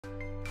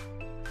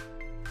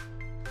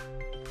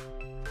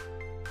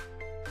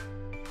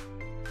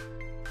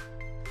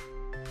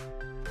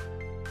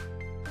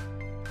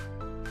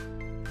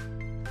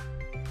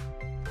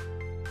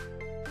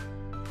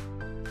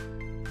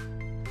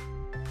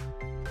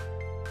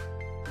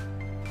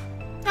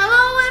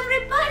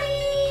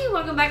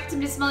welcome back to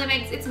Miss Molly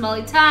Makes. It's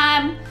Molly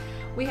time.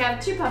 We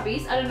have two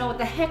puppies. I don't know what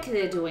the heck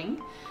they're doing,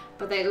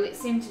 but they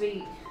seem to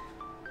be...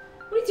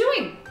 What are you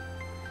doing?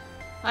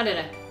 I don't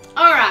know.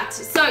 Alright,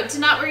 so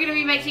tonight we're going to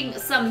be making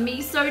some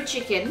miso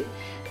chicken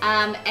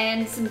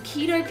and some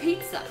keto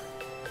pizza.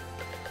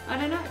 I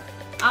don't know.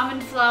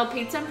 Almond flour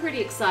pizza, I'm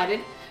pretty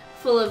excited.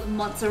 Full of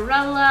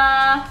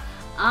mozzarella,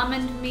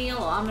 almond meal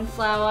or almond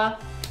flour.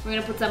 We're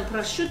going to put some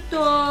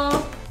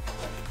prosciutto.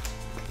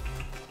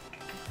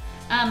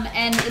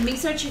 And the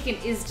miso chicken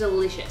is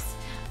delicious.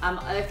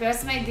 I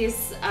first made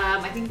this,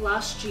 I think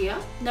last year.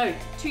 No,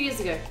 2 years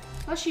ago.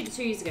 Last year to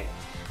 2 years ago.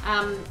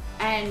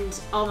 And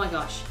oh my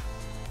gosh,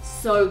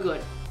 so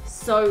good.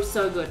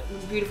 So good.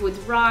 Beautiful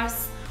with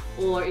rice,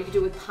 or you could do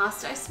it with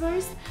pasta, I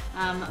suppose.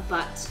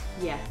 But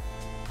yeah,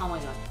 oh my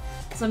god.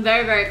 So I'm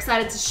very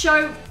excited to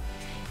show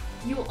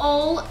you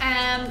all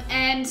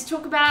and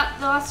talk about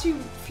the last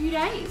few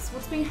days.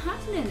 What's been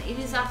happening? It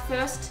is our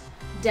first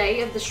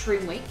day of the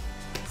Shroom Week.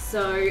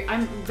 So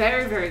I'm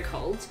very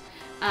cold.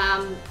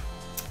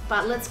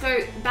 But let's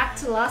go back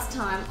to last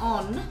time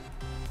on,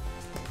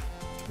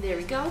 there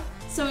we go.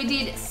 So we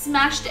did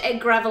smashed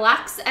egg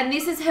gravlax, and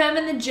this is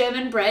Herman the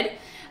German bread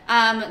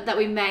that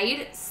we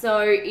made. So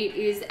it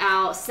is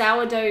our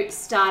sourdough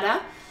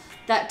starter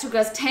that took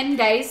us 10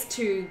 days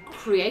to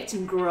create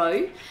and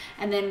grow,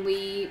 and then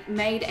we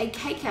made a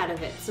cake out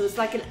of it. So it's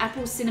like an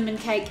apple cinnamon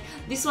cake.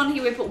 This one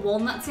here we put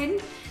walnuts in,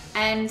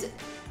 and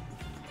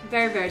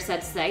very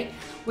sad to say,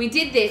 we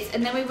did this,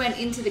 and then we went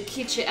into the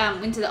kitchen,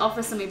 into the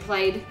office, and we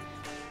played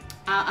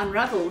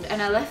Unraveled,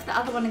 and I left the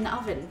other one in the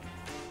oven,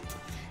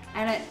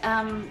 and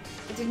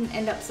it didn't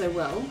end up so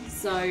well.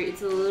 So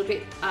it's a little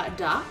bit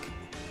dark,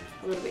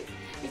 a little bit.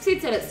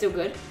 Exceed said it's still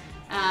good,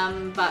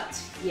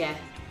 but yeah,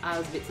 I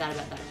was a bit sad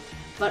about that.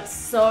 But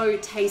so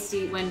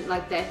tasty when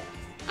like that.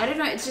 I don't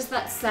know, it's just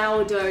that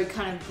sourdough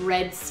kind of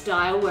bread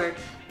style where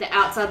the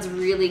outside's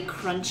really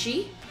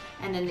crunchy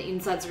and then the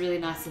inside's really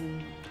nice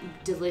and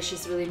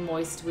delicious, really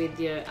moist with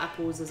your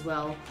apples as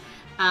well.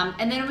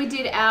 And then we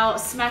did our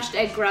smashed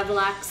egg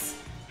gravlax.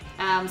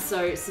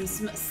 So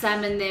some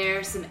salmon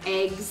there, some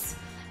eggs.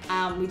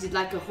 We did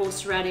like a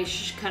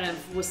horseradish kind of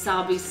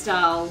wasabi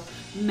style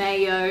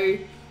mayo,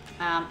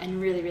 and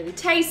really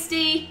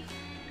tasty.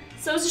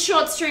 So it was a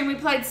short stream. We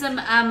played some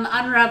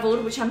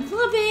Unraveled, which I'm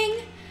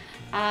loving.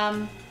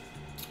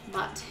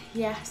 But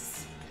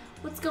yes,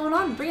 what's going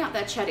on? Bring up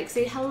that chat,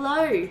 Exceed.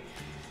 Hello.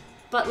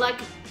 But like,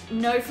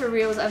 no, for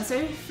reals, I'm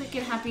so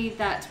freaking happy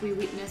that we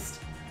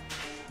witnessed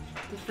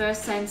the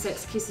first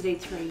same-sex kiss at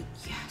E3.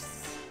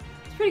 Yes.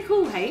 It's pretty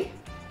cool, hey?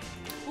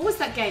 What was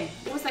that game?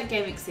 What was that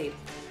game, Exceed?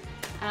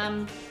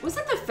 Was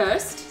that the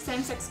first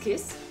same-sex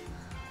kiss?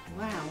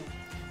 Wow.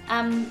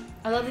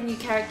 I love the new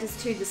characters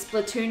too. The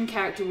Splatoon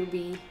character will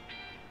be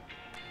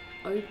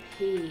OP.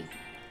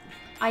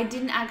 I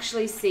didn't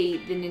actually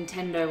see the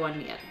Nintendo one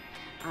yet.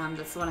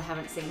 That's the one I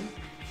haven't seen.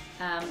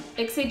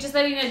 Exceed, just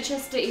letting you know,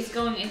 Chester is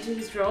going into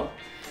his drawer.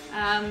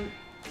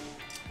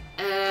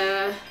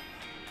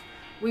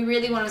 We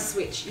really want a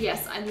Switch.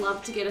 Yes, I'd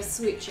love to get a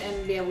Switch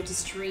and be able to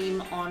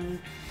stream on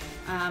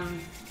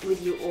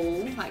with you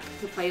all, like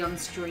to play on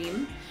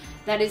stream.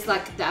 That is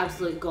like the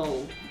absolute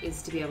goal,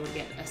 is to be able to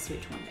get a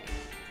Switch one day.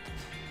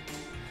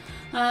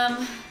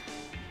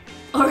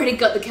 Already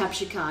got the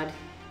capture card.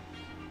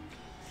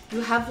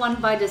 You'll have one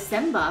by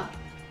December.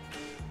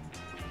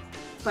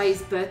 By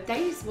his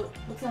birthdays?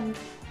 What's in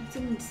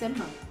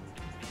December?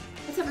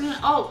 What's happening?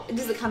 Oh,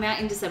 does it come out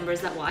in December?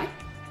 Is that why?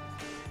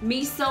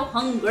 Me so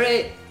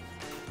hungry.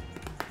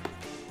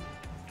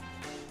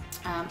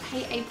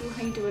 Hey April,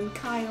 how you doing?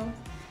 Kyle.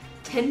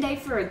 10 day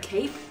for a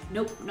cake?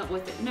 Nope, not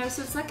worth it. No,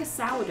 so it's like a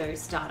sourdough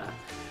starter.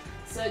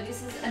 So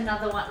this is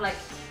another one, like,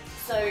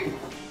 so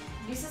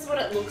this is what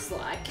it looks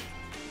like.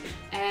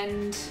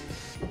 And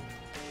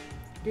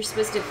you're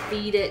supposed to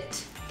feed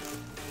it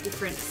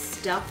different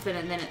stuff,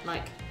 and then it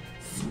like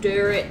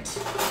stir it.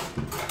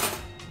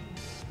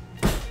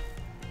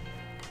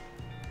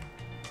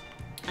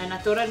 And I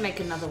thought I'd make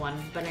another one,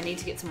 but I need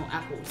to get some more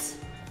apples.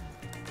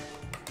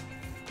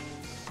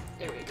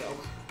 There we go.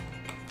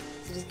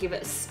 So just give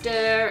it a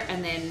stir,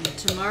 and then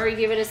tomorrow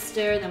give it a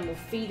stir, then we'll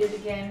feed it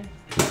again.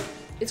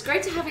 It's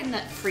great to have in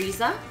that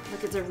freezer.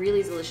 Like, it's a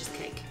really delicious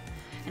cake.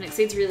 And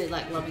Exceed's really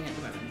like loving it at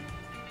the moment.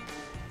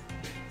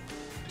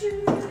 So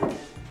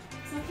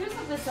it feels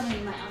like there's something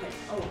in my oven.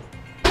 Oh,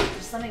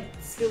 there's something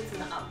spilled from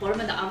the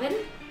bottom of the oven.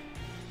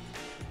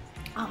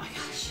 Oh my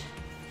gosh.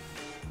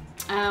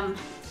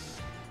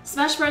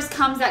 Smash Bros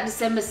comes out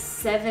December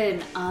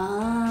 7.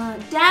 Ah,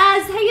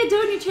 Daz, how you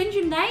doing? You changed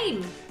your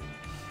name.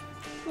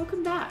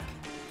 Welcome back.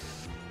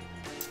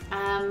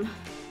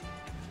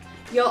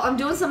 Yo, I'm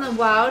doing something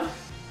wild.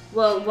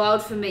 Well,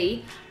 wild for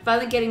me.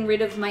 Finally getting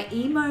rid of my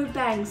emo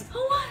bangs.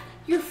 Oh, what?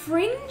 Your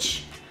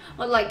fringe?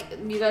 Or like,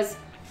 you guys,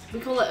 we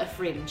call it a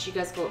fringe. You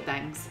guys call it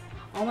bangs.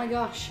 Oh my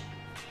gosh.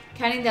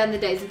 Counting down the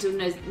days until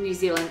New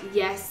Zealand.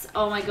 Yes.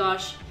 Oh my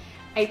gosh.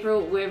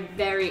 April, we're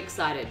very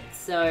excited.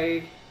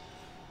 So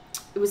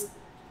it was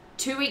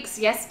 2 weeks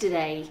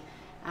yesterday,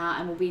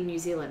 and we'll be in New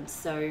Zealand.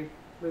 So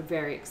we're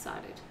very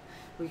excited.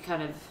 We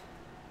kind of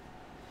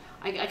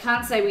I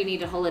can't say we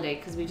need a holiday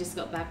because we just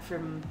got back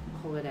from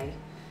holiday.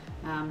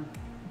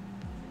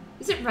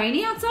 Is it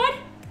rainy outside?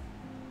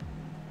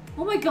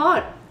 Oh my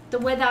god, the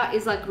weather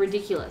is like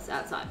ridiculous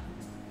outside.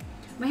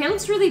 My hair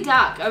looks really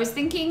dark. I was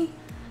thinking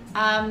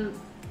that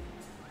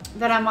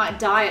I might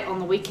dye it on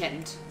the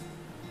weekend,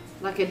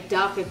 like a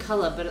darker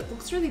color, but it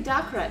looks really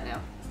dark right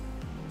now.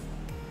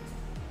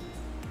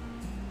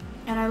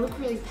 And I look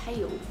really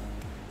pale. Look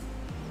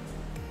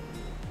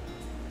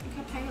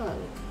how pale I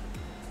look.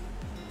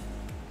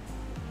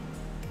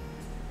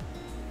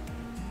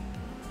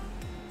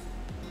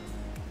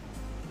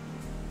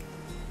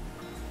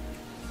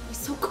 It's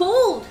so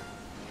cold.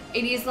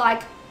 It is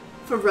like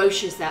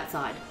ferocious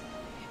outside.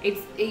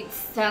 It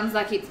sounds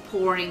like it's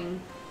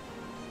pouring.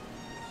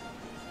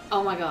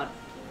 Oh my god.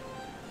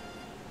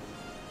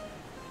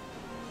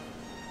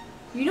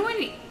 You know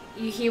when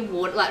you hear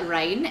water, like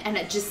rain, and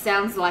it just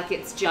sounds like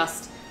it's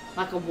just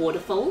like a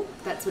waterfall?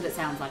 That's what it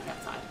sounds like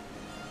outside.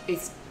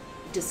 It's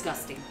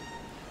disgusting.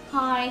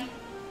 Hi.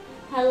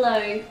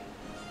 Hello.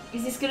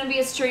 Is this going to be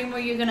a stream where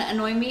you're going to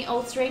annoy me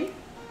all stream?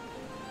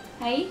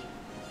 Hey?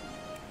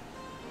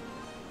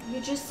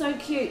 You're just so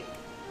cute.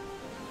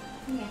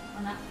 Yeah,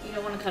 on that. You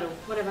don't want to cuddle.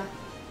 Whatever.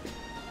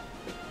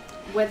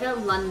 Weather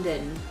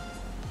London.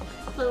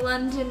 For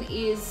London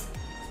is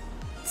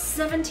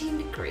 17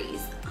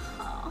 degrees.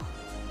 Oh,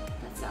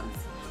 that sounds...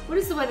 What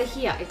is the weather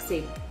here,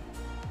 Exceed?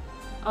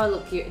 Oh,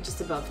 look, you're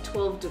just above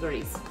 12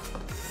 degrees.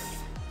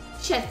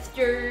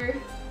 Chester.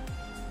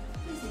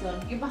 Where's he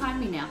gone? You're behind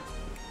me now.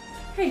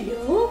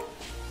 Hello.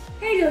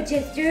 Hello,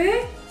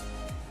 Chester.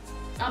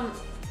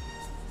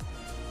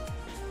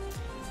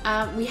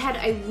 We had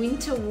a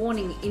winter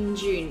warning in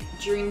June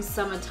during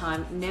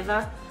summertime.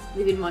 Never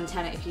live in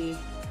Montana if you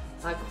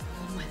like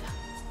warm weather.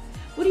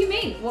 What do you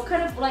mean? What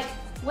kind of like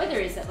weather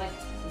is it? Like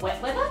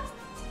wet weather?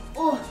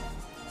 Oh.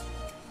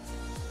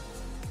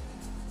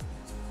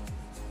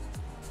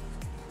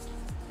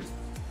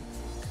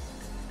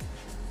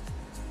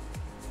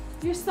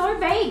 You're so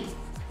big.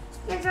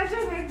 You're such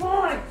a big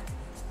boy.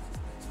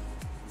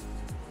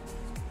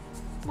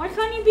 Why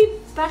can't you be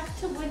back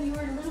to when you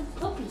were a little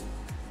puppy?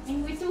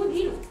 And we're so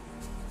little.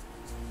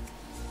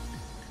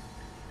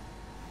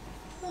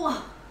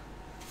 Whoa.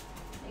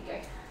 There you go.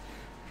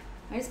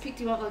 I just picked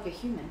you up like a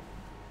human.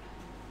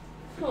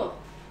 Cool.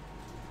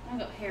 I've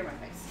got hair in my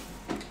face.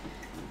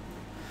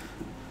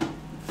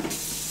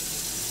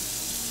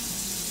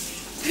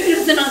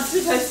 Poodles are not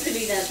supposed to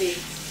be that big.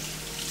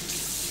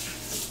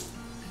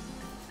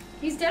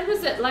 His dad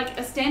was like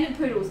a standard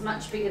poodle was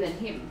much bigger than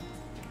him.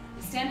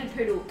 A standard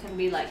poodle can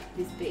be like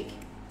this big.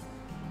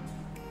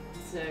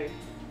 So.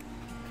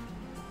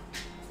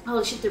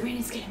 Oh shit, the rain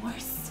is getting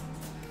worse.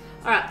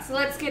 Alright, so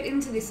let's get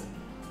into this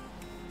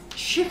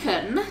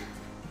chicken.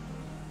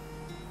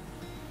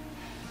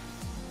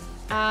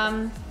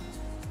 Oh,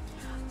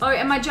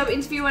 and my job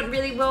interview went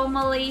really well,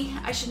 Molly.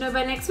 I should know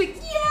by next week.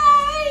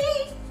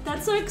 Yay!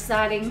 That's so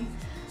exciting.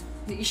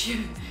 You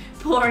should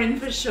pour in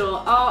for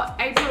sure. Oh,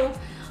 April,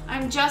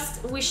 I'm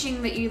just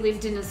wishing that you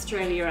lived in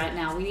Australia right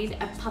now. We need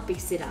a puppy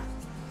sitter.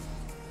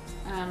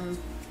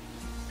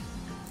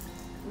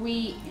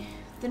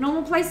 The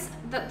normal place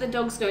that the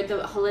dogs go,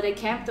 the holiday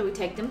camp that we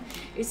take them,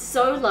 is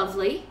so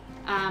lovely.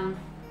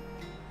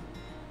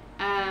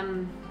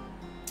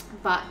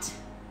 But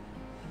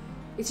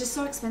it's just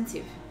so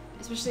expensive,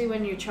 especially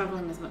when you're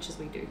traveling as much as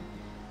we do.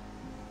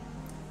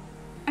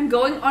 I'm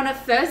going on a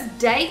first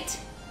date?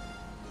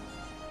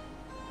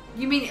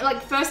 You mean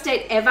like first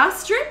date ever,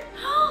 Strip?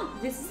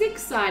 This is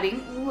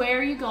exciting. Where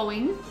are you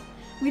going?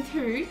 With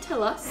who?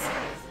 Tell us.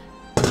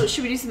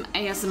 Should we do some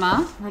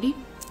ASMR? Ready?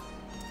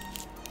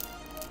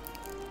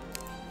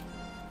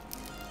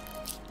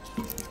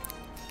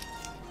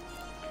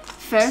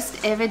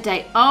 First ever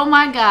date. Oh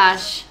my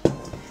gosh.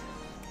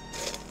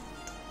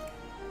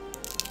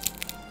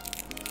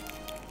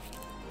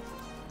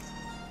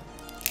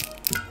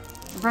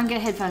 Everyone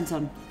get headphones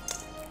on.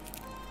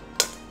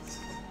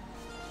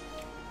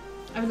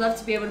 I would love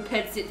to be able to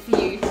pet sit for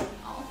you.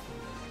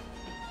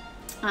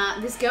 Oh.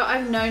 This girl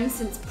I've known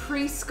since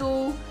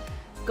preschool.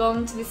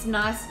 Going to this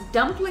nice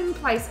dumpling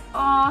place.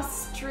 Oh,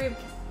 Strip.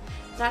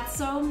 That's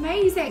so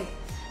amazing.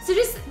 So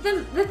just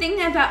the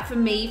thing about for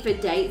me for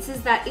dates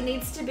is that it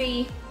needs to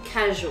be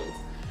casual.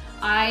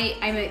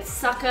 I'm a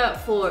sucker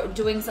for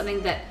doing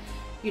something that,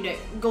 you know,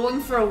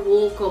 going for a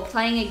walk or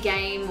playing a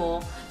game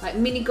or like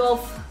mini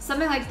golf,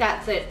 something like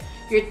that, that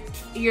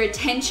your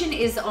attention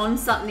is on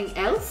something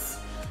else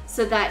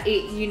so that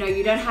it, you know,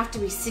 you don't have to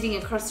be sitting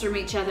across from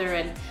each other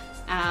and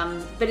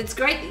but it's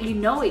great that you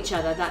know each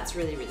other. That's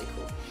really, really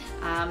cool.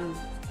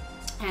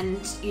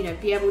 And, you know,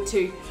 be able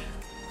to,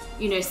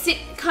 you know, sit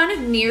kind of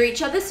near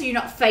each other so you're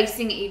not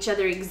facing each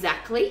other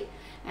exactly.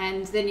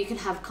 And then you can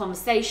have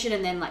conversation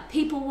and then like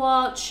people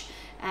watch.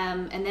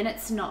 And then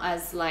it's not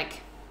as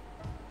like,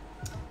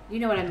 you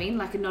know what I mean?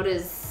 Like not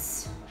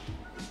as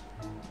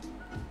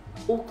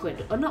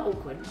awkward, or not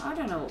awkward. I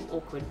don't know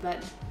awkward,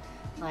 but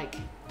like,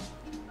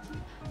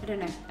 I don't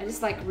know. I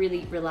just like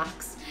really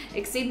relax.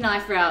 Exceed and I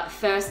for our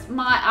first,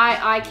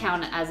 I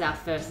count it as our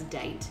first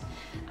date.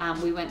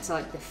 we went to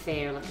like the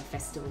fair, like a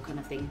festival kind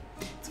of thing.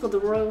 It's called the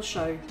Royal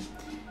Show.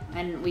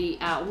 And we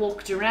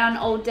walked around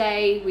all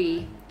day.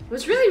 It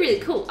was really, really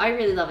cool. I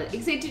really love it.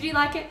 Except, did you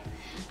like it?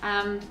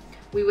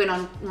 We went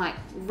on like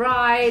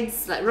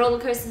rides, like roller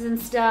coasters and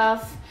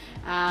stuff.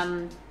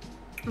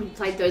 We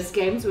played those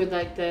games with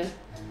like the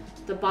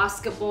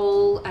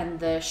basketball and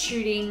the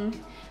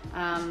shooting.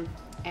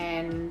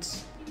 And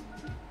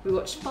we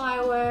watched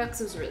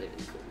fireworks. It was really,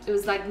 really cool. It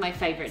was like my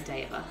favorite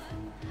day ever.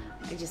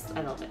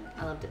 I love it.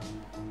 I loved it.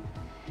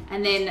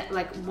 And then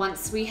like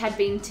once we had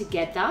been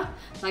together,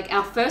 like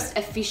our first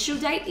official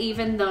date,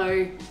 even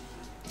though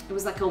it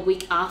was like a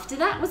week after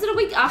that, was it a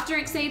week after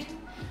Exceed?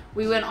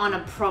 We went on a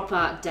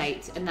proper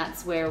date, and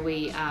that's where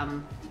we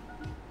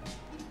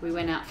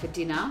went out for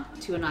dinner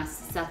to a nice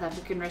South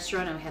African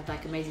restaurant, and we had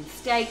like amazing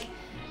steak,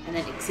 and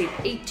then Exceed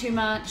eat too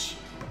much.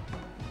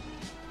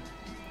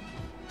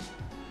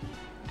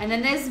 And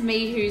then there's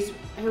me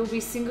who'll be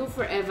single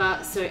forever,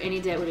 so any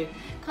date will do.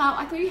 Carl,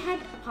 I thought you had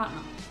a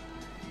partner.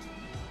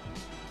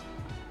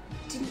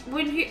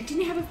 Didn't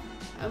you have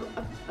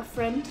a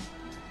friend?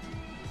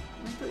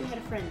 I thought you had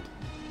a friend.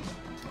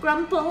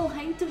 Grumple,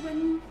 how you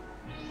doing?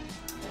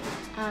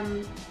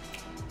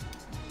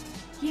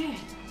 Yeah.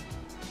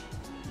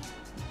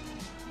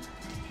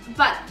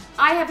 But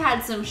I have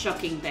had some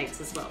shocking dates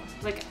as well.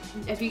 Like,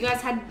 have you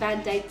guys had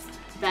bad dates,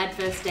 bad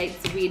first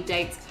dates, weird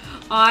dates?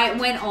 I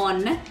went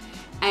on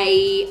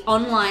a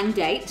online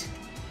date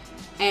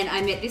and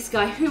I met this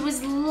guy who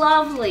was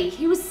lovely.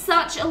 He was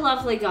such a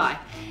lovely guy.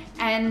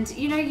 And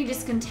you know, you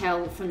just can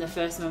tell from the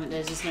first moment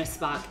there's just no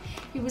spark.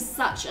 He was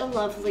such a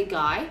lovely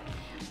guy.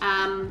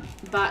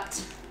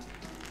 But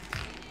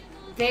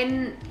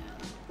then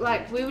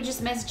like we were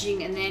just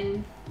messaging, and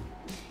then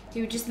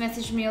he would just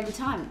message me all the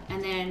time.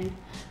 And then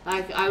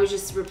like I was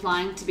just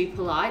replying to be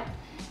polite.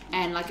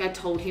 And like I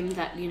told him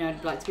that, you know,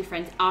 I'd like to be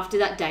friends after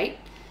that date,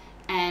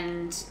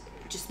 and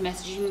just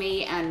messaging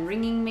me and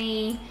ringing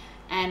me.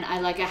 And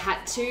I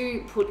had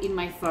to put in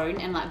my phone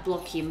and like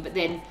block him, but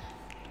then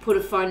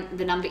put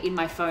the number in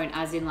my phone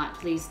as in like,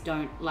 please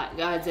don't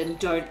as in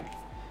don't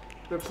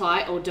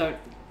reply or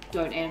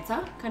don't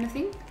answer kind of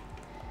thing.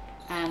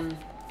 And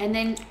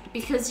then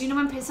because you know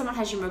when someone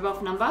has your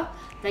mobile number,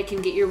 they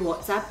can get your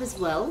WhatsApp as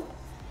well.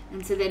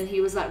 And so then he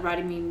was like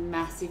writing me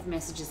massive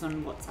messages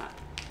on WhatsApp.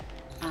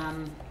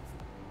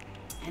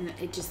 And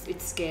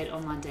it scared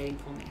online dating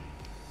for me.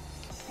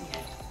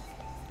 Yeah.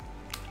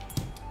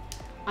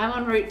 I'm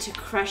en route to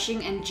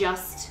crashing and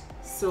just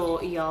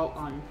saw y'all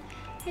on.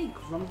 Hey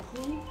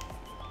Grumple,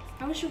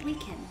 how was your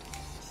weekend?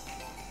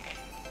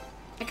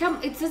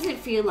 It doesn't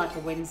feel like a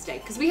Wednesday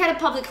because we had a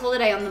public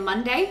holiday on the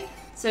Monday,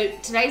 so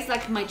today's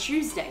like my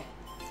Tuesday.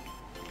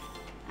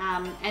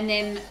 And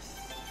then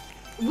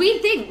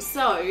weird thing,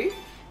 so you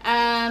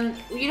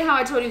know how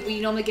I told you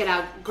we normally get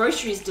our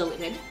groceries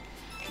delivered?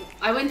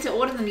 I went to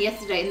order them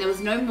yesterday and there was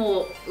no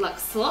more like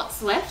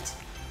slots left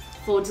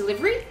for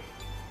delivery.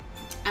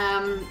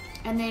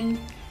 And then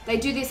they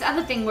do this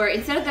other thing where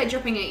instead of they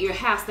dropping it at your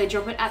house, they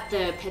drop it at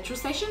the petrol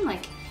station,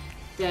 like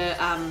the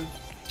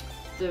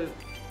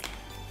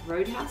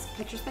Roadhouse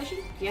petrol station,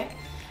 yeah.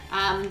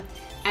 And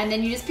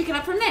then you just pick it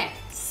up from there.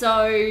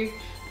 So,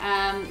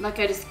 like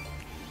I just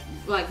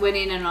like went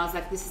in and I was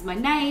like, this is my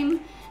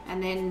name,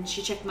 and then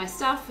she checked my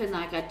stuff and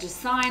like I just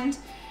signed,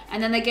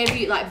 and then they gave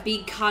you like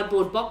big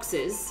cardboard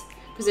boxes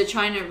because they're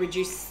trying to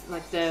reduce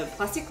like the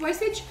plastic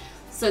wastage.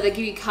 So they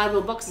give you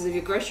cardboard boxes of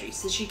your groceries.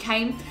 So she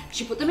came,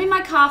 she put them in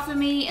my car for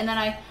me, and then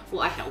I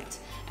helped.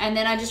 And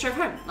then I just drove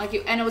home.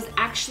 And it was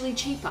actually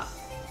cheaper.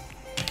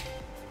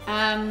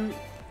 No,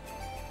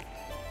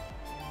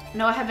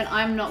 I haven't.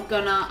 I'm not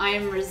gonna, I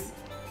am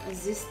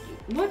resist,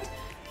 what?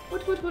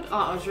 Oh,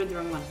 I was read the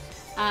wrong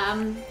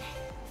one.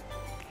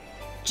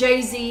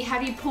 Jay-Z,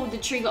 have you pulled the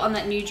trigger on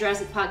that new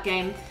Jurassic Park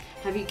game?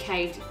 Have you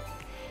caved?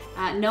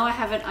 No, I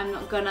haven't. I'm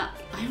not gonna,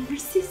 I'm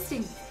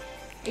resisting.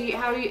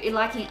 How are you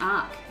liking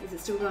Ark? Is it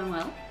still going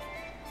well?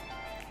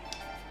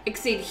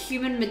 Exceed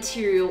human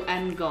material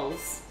and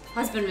goals.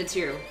 Husband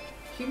material.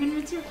 Human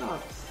material?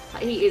 God.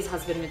 He is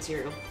husband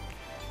material.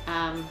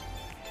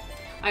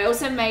 I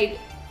also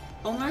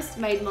almost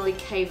made Molly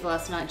cave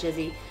last night,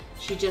 Jezzy.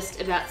 She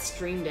just about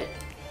streamed it.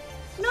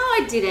 No,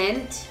 I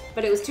didn't.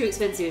 But it was too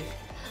expensive.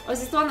 Oh, was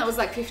this the one that was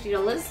like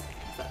 $50?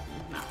 But,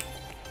 no.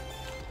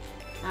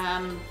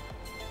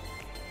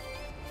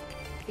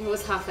 If it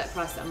was half that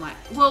price, I might.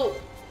 Well,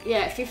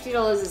 yeah,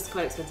 $50 is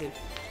quite expensive.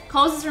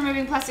 Coles is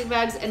removing plastic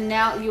bags, and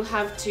now you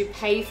have to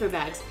pay for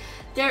bags.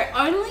 They're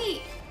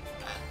only...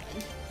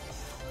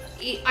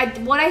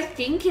 what I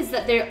think is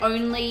that they're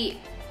only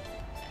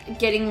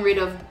getting rid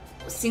of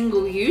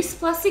single-use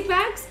plastic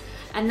bags,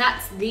 and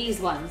that's these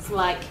ones.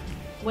 Like,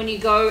 when you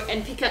go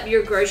and pick up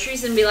your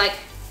groceries and be like,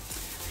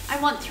 I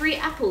want 3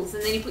 apples,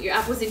 and then you put your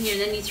apples in here,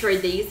 and then you throw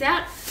these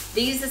out.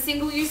 These are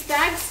single-use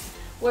bags,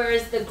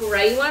 whereas the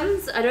grey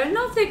ones, I don't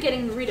know if they're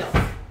getting rid of.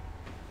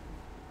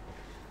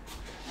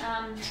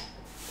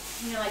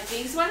 You know, like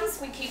these ones,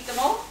 we keep them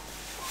all.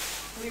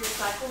 We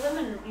recycle them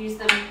and use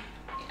them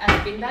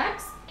as bin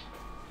bags.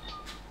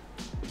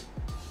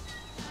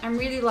 I'm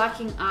really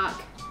liking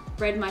Ark.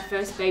 Bred my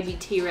first baby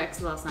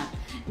T-Rex last night.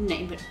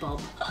 Name it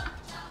Bob.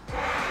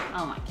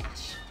 Oh my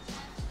gosh.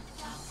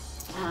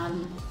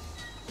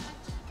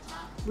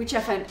 Which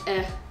I found,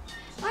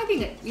 I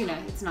think it, you know,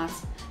 it's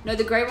nice. No,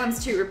 the grey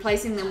ones too,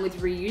 replacing them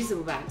with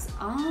reusable bags.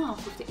 Oh,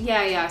 15,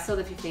 yeah, I saw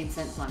the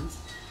 15-cent ones.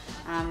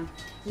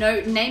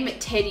 No, name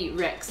it Teddy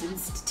Rex.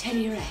 It's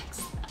Teddy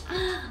Rex.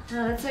 Oh,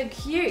 that's so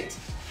cute.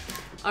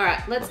 All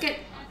right, let's get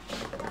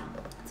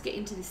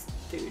into this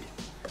food.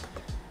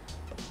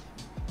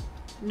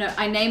 No,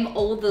 I name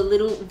all the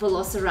little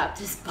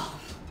velociraptors Bob.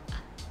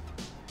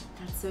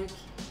 That's so cute.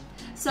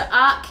 So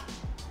Ark,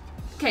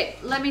 okay,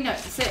 let me know.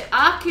 So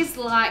Ark is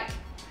like,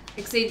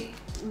 see,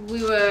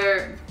 we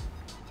were,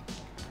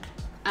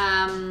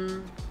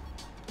 oh,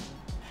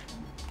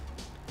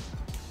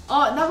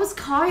 that was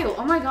Kyle.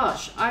 Oh my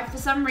gosh. For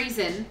some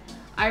reason,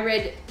 I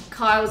read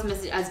Kyle's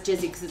message as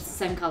Jezzy because it's the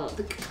same color.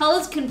 The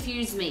colors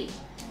confused me.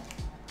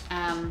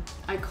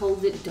 I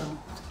called it Donald.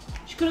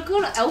 She could have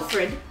called it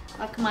Alfred,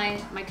 like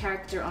my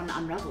character on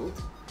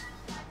Unraveled.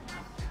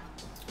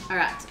 All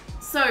right.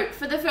 So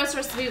for the first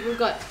recipe, we've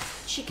got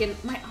chicken.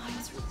 My eye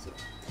is really sore.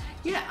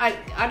 You know,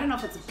 I don't know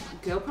if it's a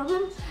girl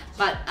problem,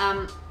 but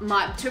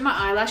my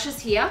eyelashes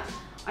here,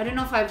 I don't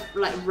know if I've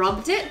like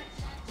rubbed it,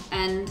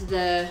 and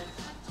the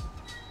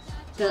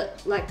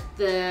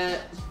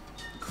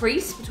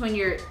crease between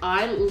your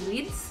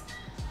eyelids,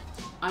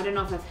 I don't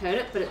know if I've heard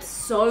it, but it's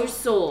so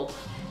sore.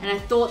 And I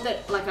thought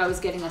that like I was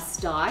getting a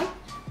sty,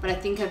 but I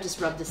think I've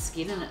just rubbed the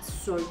skin and it's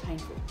so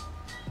painful.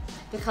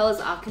 The colors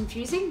are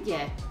confusing,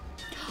 yeah.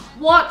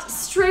 What?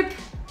 Strip?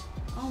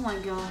 Oh my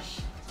gosh.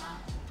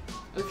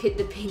 We've hit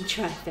the pink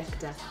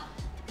trifecta.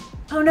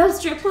 Oh no,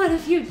 Strip, what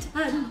have you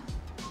done?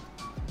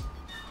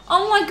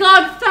 Oh my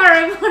god,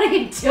 Farron, what are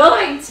you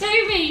doing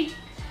to me?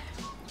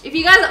 If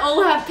you guys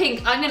all have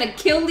pink, I'm gonna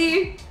kill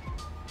you.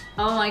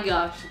 Oh my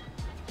gosh.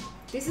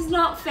 This is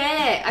not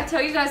fair. I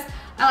tell you guys,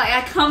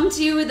 I come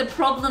to you with a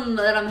problem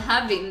that I'm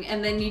having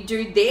and then you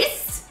do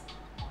this?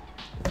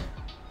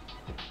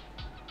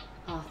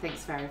 Oh,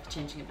 thanks Farron for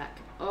changing it back.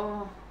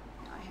 Oh,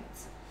 my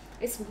head's,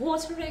 it's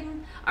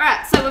watering. All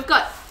right, so we've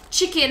got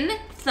chicken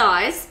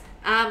thighs.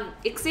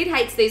 Exceed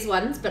hates these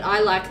ones, but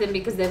I like them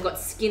because they've got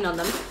skin on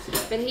them.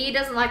 But he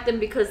doesn't like them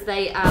because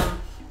they have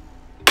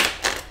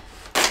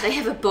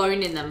a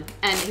bone in them,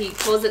 and he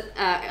calls it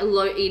a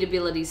low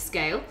eatability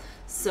scale.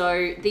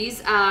 So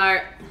these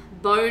are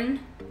bone.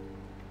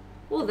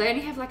 Oh, they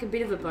only have like a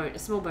bit of a bone, a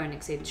small bone.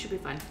 Exceed, should be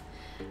fine.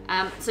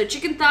 So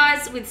chicken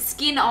thighs with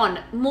skin on.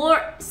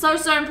 So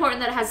important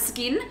that it has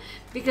skin,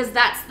 because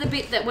that's the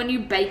bit that when you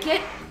bake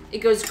it, it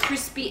goes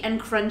crispy and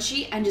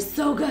crunchy and just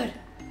so good.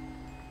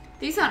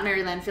 These aren't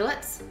Maryland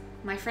fillets,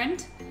 my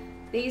friend.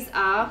 These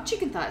are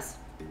chicken thighs.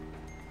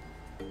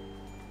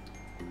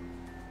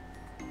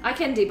 I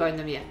can debone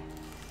them, yeah.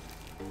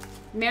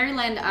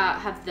 Maryland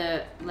have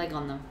the leg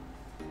on them.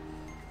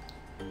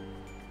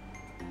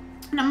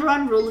 Number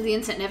one rule of the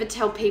internet, never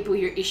tell people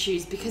your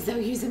issues because they'll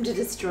use them to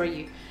destroy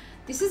you.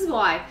 This is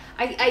why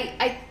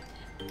I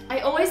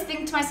always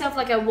think to myself,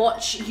 like I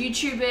watch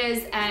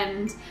YouTubers,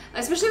 and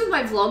especially with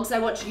my vlogs, I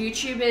watch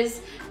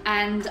YouTubers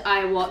and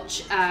I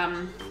watch,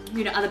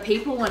 you know, other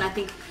people, and I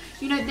think,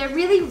 you know, they're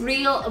really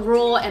real,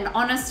 raw and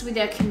honest with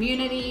their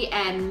community,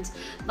 and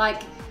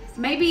like,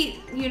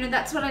 maybe, you know,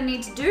 that's what I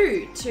need to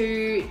do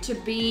to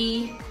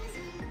be,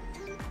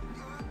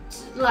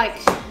 like,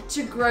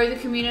 to grow the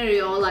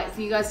community, or like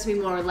for you guys to be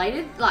more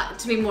related, like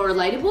to be more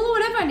relatable or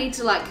whatever. I need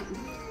to like,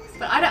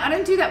 but I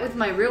don't do that with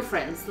my real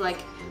friends. Like,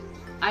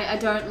 I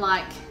don't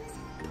like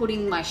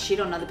putting my shit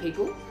on other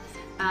people,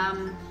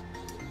 and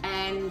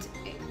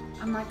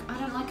I'm like, I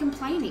don't like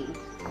complaining.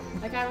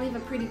 Like, I live a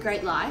pretty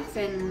great life,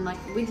 and like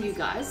with you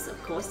guys,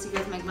 of course, you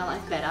guys make my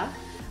life better.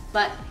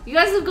 But you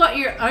guys have got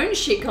your own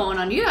shit going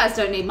on. You guys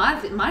don't need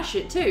my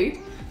shit too.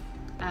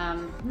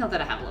 Not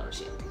that I have a lot of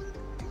shit.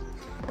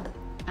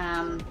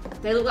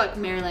 They look like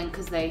Maryland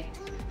because they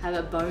have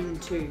a bone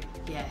too.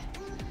 Yeah,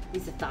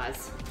 these are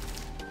thighs.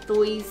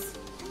 Thighs.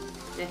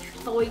 They're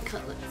thigh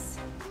cutlets.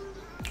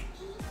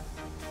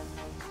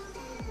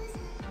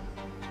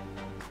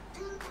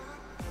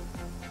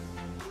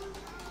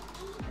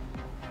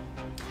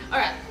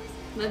 Alright,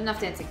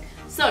 enough dancing.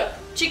 So,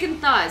 chicken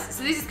thighs.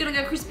 So this is gonna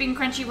go crispy and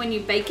crunchy when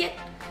you bake it.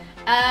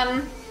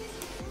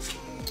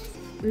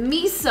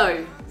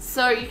 Miso.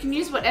 So you can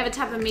use whatever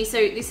type of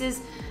miso. This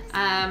is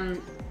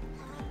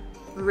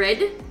red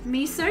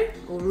miso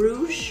or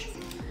rouge,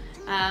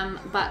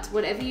 but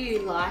whatever you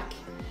like.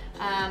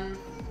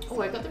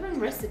 Oh, I got the wrong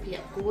recipe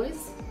up,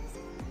 boys.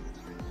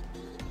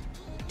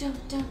 Dun,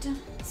 dun, dun.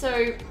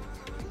 So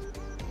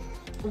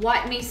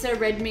white miso,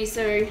 red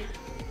miso.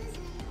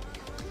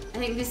 I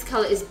think this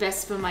color is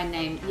best for my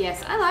name.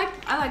 Yes, I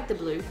like the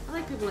blue. I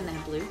like people when they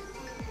have blue.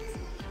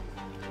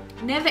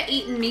 Never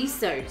eaten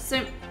miso.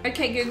 So,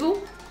 okay, Google,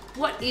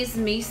 what is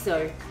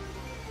miso?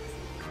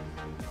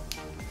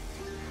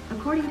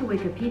 According to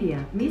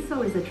Wikipedia,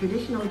 miso is a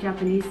traditional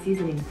Japanese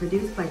seasoning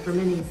produced by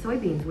fermenting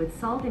soybeans with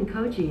salt and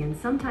koji and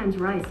sometimes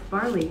rice,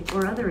 barley,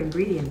 or other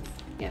ingredients.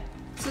 Yeah.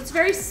 So it's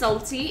very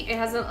salty. It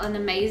has an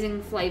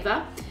amazing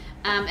flavor,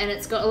 and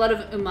it's got a lot of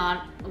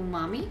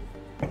umami.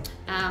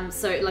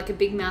 So like a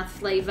big mouth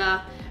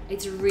flavor.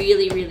 It's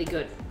really, really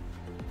good.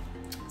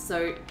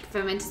 So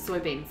fermented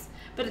soybeans,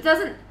 but it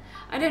doesn't.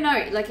 I don't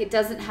know. Like it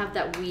doesn't have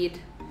that weird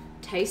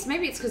taste.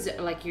 Maybe it's because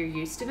like you're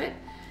used to it.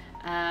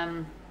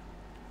 I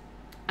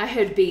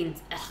heard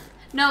beans. Ugh.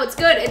 No, it's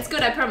good. It's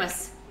good. I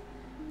promise.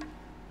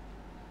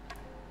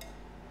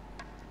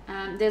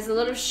 There's a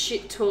lot of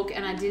shit talk,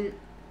 and I didn't.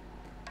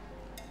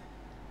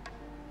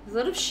 There's a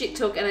lot of shit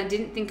talk, and I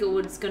didn't think it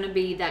was gonna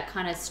be that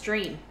kind of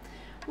stream.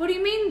 What do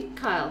you mean,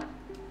 Kyle?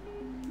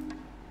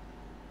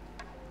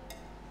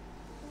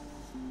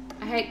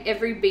 I hate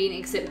every bean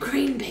except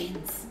green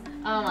beans.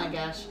 Oh my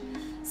gosh.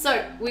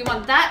 So we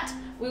want that.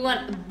 We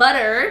want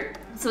butter.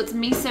 So it's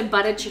miso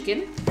butter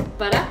chicken.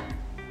 Butter.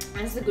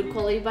 And it's a good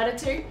quality butter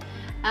too.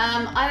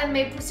 I have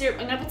maple syrup.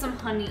 I'm gonna put some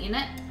honey in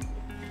it.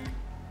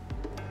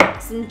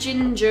 Some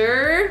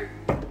ginger.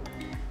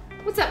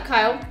 What's up,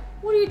 Kyle?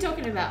 What are you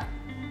talking about?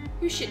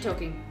 Who's shit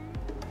talking?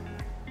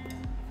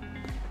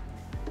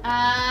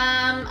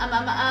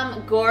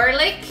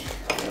 Garlic.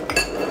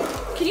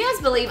 Can you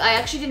guys believe I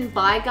actually didn't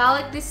buy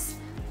garlic this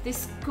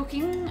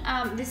cooking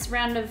this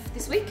round of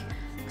this week?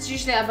 Because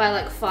usually I buy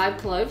like 5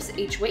 cloves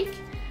each week,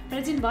 but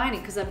I didn't buy any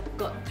because I've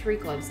got 3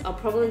 cloves. I'll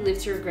probably live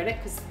to regret it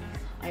because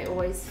I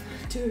always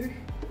do.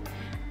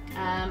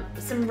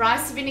 Some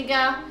rice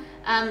vinegar,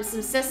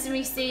 some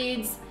sesame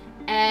seeds,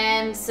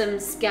 and some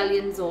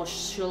scallions or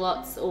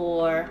shallots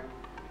or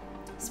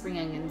spring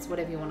onions,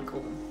 whatever you want to call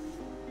them.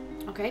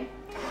 Okay,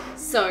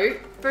 so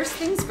first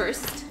things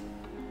first,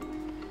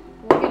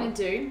 what we're gonna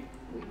do,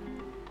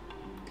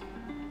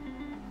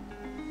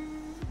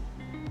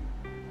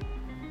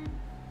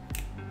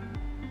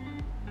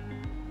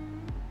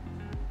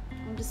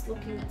 I'm just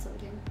looking at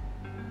something.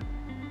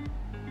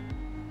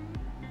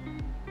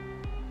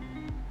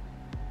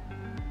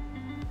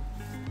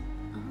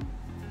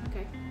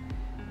 Okay.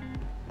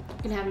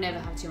 You can never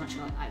have too much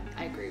garlic.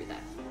 I agree with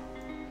that.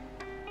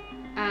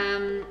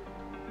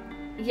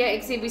 Yeah,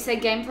 except we say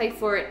gameplay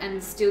for it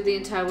and still the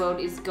entire world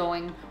is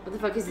going, what the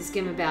fuck is this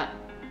game about?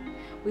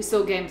 We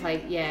saw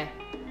gameplay, yeah.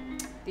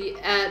 The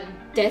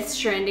Death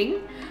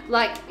Stranding.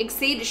 Like,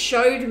 Exceed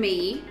showed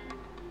me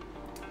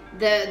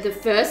the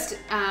first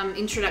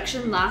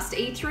introduction last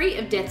E3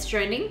 of Death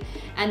Stranding,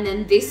 and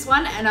then this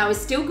one, and I was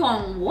still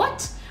going,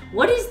 what?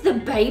 What is the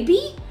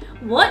baby?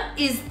 What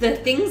is the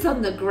things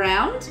on the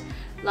ground?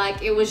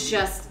 Like, it was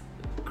just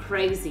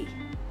crazy.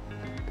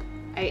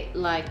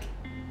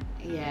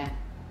 Yeah.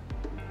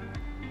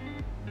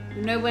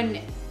 You know when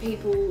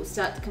people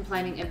start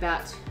complaining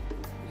about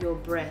your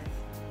breath?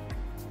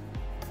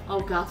 Oh,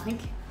 garlic.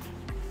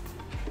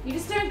 You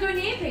just don't go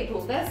near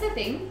people. That's the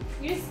thing.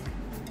 You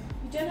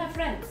don't have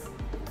friends.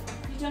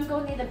 You don't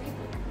go near the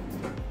people.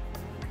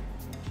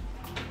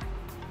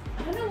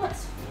 I don't know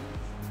what's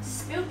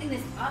spilled in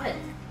this oven.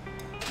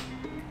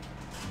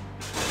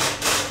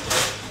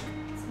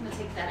 Just gonna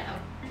take that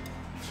out.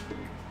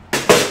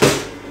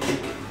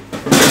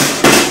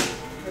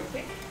 Real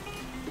quick.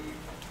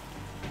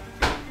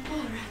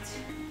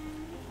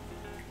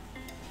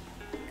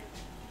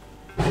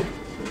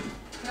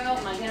 Oh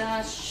my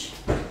gosh.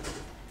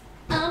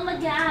 Oh my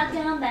god,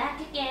 come back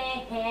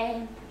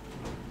again.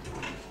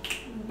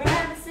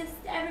 Brother,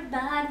 sister,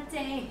 everybody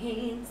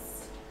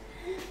dance.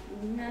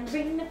 Now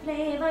bring the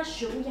flavor,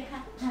 show you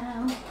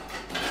how.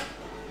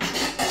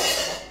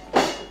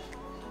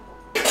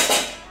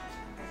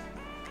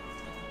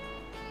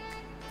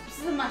 This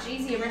is a much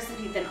easier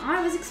recipe than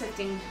I was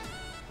expecting.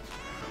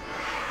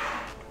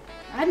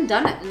 I hadn't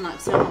done it in like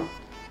so long.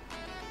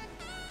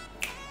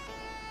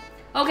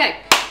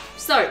 Okay,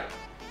 so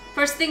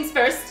first things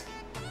first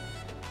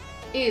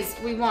is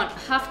we want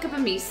half cup of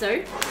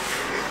miso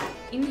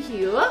in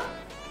here.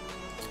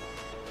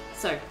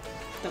 So,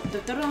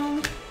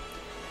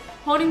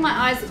 holding my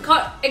eyes. I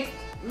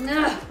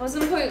was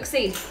gonna call you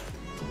Exceed.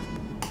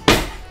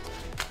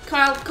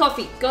 Kyle,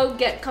 coffee. Go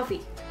get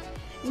coffee.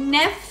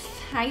 Neff,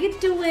 how you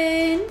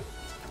doing?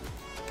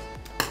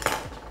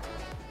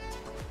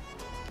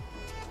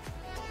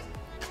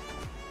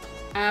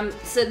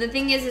 So the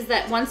thing is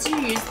that once you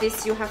use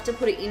this, you'll have to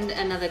put it in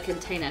another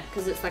container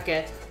because it's like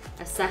a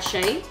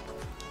sachet.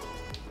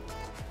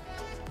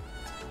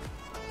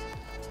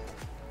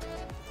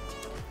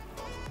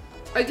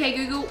 Okay,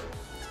 Google,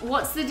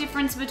 what's the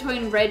difference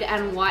between red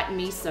and white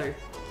miso?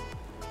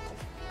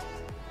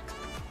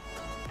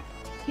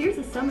 Here's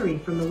a summary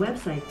from the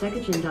website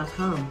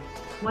decagen.com.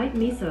 White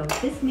miso.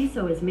 This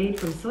miso is made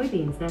from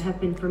soybeans that have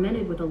been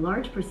fermented with a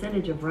large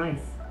percentage of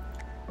rice.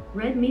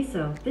 Red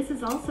miso. This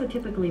is also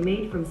typically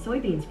made from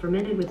soybeans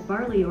fermented with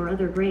barley or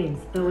other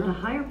grains, though with a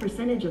higher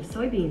percentage of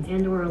soybeans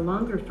and or a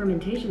longer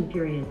fermentation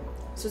period.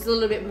 So it's a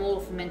little bit more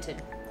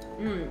fermented.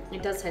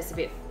 It does taste a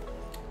bit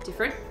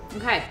different.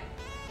 Okay.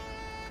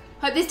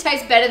 Hope this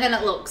tastes better than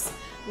it looks.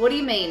 What do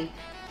you mean?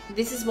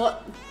 This is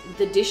what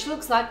the dish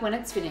looks like when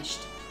it's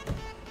finished.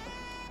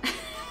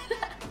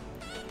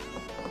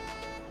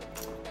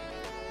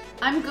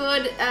 I'm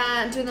good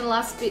doing the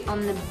last bit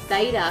on the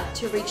beta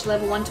to reach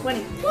level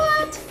 120.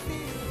 What?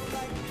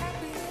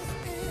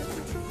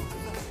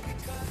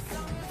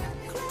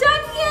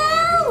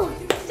 Danielle!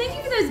 Thank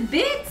you for those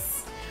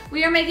bits.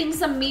 We are making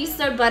some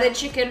miso butter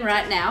chicken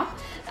right now.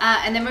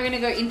 And then we're gonna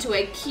go into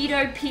a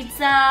keto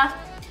pizza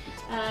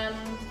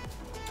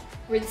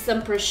with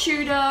some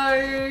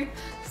prosciutto,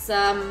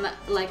 some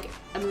like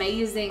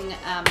amazing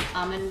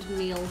almond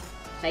meal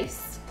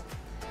base.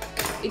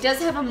 It does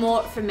have a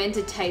more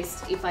fermented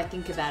taste if I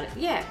think about it.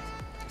 Yeah.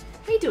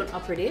 How you doing,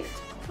 Operative?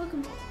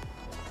 Welcome.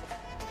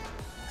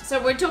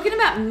 So we're talking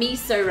about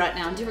miso right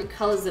now, different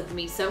colors of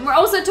miso. And we're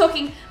also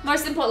talking,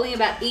 most importantly,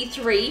 about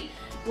E3,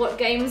 what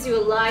games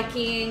you're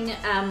liking,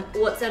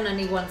 what's on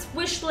anyone's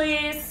wish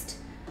list,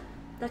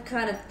 that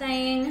kind of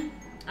thing.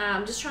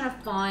 I'm just trying to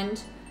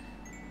find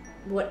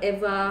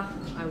whatever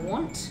I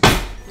want.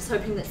 Just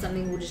hoping that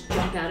something will just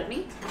jump out at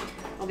me.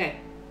 Okay,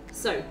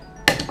 so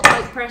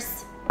plate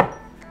press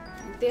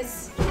like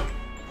this.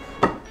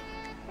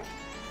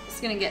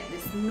 Just gonna get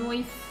this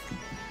knife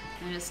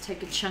and just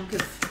take a chunk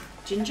of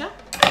ginger.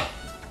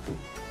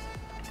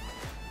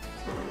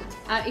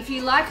 If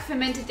you like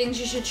fermented things,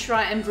 you should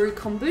try and brew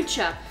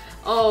kombucha.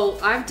 Oh,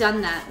 I've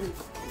done that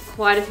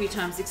quite a few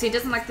times. See, it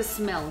doesn't like the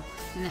smell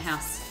in the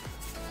house.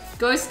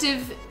 Ghost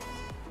of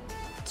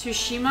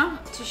Tsushima.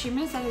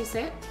 Tsushima, is that how you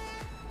say it?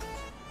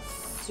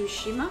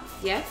 Tsushima,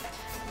 yeah.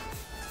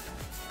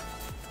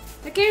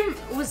 That game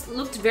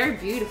looked very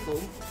beautiful.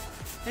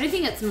 I don't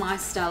think it's my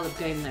style of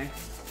game though.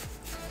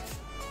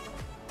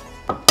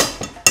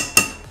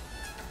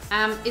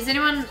 Is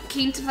anyone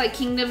keen to play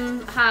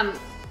Kingdom Hearts?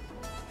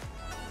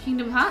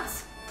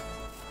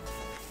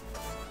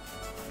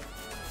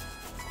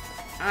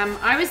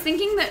 I was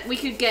thinking that we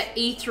could get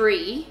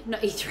E3,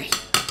 not E3,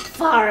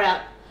 far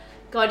out.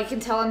 God, you can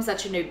tell I'm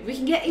such a noob. We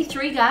can get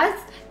E3, guys.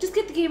 Just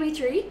get the game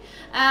E3.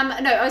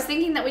 No, I was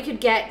thinking that we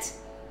could get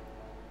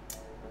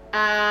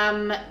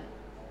Fallout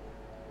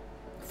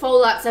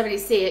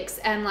 76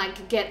 and like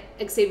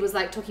Exceed was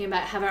like talking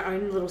about have our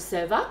own little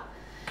server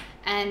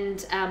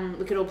and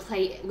we could all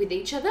play with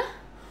each other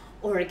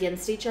or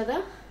against each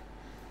other.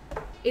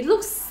 It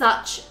looks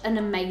such an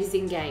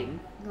amazing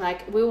game.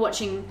 Like we were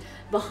watching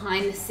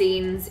behind the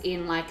scenes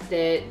in like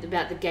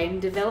about the game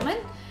development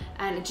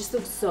and it just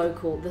looks so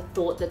cool. The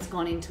thought that's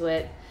gone into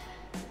it.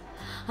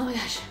 Oh my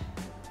gosh.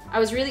 I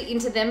was really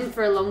into them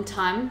for a long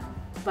time,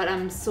 but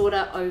I'm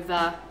sorta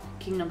over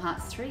Kingdom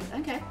Hearts 3.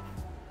 Okay.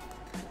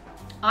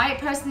 I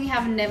personally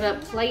have never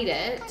played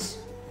it,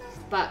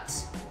 but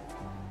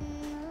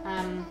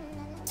I've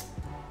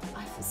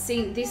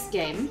seen this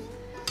game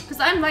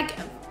because I'm like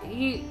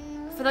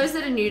for those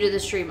that are new to the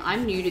stream,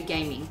 I'm new to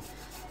gaming,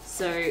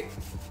 so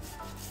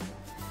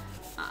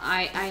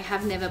I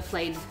have never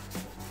played.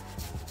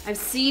 I've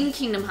seen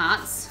Kingdom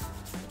Hearts,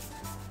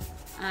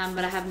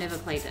 but I have never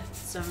played it,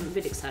 so I'm a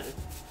bit excited.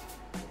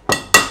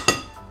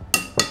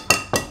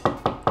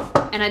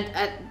 And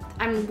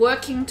I'm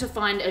working to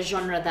find a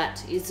genre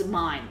that is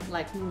mine,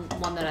 like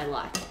one that I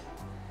like.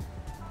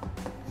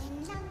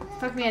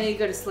 Fuck me, I need to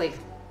go to sleep.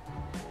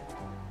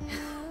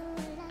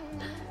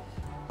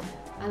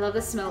 I love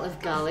the smell of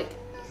garlic.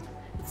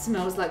 It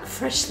smells like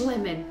fresh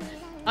lemon.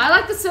 I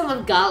like the smell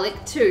of garlic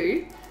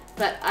too,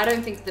 but I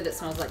don't think that it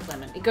smells like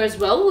lemon. It goes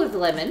well with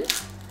lemon.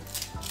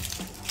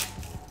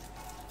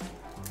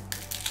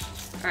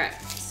 Alright,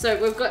 so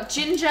we've got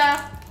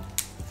ginger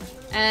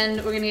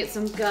and we're gonna get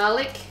some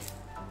garlic.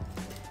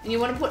 And you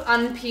want to put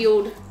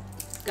unpeeled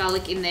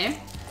garlic in there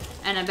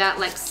and about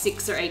like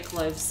 6 or 8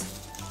 cloves.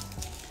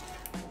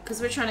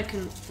 Because we're trying to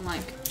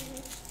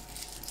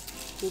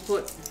we'll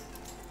put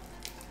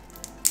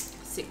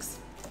 6.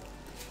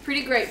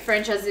 Pretty great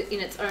franchise in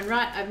its own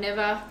right. I'd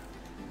never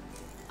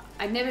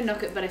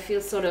knock it, but I feel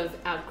sort of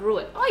outgrew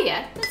it. Oh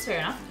yeah, that's fair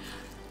enough.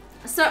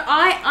 So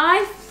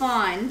I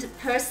find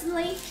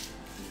personally,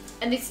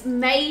 and this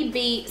may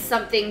be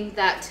something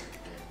that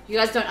you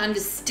guys don't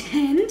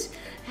understand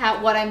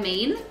what I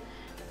mean.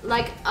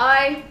 Like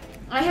I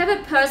have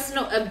a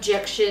personal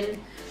objection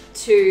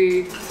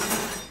to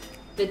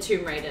the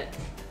Tomb Raider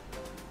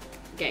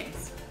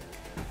games.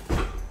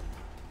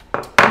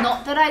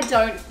 Not that I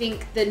don't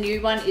think the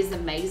new one is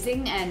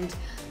amazing and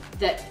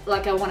that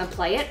like I want to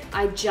play it.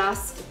 I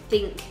just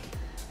think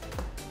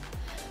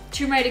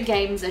Tomb Raider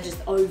games are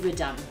just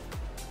overdone.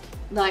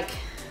 Like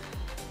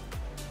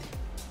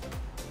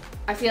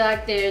I feel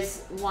like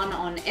there's one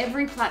on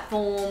every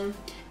platform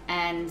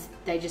and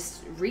they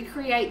just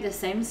recreate the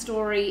same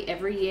story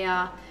every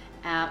year.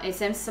 It's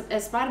same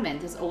as Spider-Man.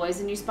 There's always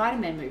a new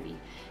Spider-Man movie,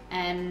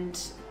 and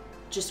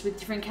just with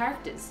different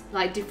characters,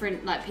 like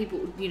different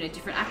people, you know,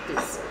 different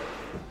actors.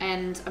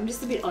 And I'm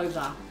just a bit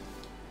over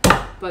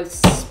both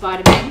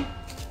Spider-Man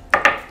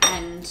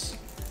and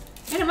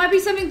it might be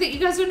something that you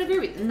guys don't agree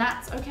with, and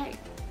that's okay.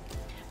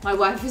 My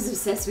wife is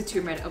obsessed with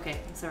Tomb Raider. Okay,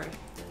 I'm sorry.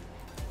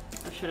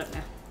 I'll shut up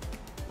now.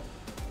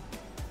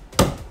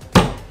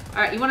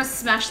 Alright, you want to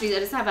smash these.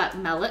 I just have a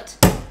mallet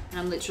and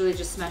I'm literally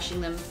just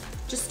smashing them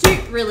just to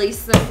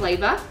release the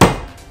flavor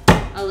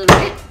a little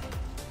bit.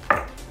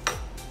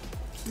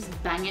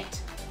 Just bang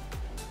it.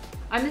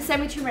 I'm the same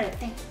with Tomb Raider.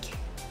 Thank you.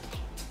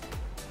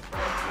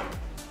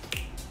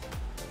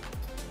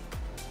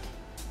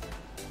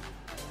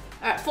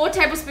 Alright, 4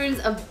 tablespoons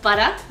of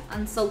butter,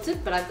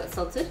 unsalted, but I've got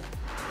salted.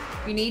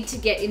 You need to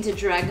get into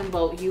Dragon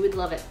Ball. You would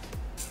love it.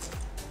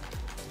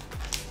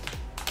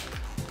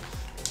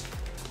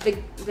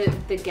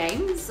 The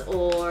games,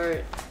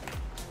 or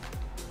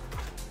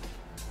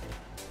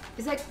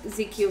is that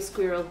Ezekiel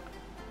Squirrel?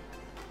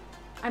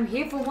 I'm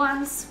here for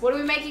once. What are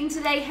we making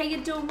today? How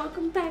you doing?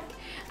 Welcome back.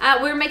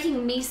 We're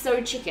making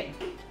miso chicken.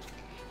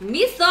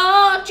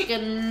 Miso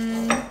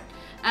chicken.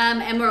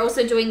 And we're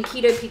also doing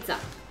keto pizza.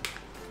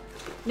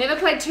 Never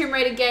played Tomb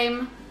Raider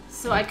game,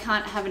 so I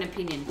can't have an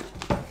opinion.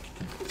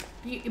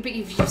 But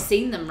you've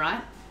seen them,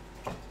 right?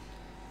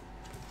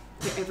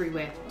 They're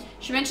everywhere.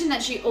 She mentioned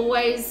that she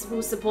always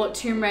will support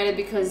Tomb Raider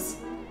because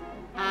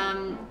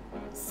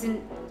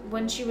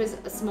when she was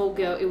a small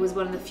girl, it was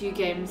one of the few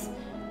games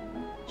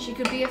she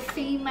could be a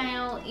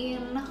female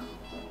in.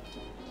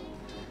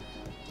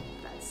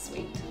 That's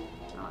sweet.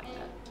 I like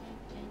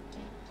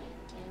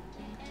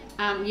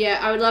that. Yeah,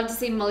 I would love to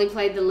see Molly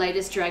play the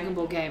latest Dragon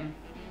Ball game,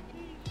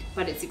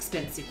 but it's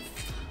expensive.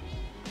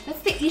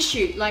 That's the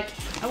issue. Like,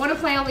 I want to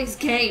play all these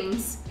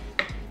games,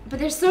 but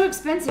they're so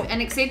expensive.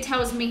 And Exceed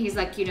tells me, he's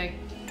like, you know,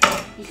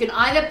 you can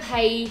either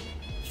pay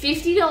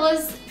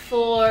 $50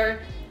 for,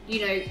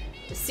 you know,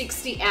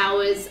 60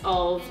 hours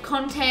of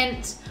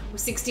content, or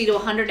 60 to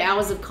 100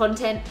 hours of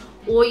content,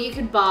 or you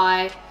could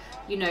buy,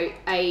 you know,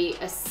 a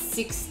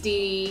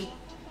 $60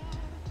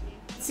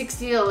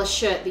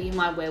 shirt that you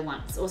might wear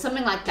once, or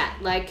something like that.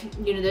 Like,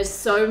 you know, there's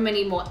so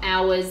many more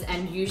hours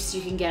and use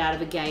you can get out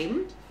of a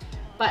game.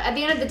 But at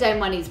the end of the day,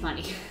 money's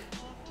money.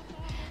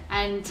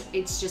 And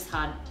it's just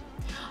hard.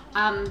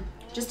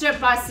 Just don't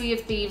buy Sea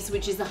of Thieves,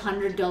 which is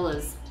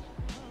 $100.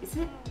 Is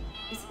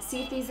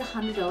Sea of Thieves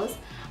 $100?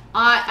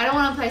 I don't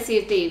want to play Sea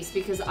of Thieves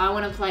because I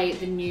want to play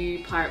the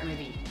new pirate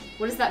movie.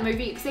 What is that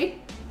movie,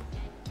 Exceed?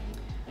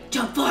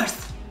 Jump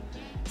Force!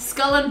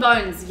 Skull and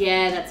Bones.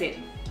 Yeah, that's it.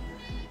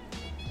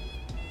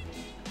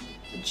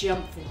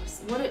 Jump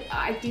Force.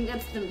 I think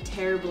that's the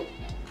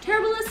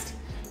terriblest,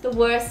 the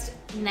worst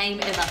name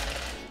ever.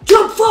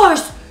 Jump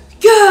Force!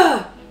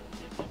 Yeah!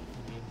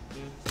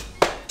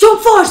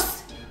 Jump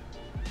Force!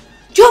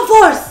 Jump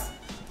Force!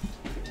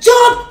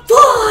 Jump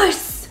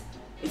Force!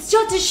 It's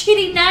just a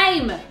shitty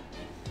name.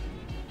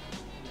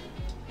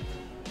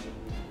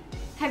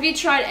 Have you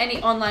tried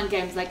any online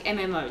games like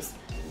MMOs?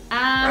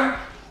 Yeah,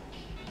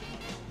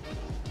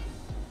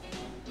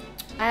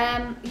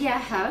 I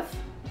have.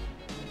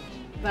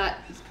 But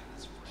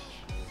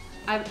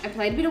I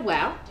played a bit of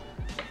WoW.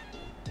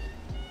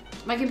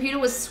 My computer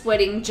was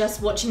sweating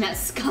just watching that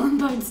Skull and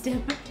Bones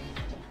demo.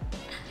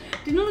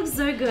 Didn't it look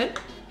so good?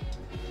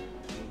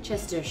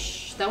 Chester,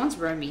 shh. That one's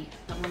Romy.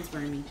 That one's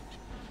Romy.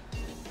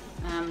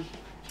 I'm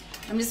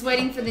just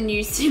waiting for the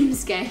new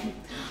Sims game.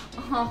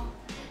 Oh,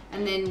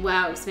 and then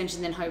WoW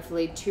expansion, then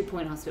hopefully 2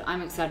 Point Hospital.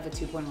 I'm excited for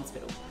 2 Point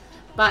Hospital.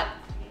 But,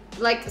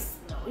 like,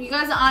 you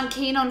guys aren't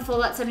keen on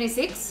Fallout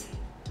 76?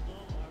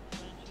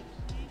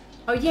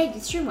 Oh yeah, you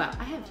stream WoW.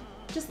 I have.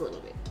 Just a little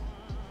bit.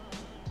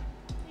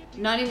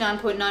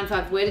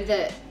 99.95. Where did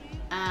the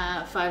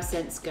 5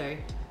 cents go?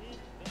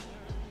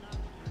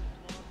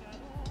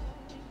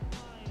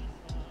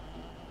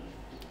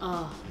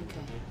 Oh,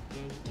 okay.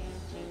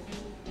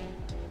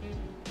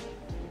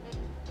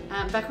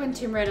 Back when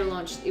Tomb Raider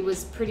launched, it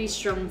was pretty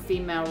strong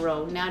female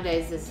role.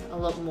 Nowadays, there's a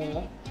lot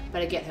more,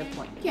 but I get her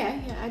point. Yeah,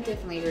 I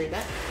definitely agree with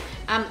that.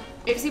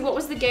 Actually, what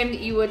was the game that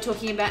you were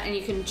talking about and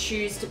you can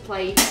choose to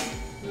play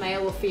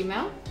male or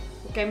female?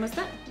 What game was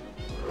that?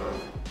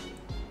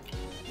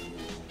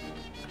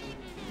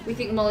 We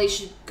think Molly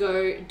should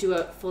go do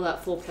a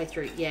Fallout 4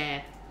 playthrough.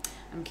 Yeah,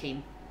 I'm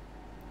keen.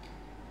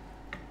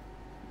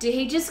 Did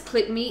he just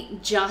clip me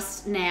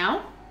just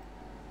now?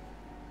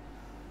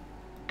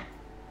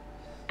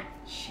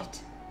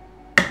 Shit.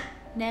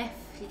 Neff,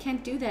 you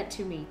can't do that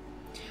to me.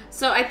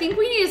 So I think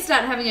we need to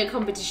start having a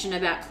competition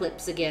about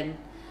clips again.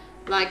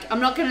 Like, I'm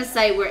not going to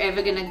say we're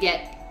ever going to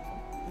get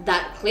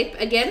that clip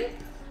again,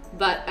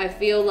 but I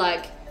feel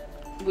like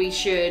we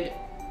should,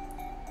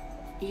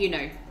 you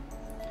know,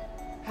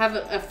 have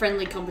a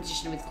friendly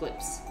competition with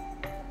clips.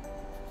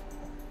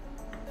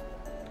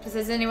 Because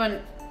has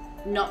anyone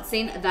not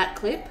seen that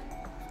clip?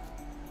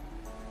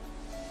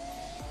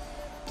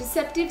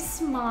 Deceptive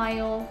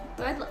smile.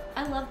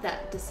 I love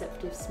that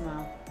deceptive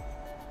smile.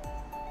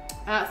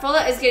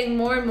 Fallout is getting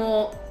more and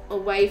more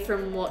away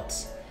from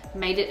what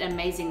made it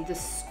amazing, the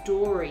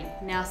story.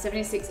 Now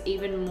 76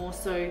 even more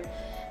so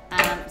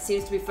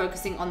seems to be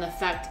focusing on the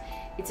fact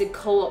it's a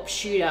co-op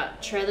shooter.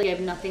 Trailer gave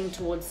nothing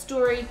towards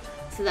story,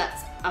 so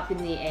that's up in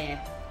the air.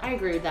 I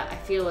agree with that. I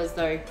feel as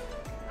though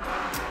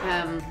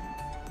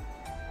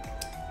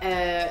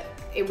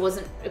it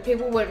wasn't,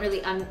 people weren't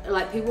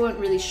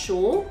really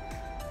sure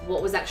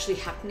what was actually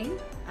happening,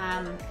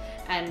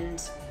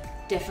 and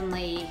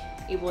definitely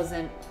it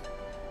wasn't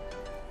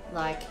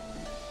like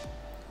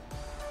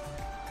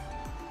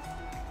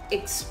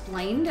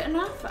explained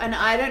enough. And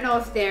I don't know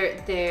if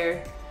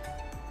they're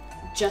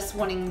just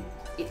wanting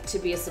it to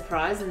be a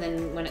surprise, and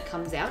then when it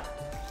comes out,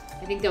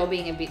 I think they were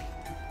being a bit,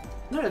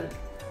 not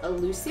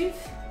elusive,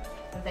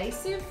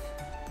 evasive,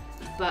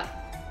 but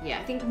yeah,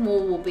 I think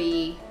more will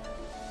be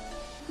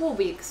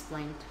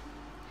explained.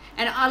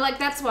 And I like,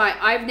 that's why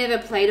I've never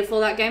played a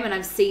Fallout game, and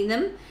I've seen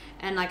them,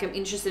 and like I'm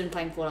interested in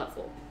playing Fallout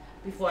 4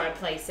 before I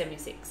play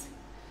 76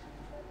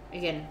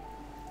 again.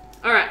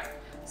 All right,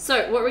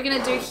 so what we're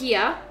gonna do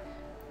here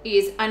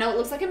is, I know it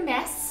looks like a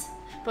mess,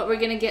 but we're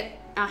gonna get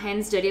our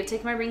hands dirty. I've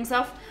taken my rings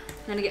off.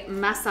 I'm gonna get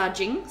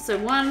massaging. So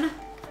 1,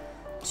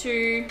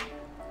 2,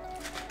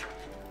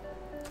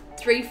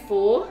 3,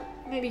 4,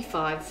 maybe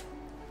 5.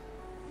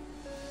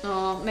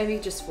 Oh, maybe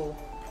just 4.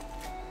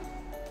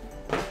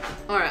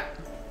 All right.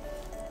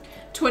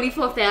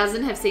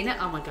 24,000 have seen it.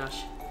 Oh my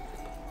gosh.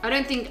 I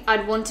don't think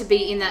I'd want to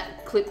be in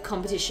that clip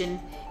competition.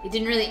 It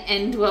didn't really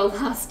end well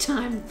last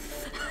time.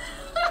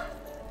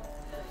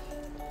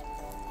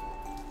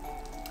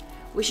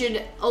 We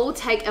should all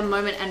take a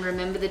moment and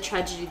remember the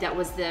tragedy that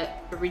was the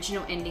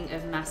original ending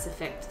of Mass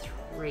Effect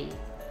 3.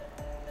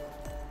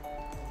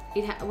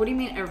 What do you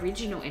mean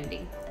original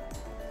ending?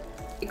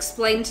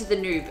 Explain to the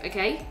noob,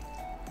 okay?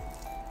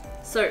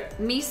 So,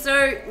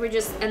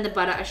 miso, and the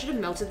butter. I should have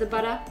melted the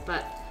butter,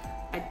 but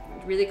I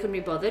really couldn't be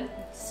bothered.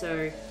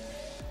 So,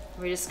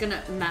 we're just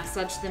gonna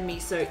massage the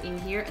miso in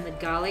here, and the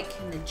garlic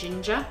and the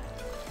ginger.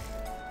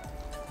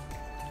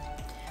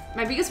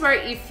 My biggest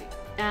worry, if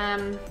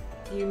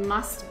you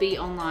must be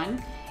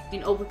online,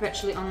 in all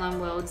perpetually online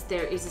worlds,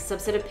 there is a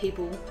subset of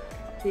people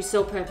whose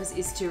sole purpose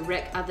is to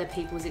wreck other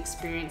people's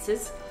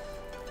experiences,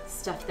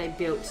 stuff they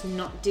built,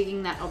 not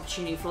digging that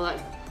opportunity. Fallout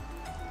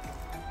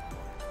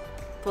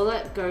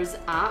goes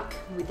ARC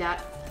without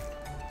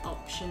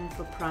option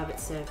for private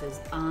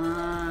servers.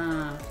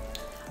 Ah,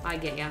 I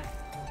get ya.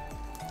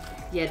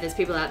 Yeah, there's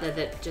people out there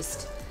that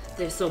just,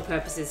 their sole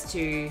purpose is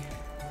to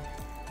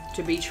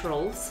be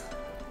trolls.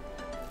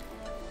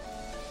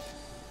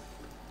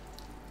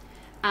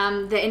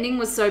 The ending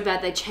was so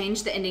bad they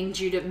changed the ending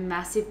due to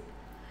massive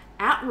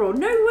outroar.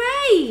 No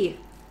way!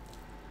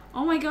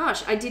 Oh my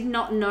gosh, I did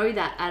not know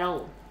that at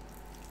all.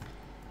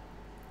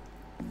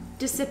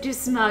 Deceptive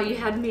smile, you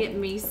had me at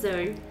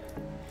miso.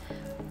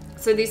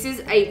 So this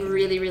is a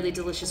really, really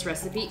delicious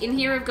recipe. In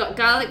here we've got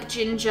garlic,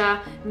 ginger,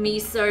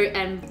 miso,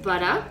 and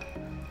butter.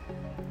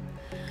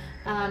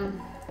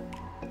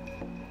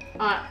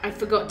 I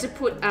forgot to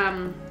put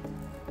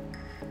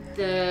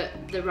the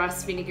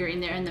rice vinegar in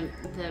there and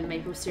the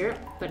maple syrup,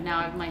 but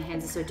now my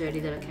hands are so dirty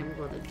that I can't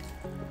be bothered.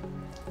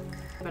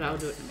 But I'll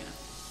do it in a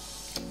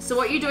minute. So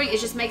what you're doing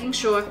is just making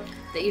sure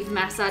that you've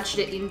massaged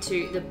it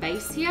into the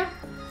base here,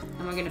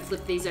 and we're going to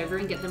flip these over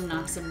and get them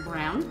nice and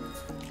brown.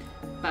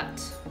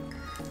 But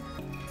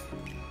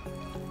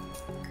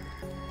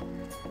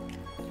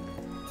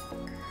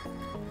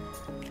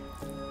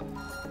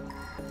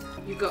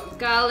you've got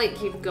garlic,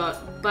 you've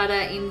got butter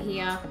in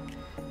here.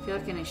 I feel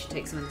like I should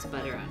take some of this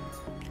butter out.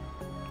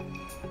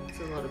 It's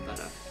a lot of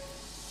butter.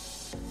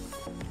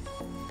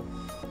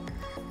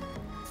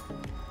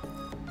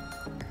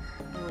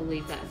 And we'll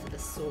leave that for the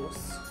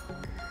sauce.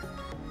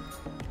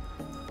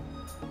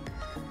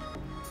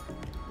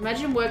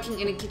 Imagine working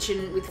in a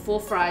kitchen with 4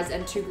 fries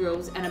and 2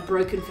 grills and a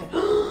broken fan.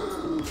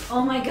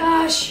 Oh my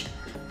gosh!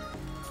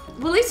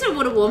 Well, at least it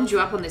would have warmed you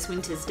up on this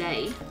winter's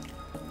day.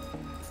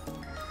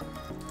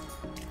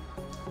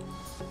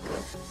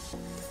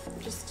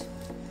 Just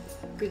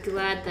be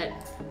glad that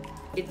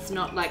it's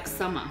not like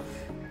summer.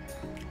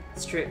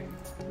 It's true.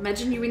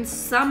 Imagine you in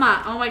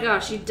summer. Oh my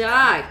gosh, you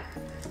die.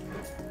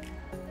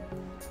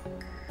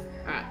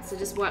 Alright, so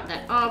just wipe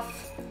that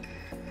off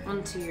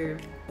onto your...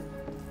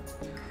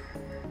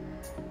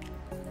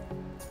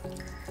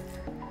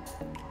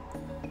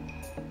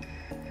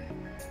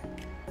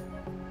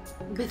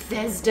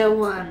 Bethesda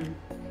one.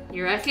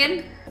 You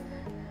reckon?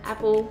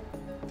 Apple.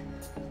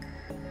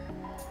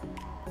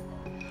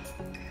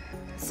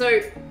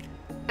 So,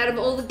 out of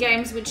all the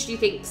games, which do you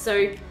think?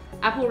 So,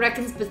 Apple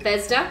reckons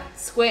Bethesda,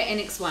 Square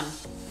Enix one.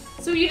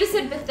 So you just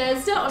said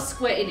Bethesda or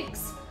Square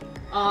Enix?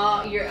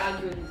 Oh, you're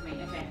arguing with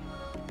me, okay.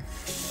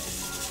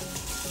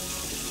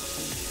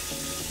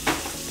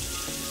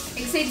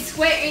 Except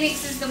Square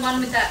Enix is the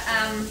one with that,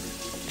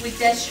 with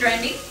Death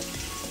Stranding.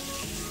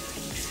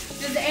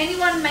 Does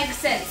anyone make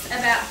sense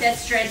about Death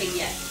Stranding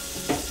yet?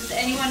 Does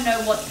anyone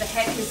know what the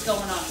heck is going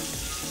on?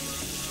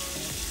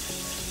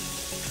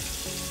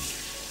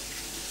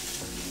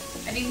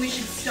 I think we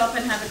should stop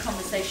and have a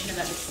conversation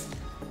about this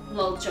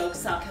lol joke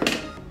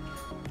sarcasm.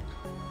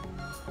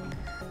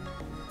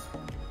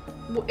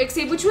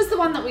 Except which was the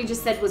one that we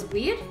just said was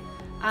weird?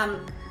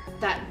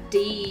 That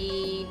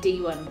D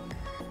one.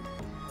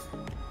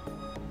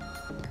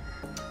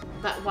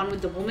 That one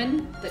with the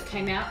woman that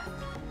came out.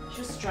 She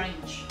was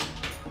strange.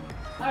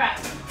 Alright,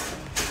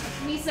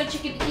 miso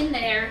chicken in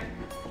there,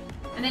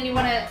 and then you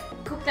want to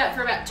cook that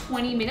for about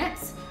 20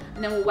 minutes,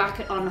 and then we'll whack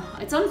it on.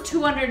 It's on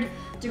 200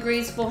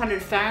 degrees,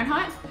 400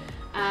 Fahrenheit,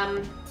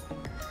 and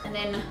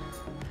then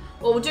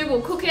what we'll do,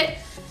 we'll cook it,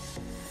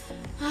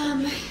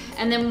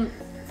 and then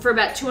for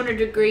about 200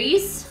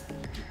 degrees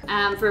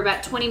for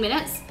about 20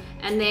 minutes,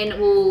 and then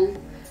we'll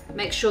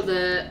make sure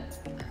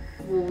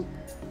we'll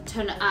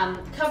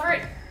cover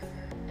it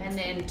and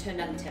then turn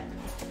down the temp.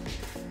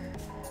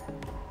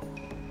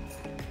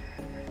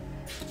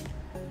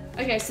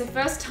 Okay, so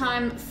first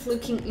time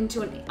fluking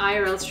into an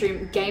IRL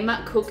stream,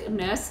 gamer, cook,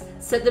 nurse,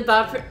 set the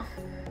bar for...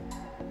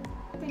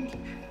 Thank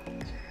you.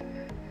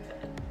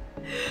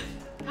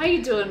 How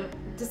you doing?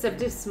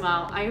 Deceptive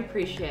smile. I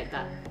appreciate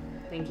that.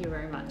 Thank you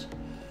very much.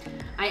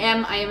 I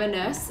am a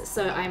nurse,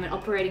 so I am an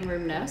operating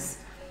room nurse.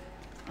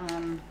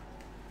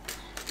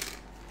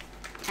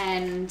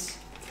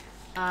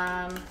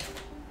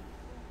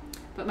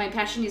 But my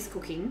passion is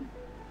cooking,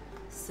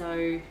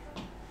 so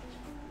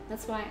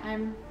that's why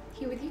I'm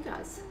here with you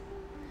guys.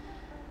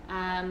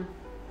 My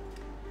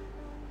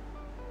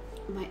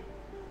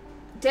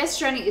Death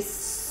Stranding is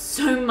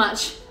so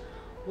much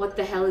what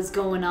the hell is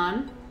going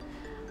on.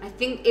 I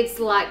think it's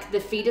like the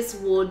fetus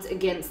wards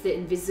against the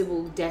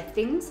invisible death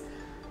things.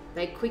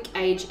 They quick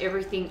age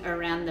everything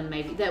around them,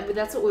 maybe.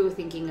 That's what we were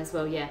thinking as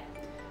well, yeah.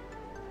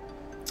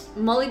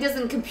 Molly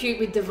doesn't compute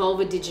with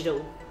Devolver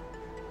Digital.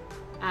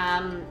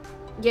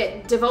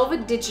 Yeah,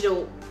 Devolver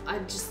Digital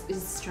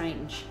is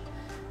strange.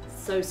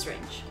 So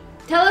strange.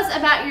 Tell us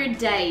about your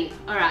day.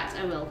 Alright,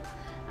 I will.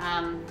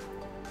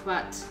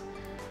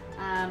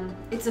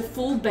 It's a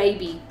full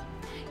baby.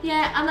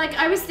 Yeah,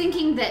 I was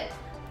thinking that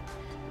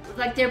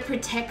like they're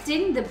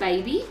protecting the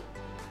baby.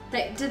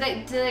 Do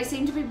they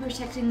seem to be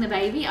protecting the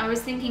baby? I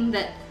was thinking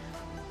that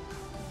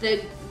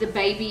the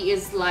baby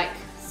is like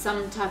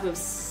some type of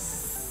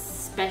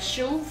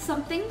special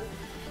something,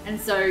 and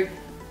so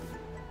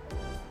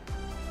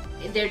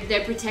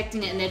they're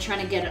protecting it and they're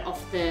trying to get it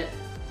off the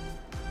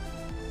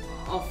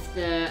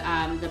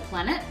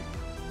planet.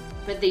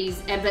 But then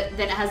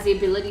it has the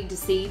ability to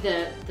see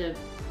the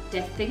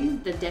death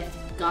thing, the death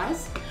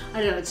guys.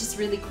 I don't know. It's just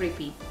really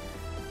creepy.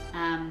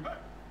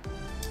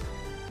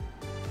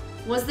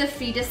 Was the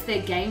fetus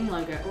their game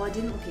logo? Oh, I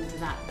didn't look into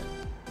that.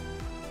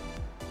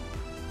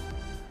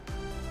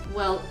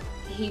 Well,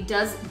 he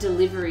does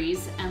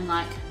deliveries and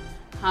like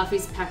half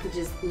his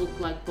packages look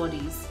like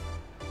bodies.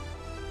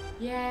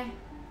 Yeah.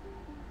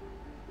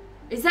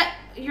 Is that,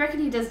 you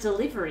reckon he does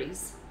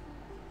deliveries?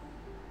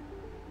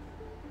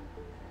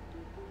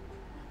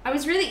 I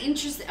was really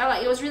interested,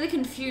 I was really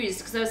confused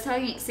because I was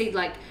telling Exceed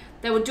like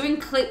they were doing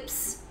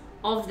clips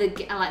of the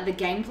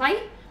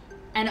gameplay,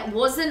 and it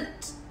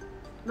wasn't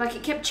like,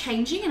 it kept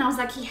changing, and I was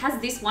like, he has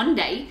this one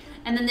day,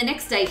 and then the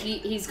next day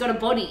he's got a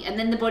body, and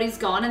then the body's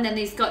gone, and then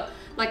he's got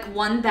like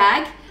one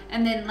bag,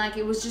 and then like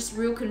it was just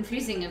real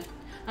confusing of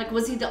like,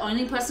 was he the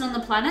only person on the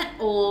planet,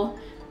 or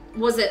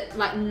was it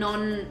like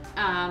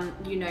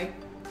you know,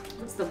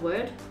 what's the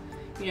word?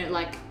 You know,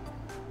 like,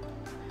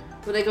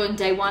 were they going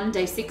day 1,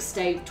 day 6,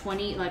 day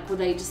 20? Like, were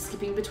they just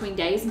skipping between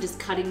days and just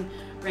cutting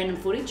random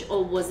footage,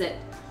 or was it,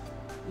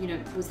 you know,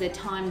 was there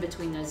time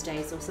between those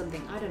days or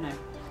something? I don't know.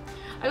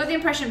 I got the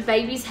impression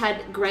babies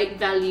had great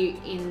value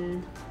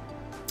in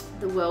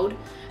the world,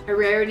 a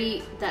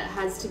rarity that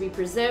has to be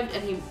preserved,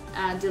 and he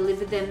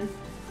delivered them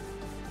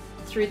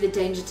through the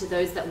danger to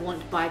those that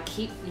want by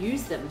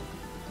use them.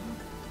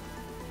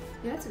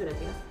 Yeah, that's a good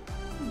idea.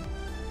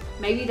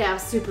 Maybe they are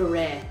super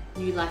rare.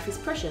 New life is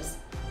precious.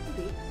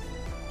 Maybe.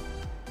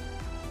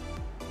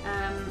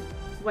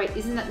 Wait,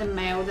 isn't that the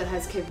male that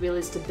has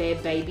capabilities to bear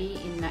baby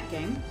in that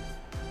game?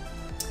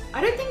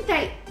 I don't think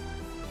they...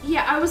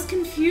 Yeah, I was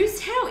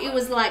confused how it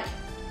was like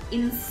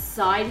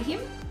inside him.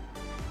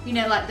 You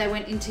know, like they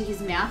went into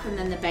his mouth and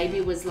then the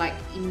baby was like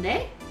in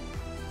there.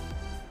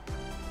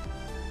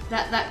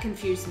 That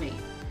confused me.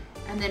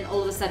 And then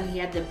all of a sudden he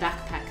had the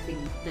backpack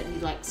thing that he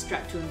like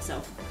strapped to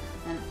himself.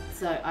 And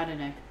so, I don't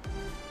know.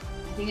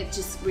 I think it's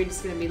just, we're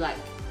just gonna be like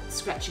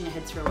scratching our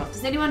heads for a while.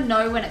 Does anyone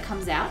know when it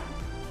comes out?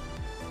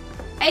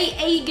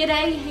 Hey,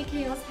 g'day. Hey,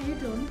 Chaos, how you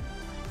doing?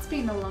 It's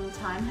been a long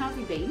time. How have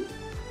you been?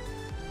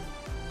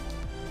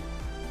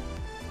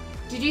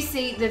 Did you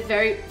see the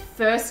very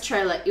first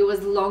trailer? It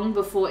was long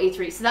before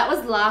E3. So that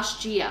was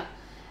last year.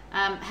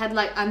 Had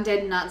like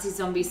undead Nazi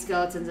zombie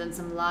skeletons and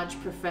some large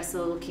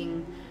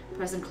professor-looking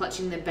person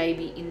clutching the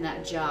baby in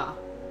that jar.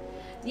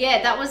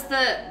 Yeah, that was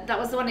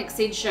the one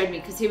Exceed showed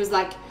me, because he was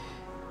like,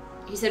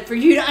 he said, for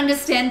you to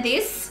understand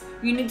this,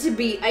 you need to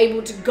be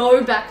able to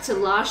go back to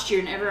last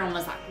year, and everyone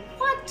was like,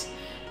 what?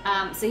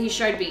 So he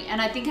showed me,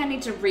 and I think I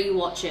need to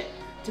re-watch it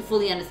to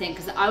fully understand,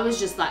 because I was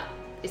just like,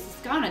 is this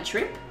guy on a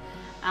trip?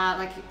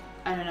 Like,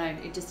 I don't know,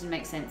 it just didn't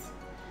make sense.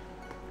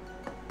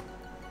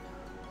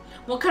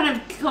 What kind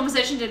of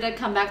conversation did I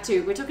come back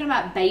to? We're talking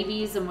about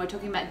babies and we're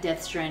talking about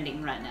Death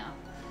Stranding right now.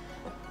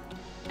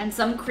 And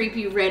some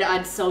creepy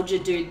red-eyed soldier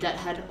dude that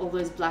had all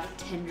those black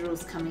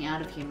tendrils coming out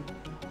of him.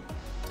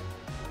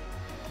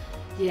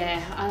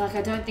 Yeah,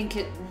 I don't think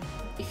it,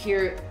 if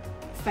you're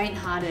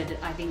faint-hearted,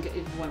 I think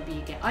it won't be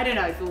a game. I don't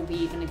know if it will be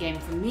even a game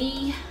for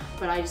me,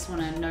 but I just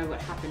want to know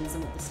what happens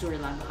and what the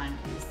storyline behind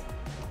it is.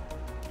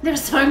 There are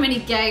so many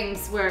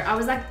games where I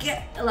was like,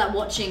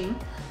 watching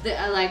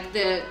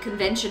the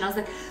convention. I was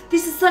like,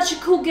 this is such a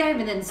cool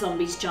game, and then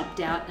zombies jumped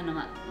out, and I'm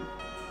like,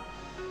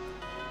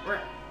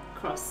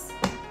 cross,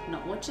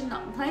 not watching,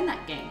 not playing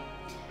that game.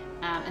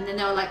 And then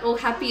they were like all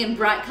happy and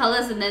bright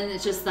colors, and then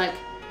it just like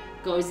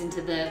goes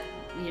into the,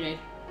 you know,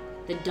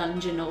 the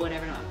dungeon or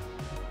whatever. And I'm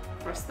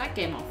like, cross that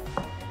game off.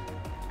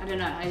 I don't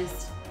know. I'm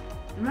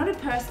not a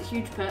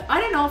huge person. I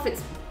don't know if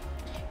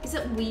is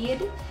it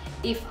weird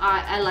if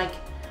I'm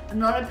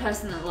not a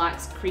person that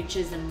likes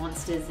creatures and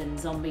monsters and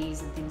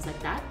zombies and things like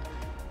that.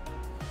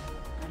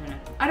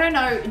 I don't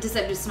know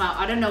Deceptive Smile.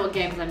 I don't know what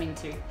games I'm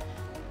into.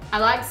 I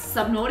like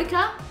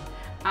Subnautica.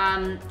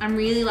 I'm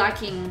really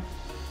liking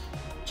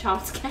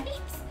Child's Games.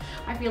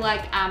 I feel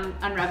like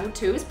Unravel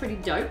 2 is pretty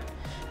dope.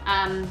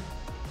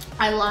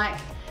 I like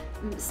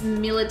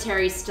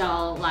military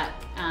style like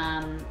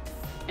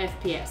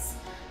FPS.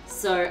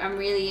 So I'm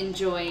really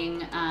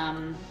enjoying,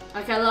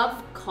 like I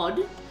love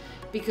COD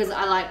because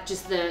I like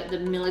just the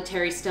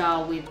military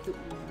style with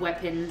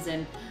weapons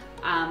and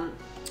not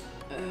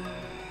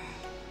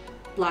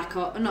Black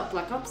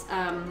Ops,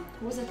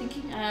 what was I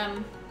thinking?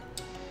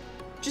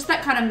 Just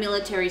that kind of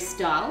military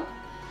style.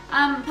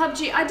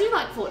 PUBG, I do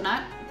like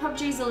Fortnite.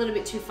 PUBG is a little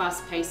bit too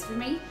fast paced for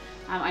me.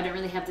 I don't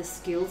really have the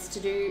skills to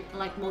do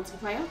like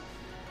multiplayer.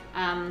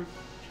 I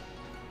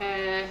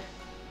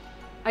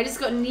just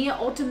got Nier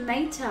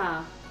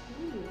Automata.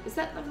 Ooh, is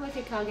that like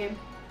a car game?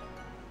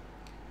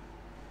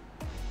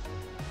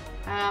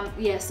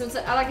 Yeah, so it's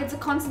a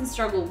constant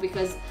struggle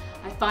because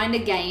I find a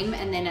game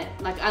and then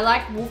I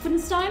like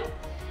Wolfenstein,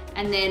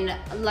 and then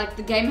like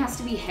the game has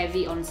to be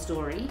heavy on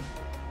story.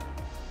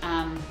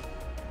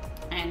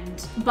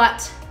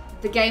 But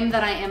the game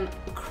that I am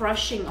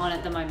crushing on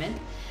at the moment,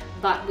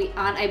 but we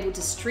aren't able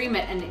to stream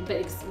it,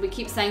 but we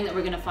keep saying that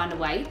we're going to find a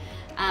way,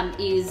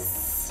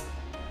 is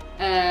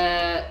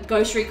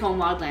Ghost Recon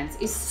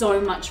Wildlands. Is so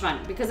much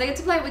fun because I get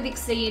to play it with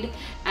Exceed,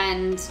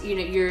 and you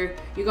know you're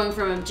going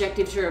from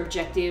objective to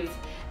objective,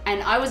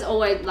 and I was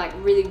always like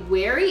really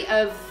wary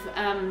of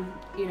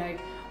you know,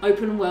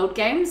 open world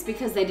games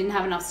because they didn't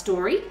have enough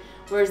story,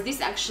 whereas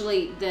this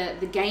actually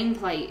the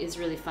gameplay is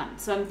really fun.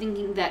 So I'm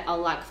thinking that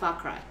I'll like Far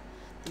Cry,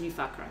 the new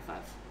Far Cry 5.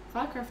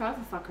 Far Cry 5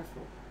 or Far Cry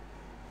 4?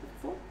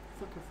 4?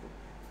 Far Cry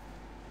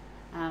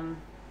 4.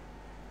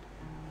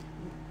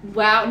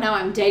 Wow, now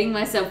I'm dating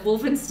myself.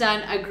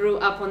 Wolfenstein, I grew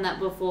up on that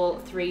before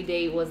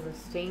 3D was the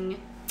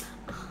thing.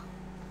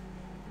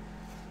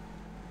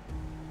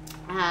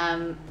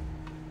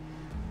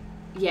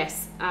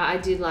 Yes, I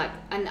did like,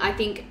 and I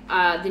think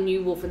the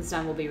new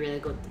Wolfenstein will be really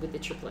good with the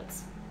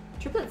triplets.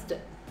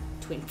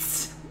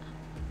 Twins.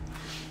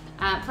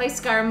 Play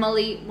Skyrim,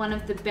 Molly, one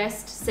of the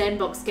best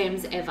sandbox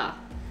games ever.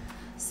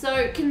 So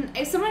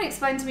if someone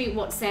explain to me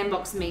what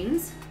sandbox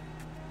means?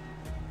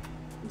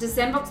 Does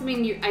sandbox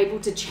mean you're able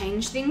to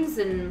change things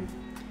and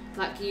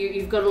like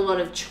you've got a lot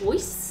of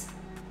choice?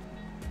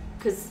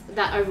 Because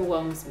that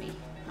overwhelms me.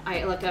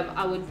 I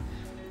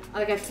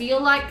feel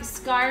like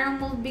Skyrim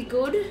will be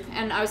good,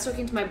 and I was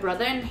talking to my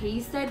brother and he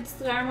said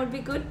Skyrim would be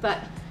good, but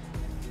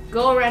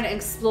go around and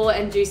explore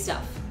and do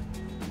stuff.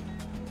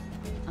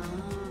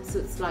 So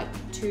it's like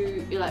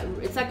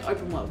it's like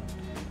open world.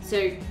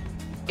 So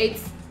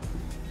it's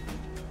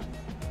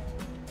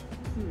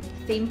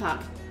theme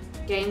park.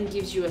 Game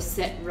gives you a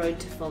set road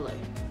to follow.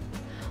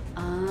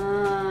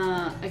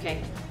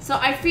 Okay. So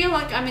I feel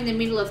like I'm in the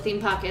middle of theme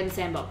park and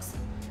sandbox.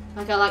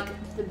 Like I like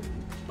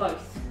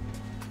both.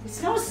 It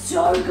smells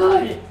so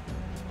good.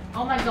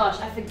 Oh my gosh,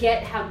 I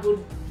forget how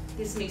good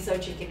this miso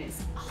chicken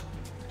is. Oh.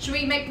 Should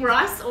we make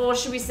rice or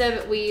should we serve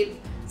it with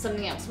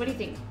something else? What do you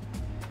think?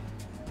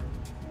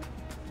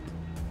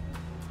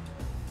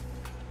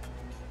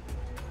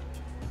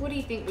 What do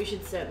you think we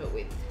should serve it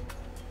with?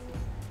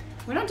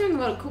 We're not doing a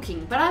lot of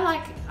cooking, but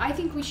I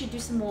think we should do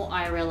some more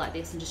IRL like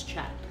this and just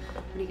chat.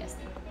 What do you guys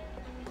think?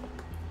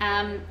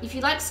 If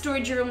you like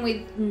story driven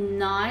with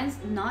nice,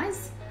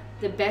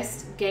 the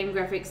best game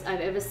graphics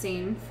I've ever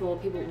seen for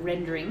people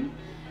rendering,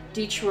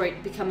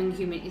 Detroit Becoming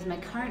Human is my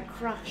current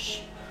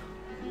crush.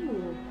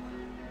 Ooh.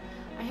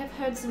 I have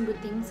heard some good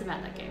things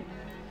about that game.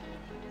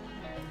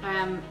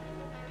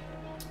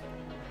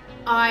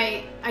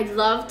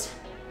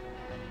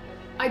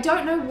 I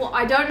don't know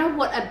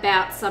what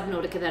about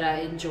Subnautica that I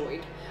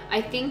enjoyed.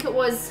 I think it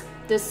was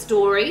the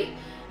story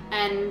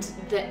and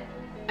the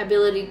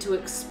ability to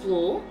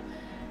explore.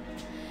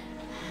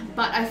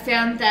 But I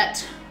found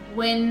that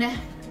when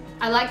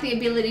I like the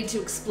ability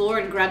to explore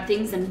and grab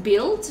things and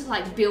build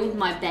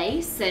my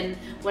base and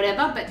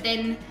whatever, but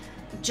then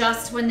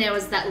just when there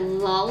was that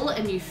lull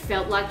and you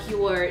felt like you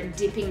were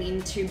dipping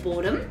into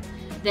boredom,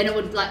 then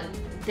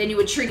you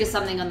would trigger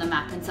something on the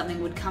map and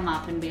something would come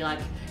up and be like,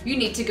 you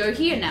need to go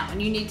here now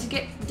and you need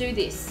to do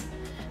this.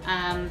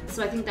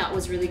 So I think that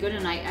was really good,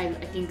 and I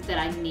think that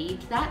I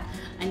need that.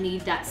 I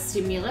need that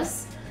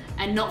stimulus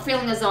and not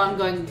feeling as though I'm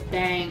going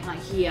bang like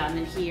here and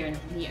then here and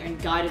here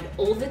and guided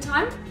all the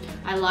time.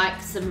 I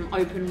like some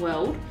open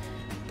world,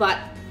 but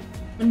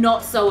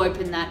not so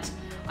open that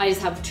I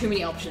just have too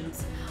many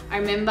options. I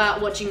remember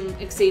watching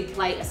Exceed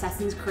play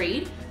Assassin's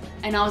Creed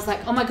and I was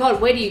like, oh my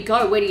god, where do you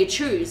go? Where do you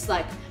choose?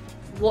 Like,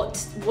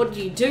 what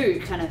do you do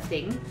kind of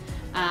thing,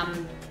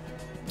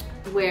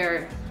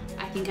 where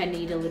I think I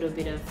need a little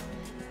bit of,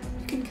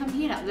 you can come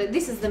here now.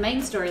 This is the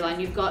main storyline.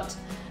 You've got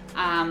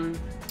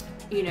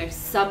you know,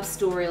 sub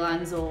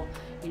storylines, or,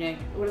 you know,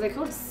 what are they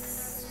called?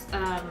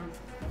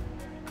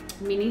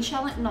 Mini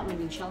challenge, not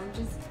mini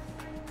challenges.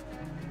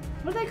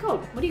 What are they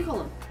called? What do you call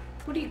them?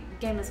 What do you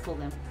gamers call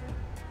them?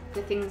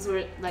 The things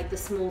where, like, the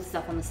small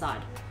stuff on the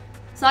side.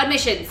 Side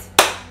missions.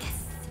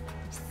 Yes.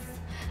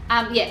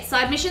 Yeah,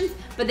 side missions.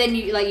 But then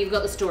you've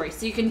got the story,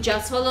 so you can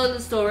just follow the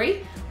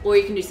story, or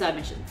you can do side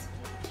missions.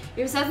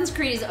 If Assassin's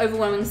Creed is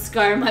overwhelming,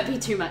 Skyrim might be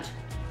too much.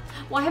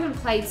 Well, I haven't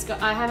played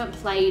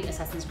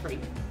Assassin's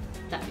Creed.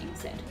 That being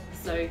said,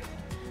 so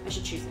I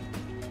should choose it.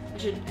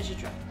 I should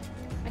try.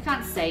 I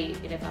can't say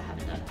it if I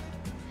haven't done it.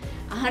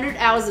 100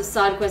 hours of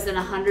side quests and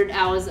 100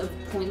 hours of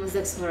pointless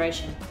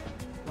exploration.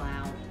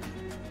 Wow.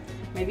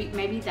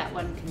 Maybe that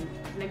one can.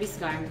 Maybe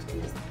Skyrim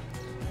can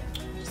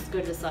just go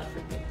to the side for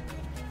a bit.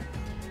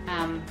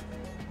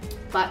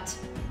 But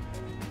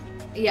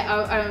yeah,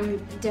 I'm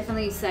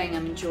definitely saying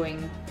I'm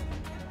enjoying.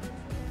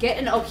 Get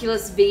an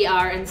Oculus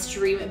VR and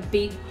stream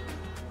beat.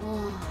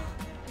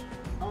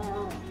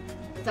 Oh,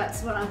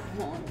 that's what I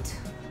want.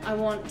 I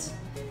want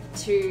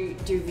to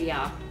do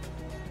VR.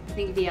 I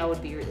think VR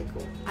would be really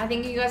cool. I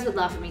think you guys would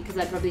laugh at me because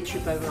I'd probably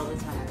trip over all the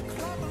time.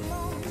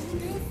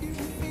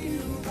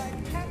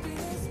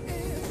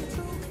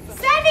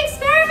 Stand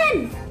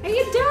Experiment! How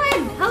you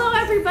doing? Hello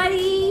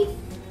everybody!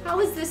 How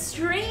was the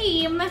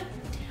stream?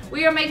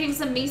 We are making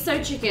some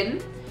miso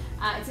chicken.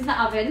 It's in the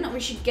oven. We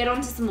should get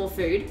onto some more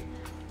food.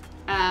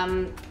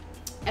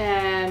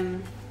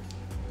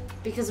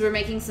 Because we're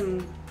making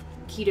some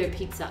keto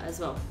pizza as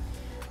well.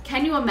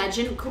 Can you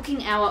imagine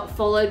cooking hour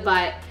followed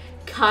by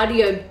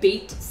cardio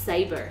Beat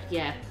Saber?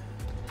 Yeah,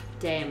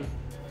 damn.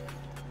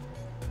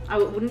 I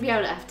wouldn't be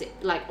able to have to,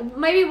 like,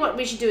 maybe what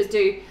we should do is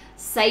do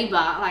Saber,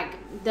 like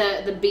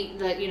the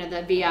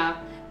VR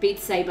Beat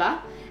Saber,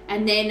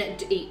 and then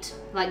eat,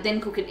 like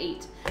then cook and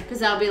eat,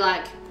 because I'll be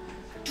like,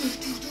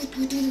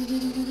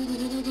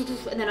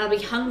 and then I'll be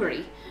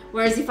hungry.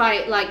 Whereas if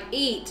I like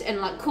eat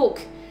and like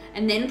cook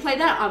and then play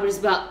that, I would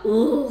just be like,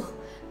 ooh,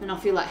 and I'll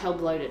feel like hell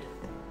bloated.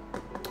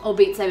 Or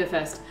Beat Saber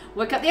first.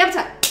 Work up the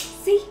appetite.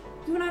 See,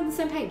 you and I are on the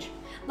same page.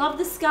 Love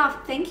the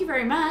scarf. Thank you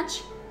very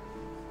much.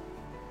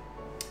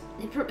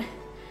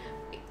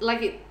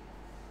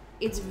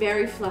 It's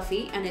very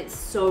fluffy and it's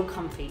so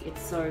comfy.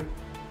 It's a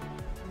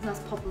nice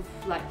pop of,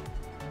 like,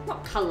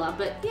 not color,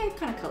 but yeah,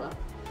 kind of color.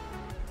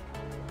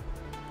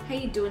 How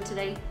you doing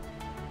today,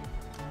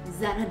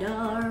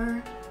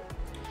 Xanadar?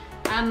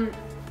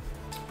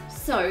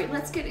 So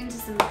let's get into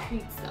some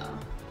pizza.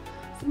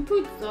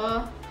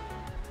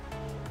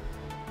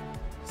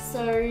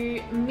 So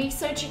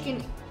miso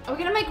chicken. Are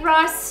we gonna make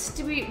rice?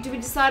 Did we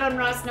decide on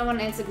rice? No one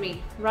answered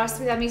me. Rice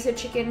with our miso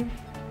chicken.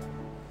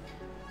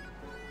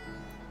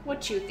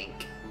 What you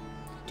think?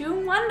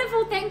 Doing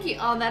wonderful, thank you.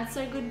 Oh, that's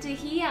so good to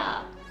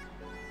hear.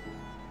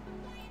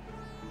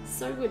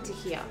 So good to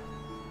hear.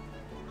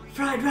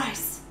 Fried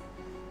rice.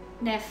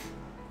 Neff.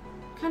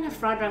 Can't have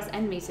fried rice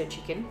and miso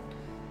chicken.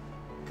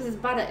 Because it's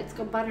butter, it's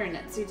got butter in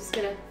it, so you just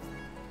gotta...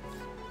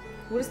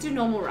 We'll just do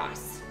normal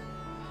rice.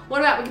 What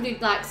about we can do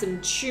like some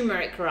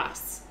turmeric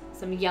rice?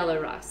 Some yellow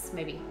rice,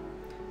 maybe.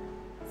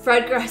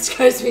 Fried rice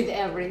goes with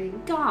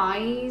everything.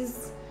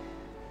 Guys!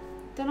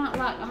 Don't I,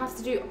 like, I have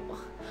to do...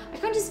 I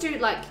can't just do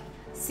like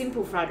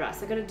simple fried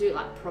rice. I gotta do it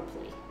like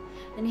properly.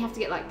 Then you have to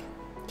get like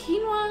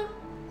quinoa.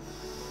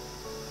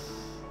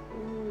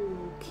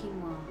 Ooh,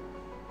 quinoa.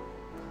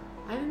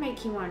 I haven't made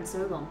quinoa in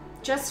so long.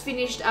 Just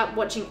finished up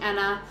watching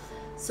Anna.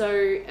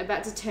 So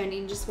about to turn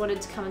in, just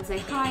wanted to come and say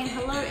hi and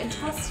hello and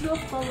toss your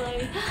follow.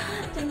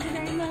 Thank you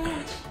very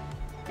much.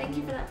 Thank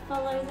you for that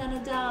follow,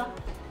 Xanadar.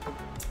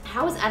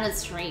 How was Anna's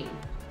stream?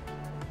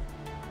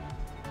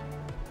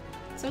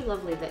 So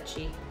lovely that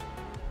she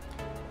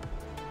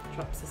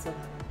drops us a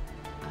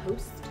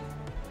host.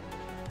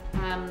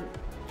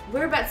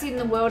 Whereabouts in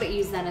the world are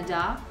you,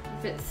 Xanadar?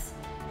 If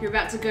you're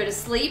about to go to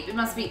sleep, it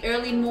must be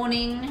early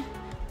morning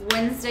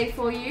Wednesday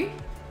for you.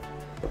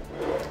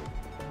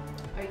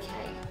 Okay.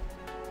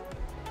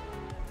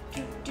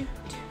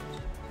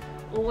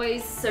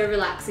 Always so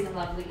relaxing and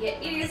lovely. Yeah,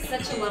 it is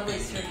such a lovely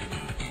stream.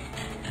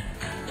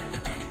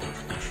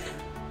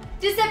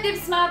 Deceptive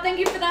Smart, thank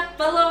you for that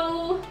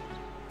follow.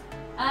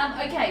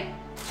 Okay.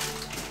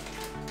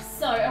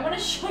 So I want to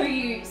show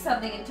you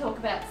something and talk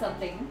about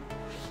something.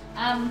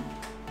 Has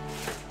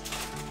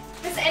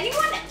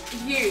anyone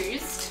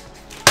used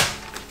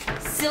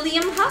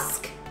psyllium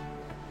husk?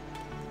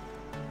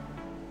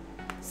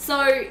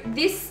 So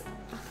this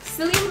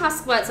psyllium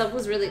husk by itself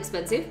was really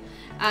expensive.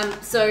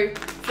 So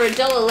for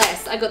 $1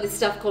 less, I got this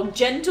stuff called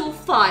Gentle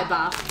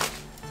Fiber.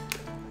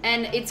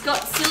 And it's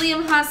got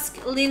psyllium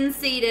husk,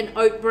 linseed, and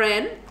oat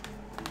bran.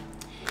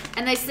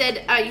 And they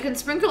said you can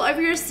sprinkle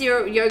over your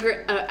cereal,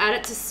 yogurt, add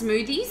it to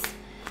smoothies.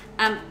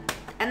 And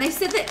they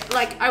said that,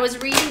 like, I was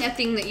reading a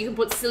thing that you can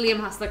put psyllium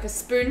husk, like a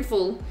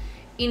spoonful,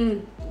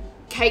 in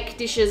cake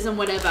dishes and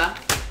whatever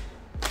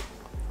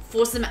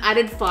for some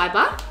added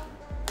fiber.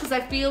 Because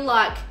I feel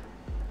like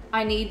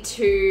I need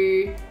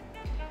to,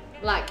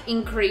 like,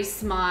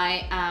 increase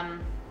my,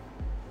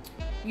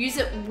 use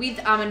it with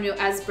almond milk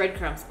as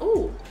breadcrumbs.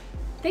 Oh,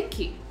 thank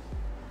you.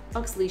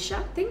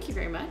 Oxleisha, thank you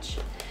very much.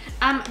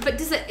 But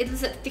does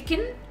it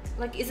thicken?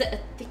 Like, is it a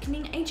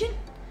thickening agent?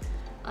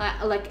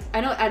 Like,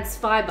 I know it adds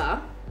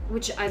fiber,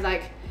 which I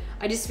like.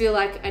 I just feel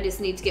like I just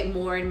need to get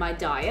more in my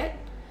diet.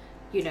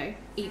 You know,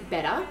 eat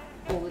better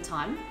all the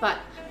time. But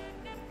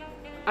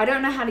I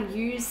don't know how to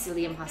use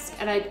psyllium husk,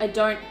 and I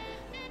don't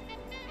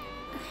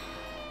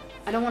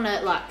want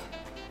to, like,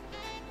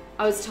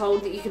 I was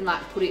told that you can,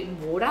 like, put it in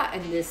water,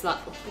 and there's, like,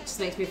 it just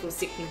makes me feel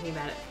sick thinking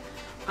about it.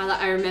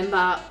 I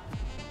remember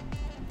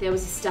there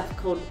was this stuff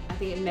called, I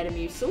think it's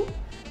Metamucil,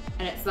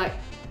 and it's like,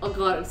 oh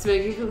god, it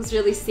makes me feel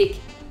really sick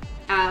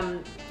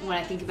when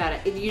I think about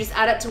it. If you just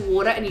add it to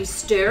water and you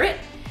stir it,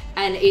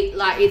 and it,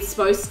 like, it's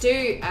supposed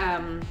to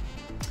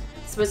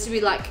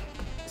be like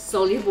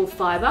soluble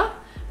fiber,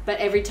 but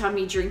every time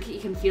you drink it,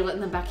 you can feel it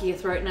in the back of your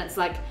throat, and it's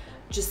like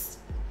just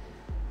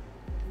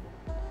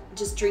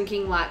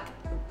drinking like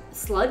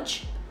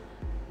sludge.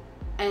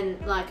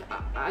 And like,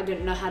 I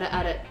don't know how to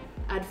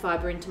add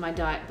fiber into my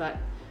diet, but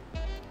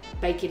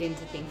bake it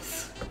into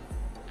things.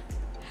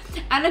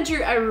 Anna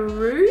drew a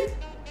Roo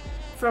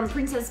from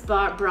Princess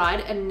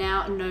Bride and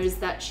now knows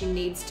that she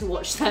needs to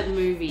watch that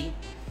movie.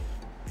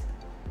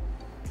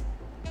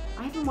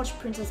 I haven't watched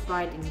Princess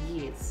Bride in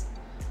years.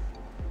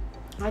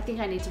 I think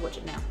I need to watch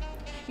it now.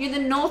 You're the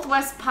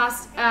northwest part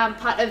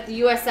of the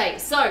USA.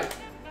 So,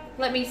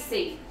 let me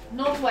see.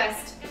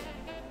 Northwest.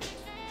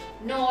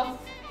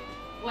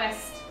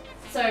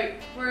 So,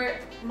 we're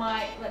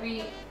my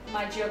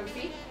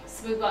geography.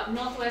 So we've got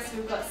northwest,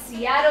 we've got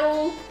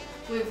Seattle,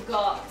 we've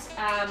got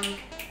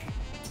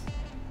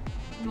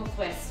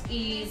northwest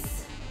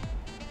is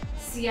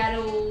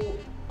Seattle.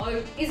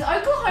 Is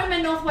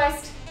Oklahoma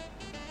northwest?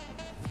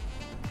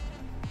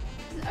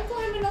 Is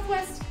Oklahoma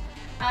northwest?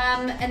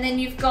 And then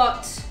you've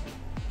got,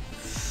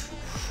 it's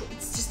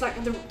just like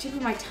at the tip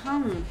of my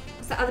tongue.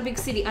 What's the other big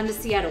city under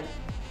Seattle?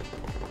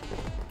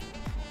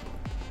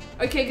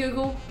 Okay,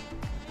 Google.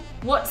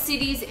 What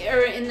cities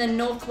are in the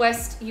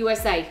northwest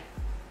USA?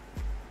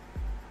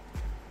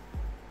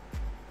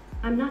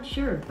 I'm not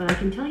sure, but I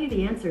can tell you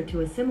the answer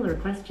to a similar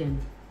question.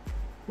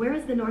 Where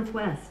is the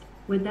Northwest?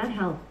 Would that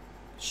help?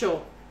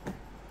 Sure.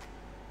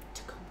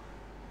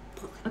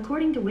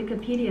 According to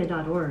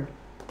Wikipedia.org,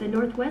 the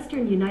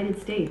Northwestern United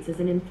States is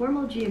an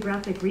informal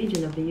geographic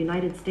region of the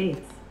United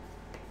States.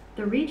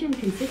 The region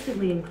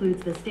consistently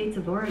includes the states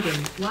of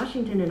Oregon,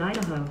 Washington, and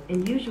Idaho,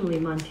 and usually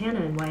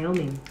Montana and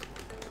Wyoming.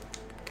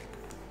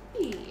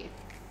 Hey,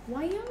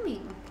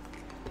 Wyoming.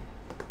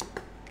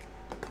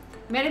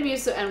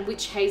 Metamucil and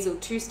witch hazel,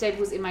 two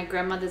staples in my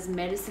grandmother's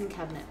medicine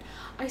cabinet.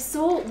 I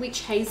saw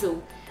witch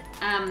hazel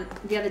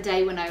the other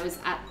day when I was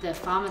at the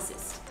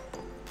pharmacy,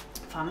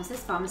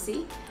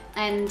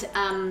 and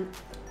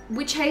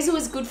witch hazel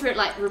is good for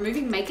like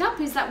removing makeup.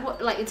 Is that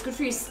what, like, it's good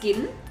for your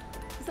skin?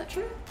 Is that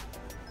true?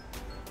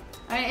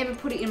 I don't ever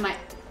put it in my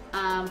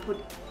put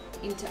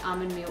into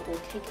almond meal or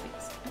cake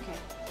mix. Okay,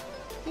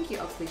 thank you,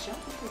 Oxleisha. I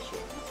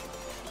appreciate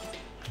that.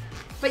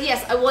 But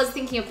yes, I was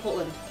thinking of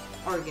Portland,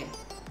 Oregon.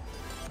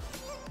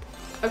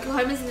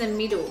 Oklahoma's in the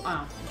middle.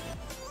 Oh, okay.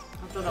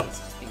 I thought I was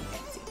just being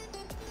fancy.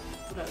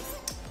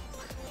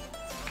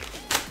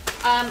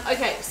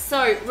 Okay,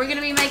 so we're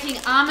gonna be making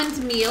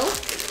almond meal.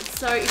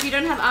 So if you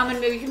don't have almond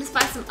meal, you can just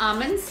buy some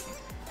almonds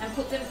and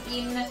put them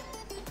in.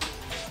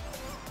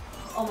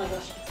 Oh my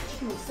gosh,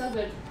 chicken looks so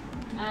good.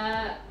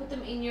 Put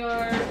them in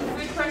your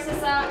food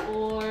processor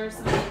or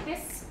something like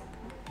this.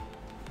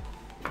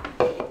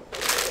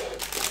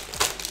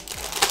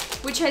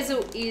 Witch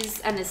hazel is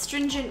an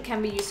astringent,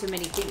 can be used for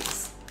many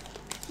things.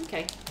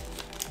 Okay.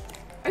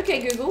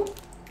 Okay, Google.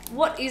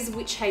 What is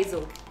witch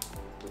hazel?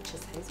 Witch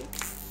hazel?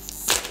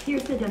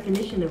 Here's the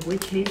definition of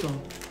witch hazel.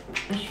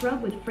 A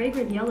shrub with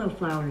fragrant yellow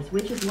flowers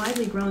which is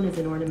widely grown as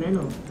an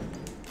ornamental.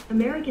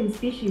 American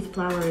species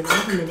flower in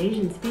autumn and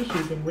Asian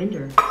species in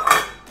winter.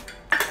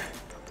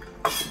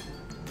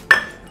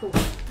 Cool.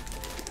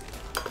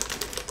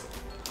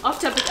 Off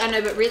topic, I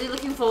know, but really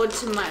looking forward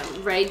to my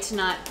raid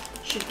tonight.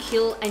 Should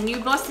kill a new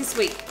boss this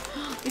week.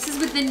 This is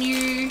with the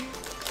new...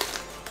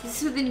 This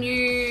is with the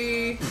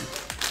new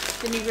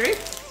group.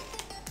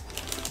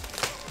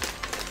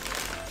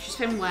 She's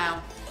been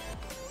wow.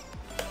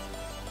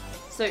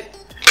 So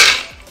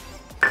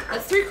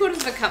that's 3/4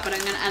 of a cup, but I'm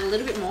going to add a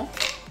little bit more.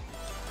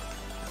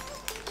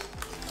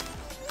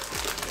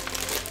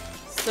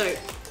 So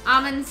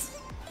almonds.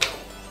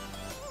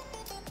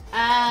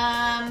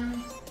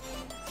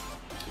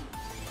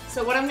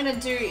 So what I'm going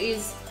to do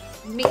is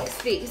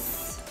mix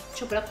this,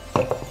 chop it up,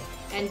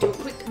 and do a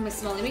quick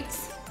Smolly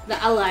mix. The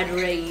Allied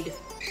raid.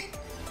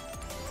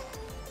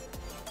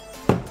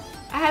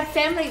 I have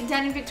family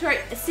down in Victoria,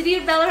 city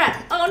of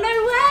Ballarat. Oh, no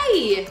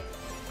way!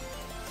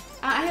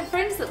 I have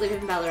friends that live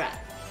in Ballarat.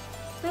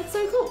 That's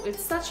so cool.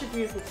 It's such a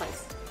beautiful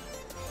place.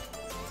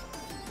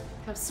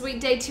 Have a sweet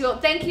day to you all.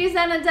 Thank you,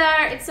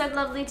 Xanadar. It's so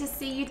lovely to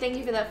see you. Thank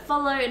you for that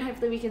follow, and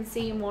hopefully we can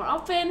see you more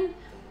often.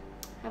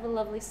 Have a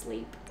lovely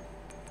sleep.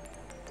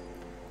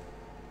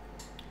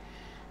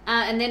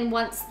 And then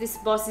once this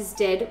boss is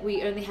dead,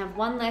 we only have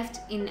one left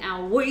in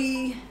our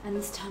Wii, and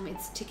this time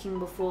it's ticking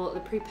before the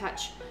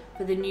pre-patch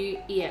for the new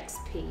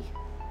EXP.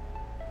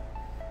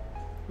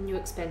 New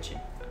expansion.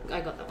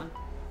 I got that one.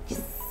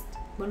 Yes.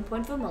 1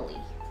 point for Molly.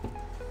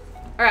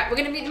 Alright, we're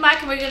gonna mute the mic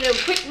and we're gonna do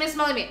a quick Miss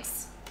Molly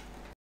mix.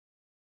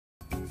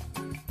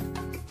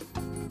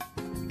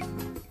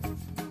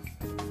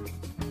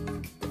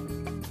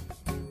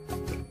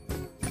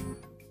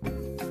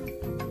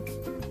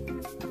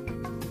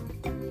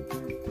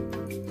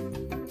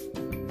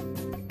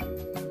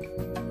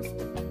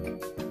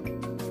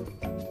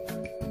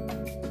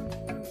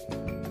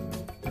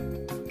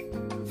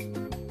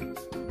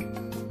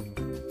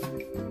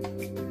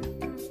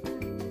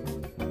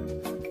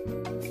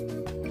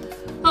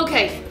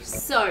 Okay,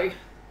 so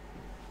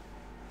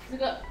we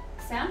got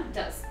sound? It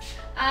does.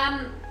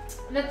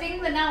 The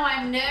thing that now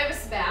I'm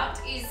nervous about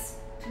is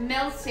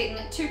melting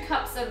 2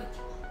 cups of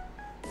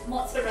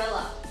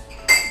mozzarella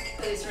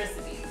for this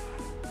recipe.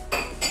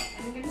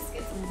 I'm gonna just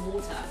get some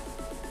water.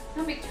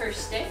 Don't be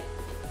thirsty.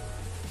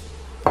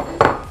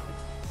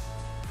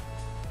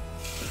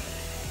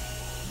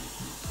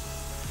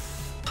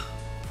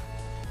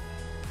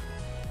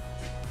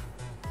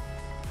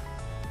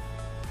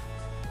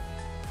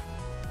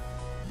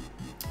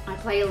 I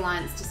play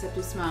Alliance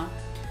Deceptive Smile.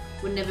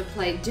 Would never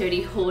play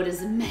Dirty Horde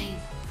as a main.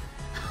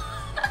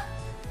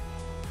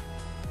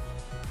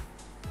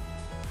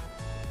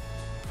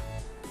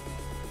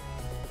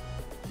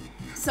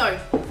 So,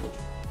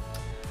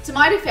 to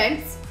my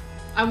defense,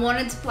 I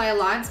wanted to play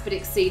Alliance but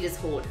exceed as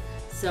Horde.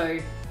 So,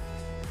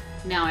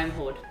 now I'm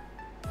Horde.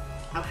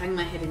 I'll hang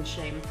my head in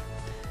shame.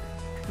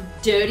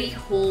 Dirty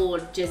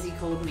Horde, Jessie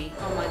called me.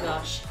 Oh my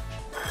gosh.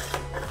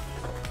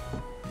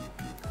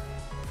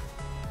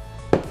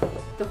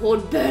 The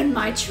Horde burned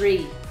my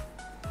tree.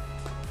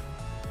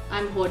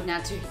 I'm Horde now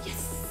too.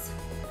 Yes.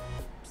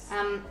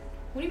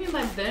 What do you mean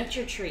by burnt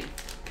your tree?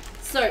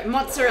 So,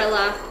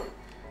 mozzarella.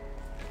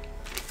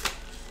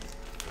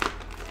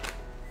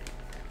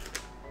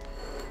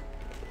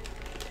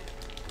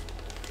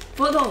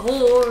 For the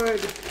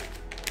Horde.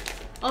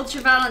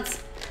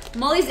 Ultraviolence.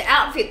 Molly's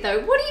outfit though.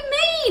 What do you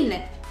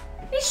mean?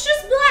 It's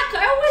just black.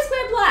 I always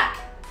wear black.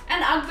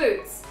 And Ugg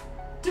boots.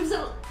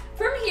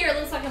 From here it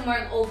looks like I'm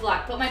wearing all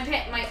black, but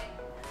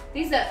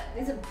these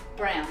are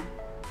brown.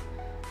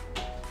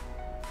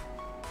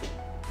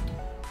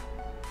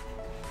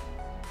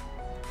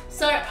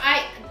 So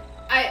I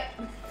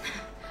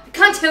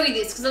can't tell you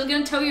this because I'm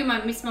going to tell you in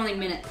my Miss Molly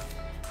minute.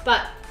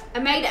 But I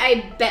made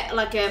a bet,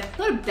 not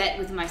a bet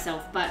with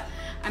myself, but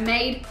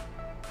I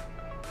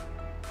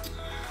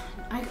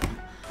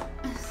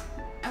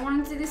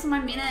wanted to do this in my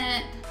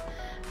minute.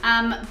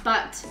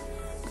 But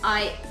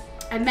I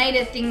made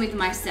a thing with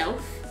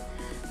myself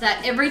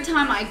that every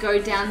time I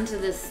go down to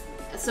this,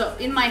 so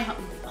in my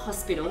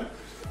hospital,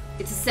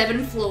 it's a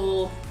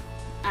 7-floor,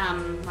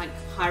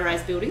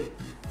 high-rise building,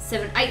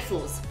 8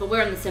 floors, but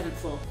we're on the 7th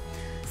floor.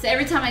 So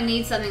every time I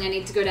need something, I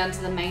need to go down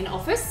to the main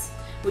office,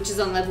 which is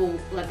on level,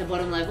 the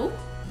bottom level.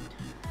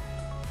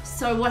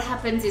 So what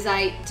happens is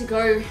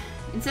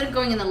instead of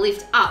going in the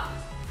lift up,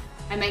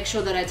 I make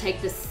sure that I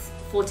take this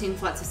 14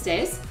 flights of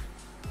stairs.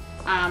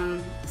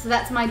 So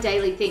that's my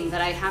daily thing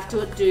that I have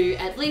to do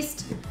at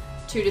least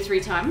 2 to 3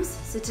 times.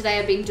 So today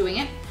I've been doing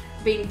it.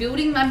 I've been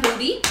building my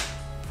booty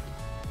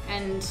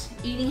and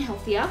eating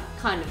healthier,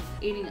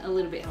 eating a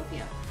little bit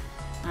healthier.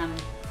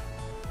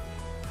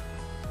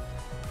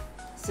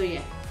 So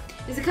yeah.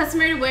 Is it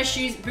customary to wear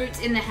shoes,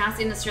 boots in the house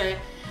in Australia?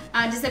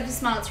 Deceptive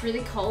Smile, it's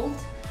really cold.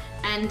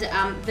 And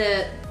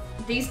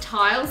these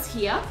tiles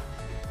here,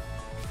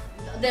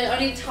 they're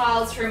only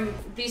tiles from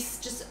this,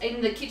 just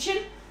in the kitchen,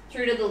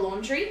 through to the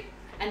laundry,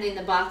 and in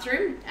the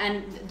bathroom.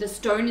 And the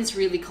stone is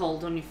really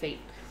cold on your feet.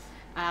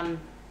 And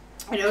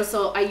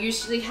also, I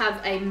usually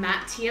have a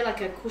mat here,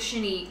 like a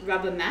cushiony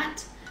rubber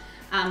mat,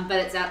 but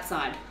it's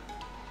outside.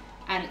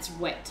 And it's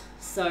wet.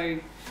 So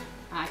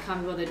I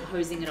can't bother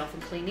hosing it off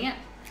and cleaning it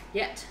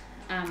yet.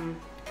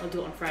 I'll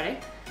do it on Friday.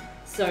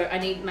 So I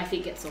need, my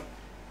feet get sore.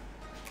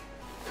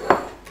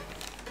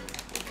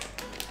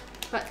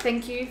 But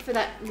thank you for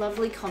that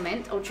lovely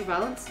comment,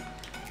 Ultraviolence,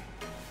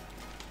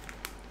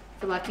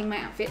 for liking my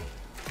outfit.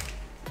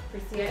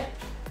 Appreciate it.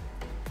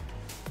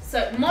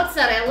 So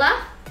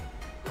mozzarella.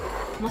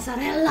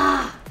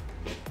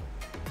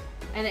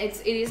 And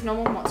it is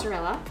normal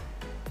mozzarella.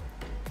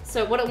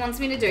 So what it wants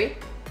me to do,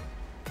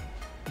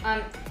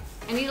 I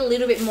need a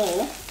little bit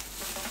more.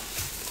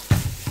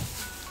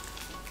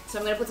 So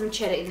I'm going to put some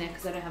cheddar in there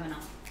because I don't have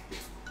enough.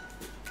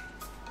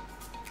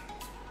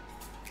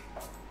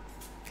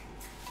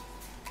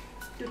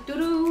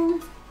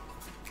 Doo-doo-doo.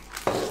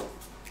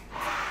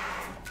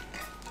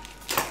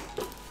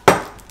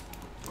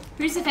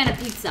 Who's a fan of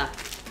pizza?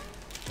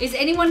 Is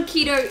anyone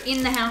keto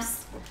in the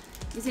house?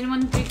 Does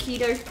anyone do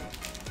keto?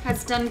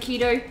 Has done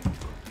keto?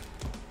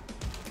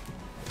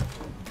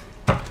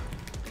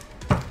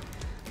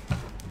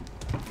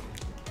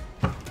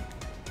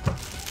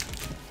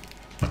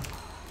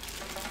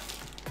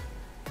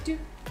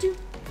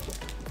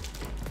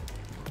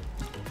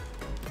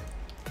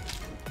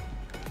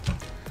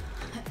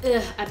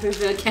 Ugh, I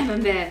prefer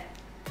camembert.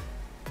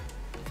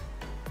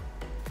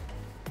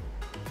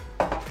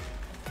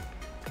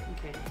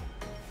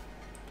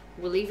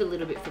 leave a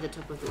little bit for the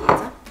top of the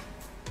water.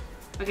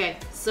 Okay,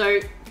 so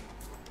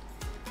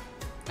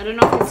I don't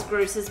know if this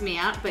grosses me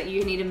out, but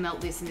you need to melt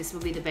this and this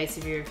will be the base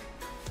of your...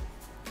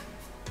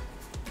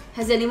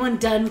 Has anyone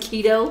done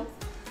keto?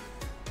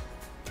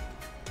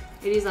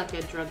 It is like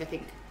a drug, I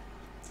think.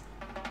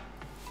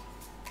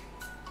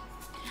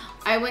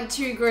 I went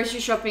to grocery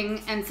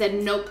shopping and said,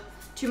 nope,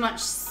 too much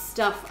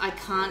stuff I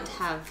can't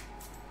have.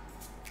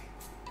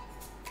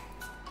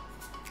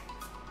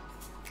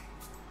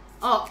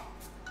 Oh,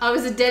 I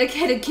was a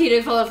dedicated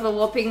keto follower for a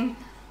whopping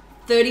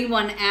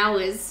 31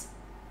 hours.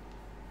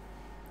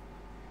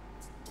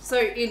 So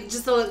it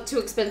just thought too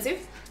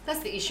expensive. That's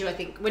the issue, I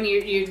think. When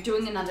you're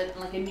doing another,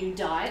 like a new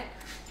diet,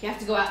 you have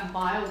to go out and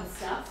buy all the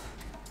stuff.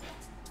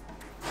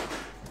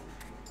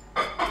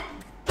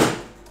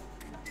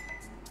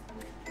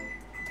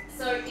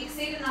 So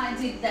Exceed and I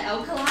did the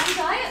alkaline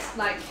diet,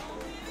 like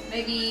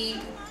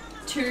maybe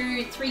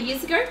 2-3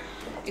 years ago.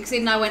 Exceed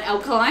and I went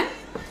alkaline,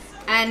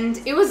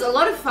 and it was a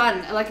lot of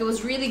fun. Like, it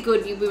was really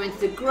good. We went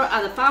to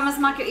the farmer's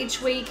market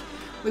each week.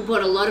 We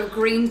bought a lot of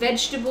green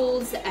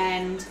vegetables,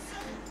 and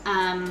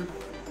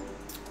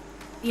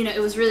you know, it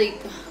was really,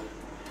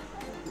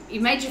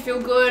 it made you feel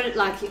good.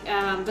 Like,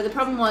 but the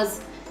problem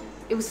was,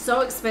 it was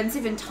so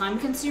expensive and time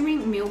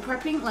consuming, meal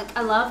prepping. Like,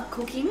 I love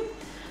cooking,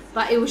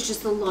 but it was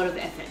just a lot of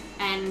effort.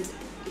 And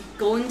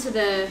going to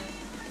the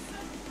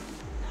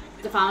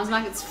farmer's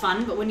market's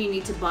fun, but when you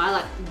need to buy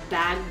like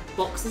bag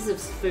boxes of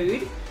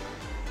food,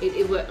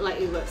 it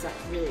works out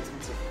really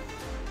expensive.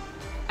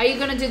 Are you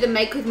gonna do the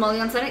Make with Molly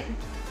on Saturday?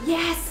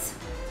 Yes!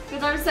 For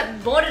those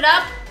that bought it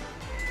up,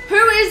 who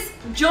is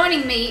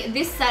joining me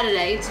this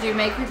Saturday to do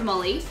Make with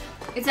Molly?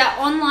 It's our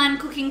online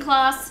cooking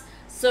class,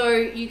 so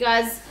you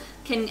guys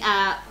can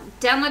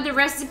download the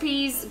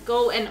recipes,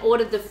 go and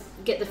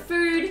get the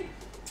food,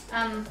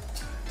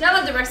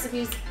 download the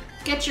recipes,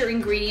 get your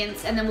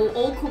ingredients, and then we'll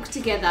all cook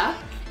together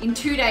in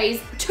 2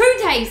 days. 2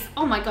 days!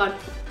 Oh my god,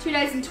 2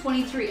 days and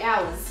 23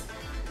 hours.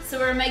 So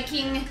we're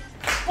making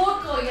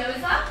pork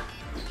gyoza,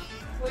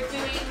 we're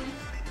doing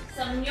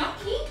some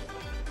gnocchi,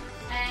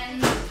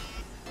 and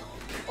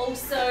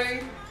also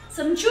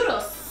some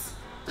churros.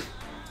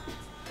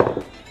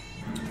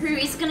 Who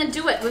is gonna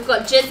do it? We've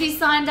got Jezzy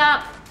signed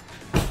up.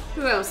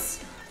 Who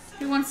else?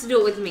 Who wants to do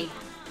it with me?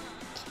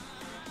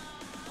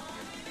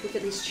 Look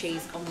at this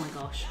cheese, oh my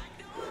gosh.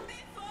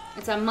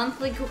 It's our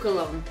monthly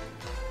cook-along.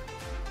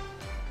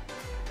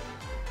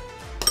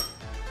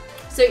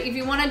 So if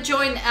you want to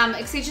join,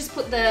 actually just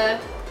put the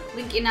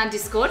link in our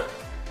Discord.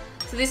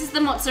 So this is the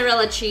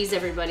mozzarella cheese,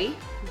 everybody.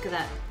 Look at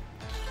that.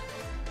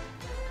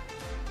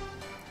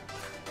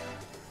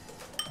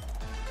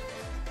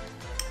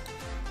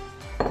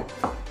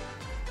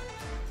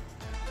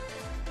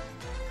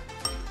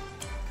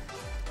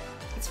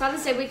 It's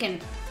Father's Day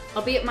weekend.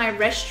 I'll be at my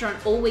restaurant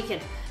all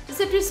weekend.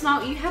 Deceptive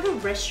Smile, you have a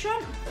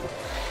restaurant?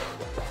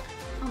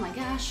 Oh my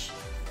gosh.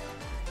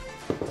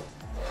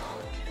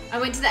 I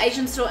went to the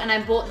Asian store and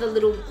I bought the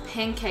little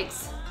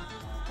pancakes.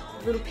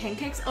 Little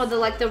pancakes? Oh,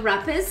 the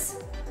wrappers.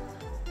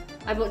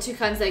 I bought 2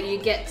 kinds though.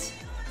 You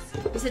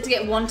said to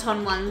get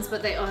wonton ones,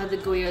 but they all have the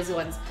gyoza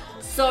ones.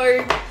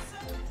 So,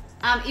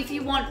 if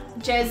you want,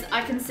 Jez,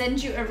 I can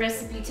send you a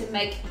recipe to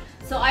make.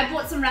 So I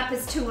bought some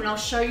wrappers too, and I'll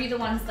show you the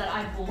ones that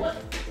I bought.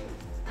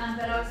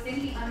 But I was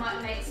thinking I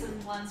might make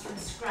some ones from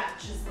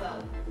scratch as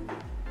well.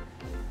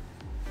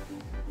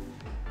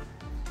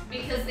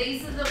 Because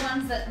these are the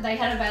ones that they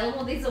had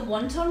available. These are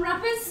wonton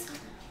wrappers,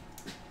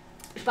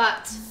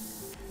 but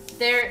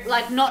they're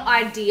like not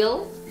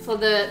ideal for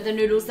the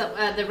noodles that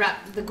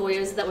the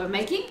gyoza that we're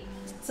making.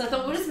 So I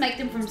thought we'll just make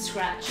them from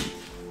scratch.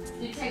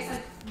 It takes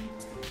like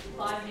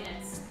 5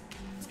 minutes.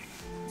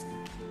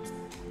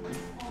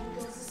 Oh,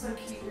 the girls are so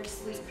cute. They're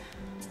asleep.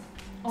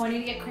 Oh, I need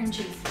to get cream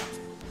cheese.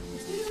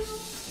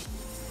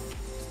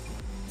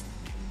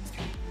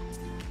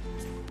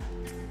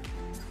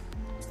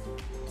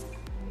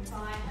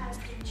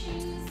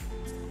 Cheese.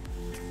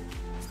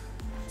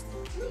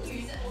 Can we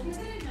use it? Or is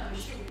it? No,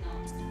 surely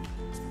not.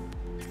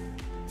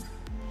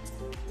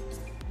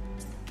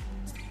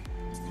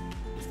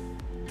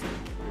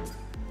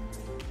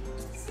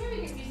 So we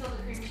can use all the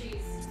cream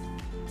cheese.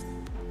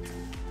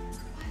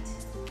 What?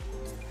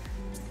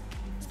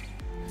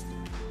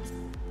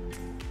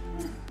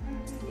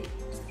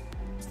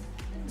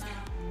 Doesn't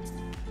matter.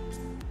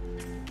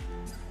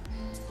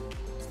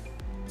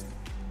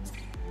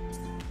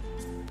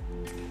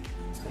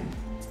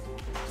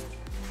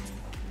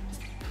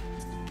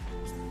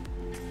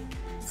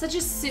 Such a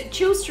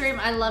chill stream,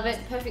 I love it.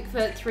 Perfect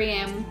for 3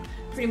 AM.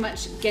 Pretty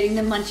much getting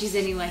the munchies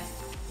anyway.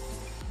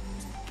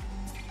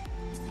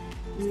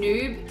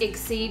 Noob,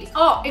 Exceed.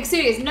 Oh,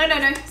 Exceed is, no.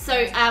 So,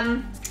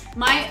 I'm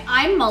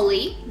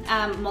Molly.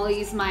 Molly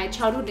is my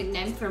childhood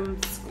nickname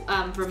from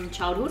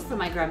childhood for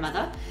my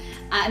grandmother.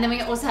 And then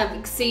we also have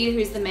Exceed,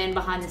 who's the man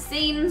behind the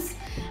scenes.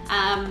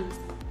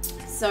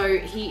 So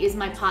he is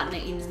my partner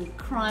in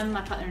crime,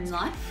 my partner in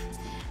life.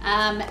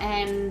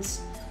 And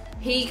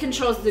he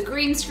controls the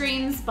green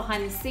screens,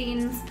 behind the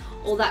scenes,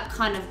 all that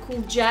kind of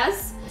cool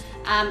jazz.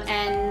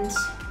 And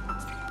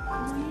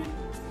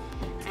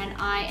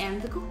I am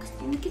the cook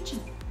in the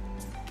kitchen.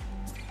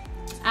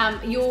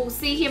 You'll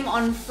see him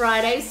on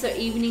Fridays, so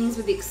evenings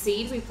with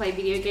Exceed. We play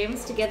video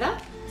games together.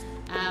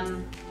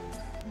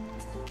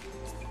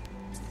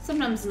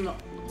 Sometimes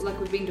not like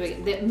we've been doing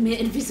it. The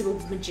Invisible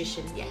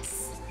Magician,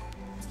 yes.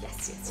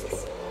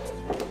 Yes.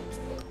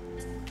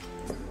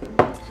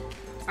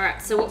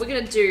 Alright, so what we're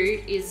going to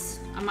do is,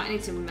 I might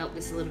need to melt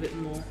this a little bit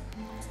more,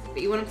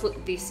 but you want to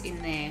put this in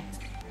there.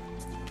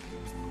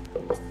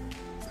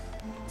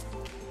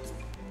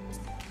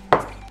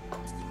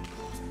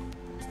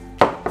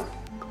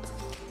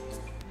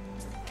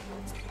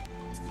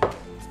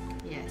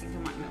 Yeah, I think I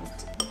might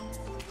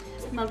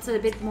melt it a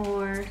bit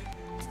more.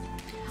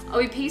 Are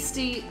we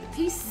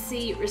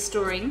PC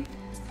restoring?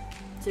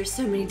 There's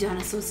so many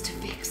dinosaurs to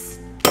fix.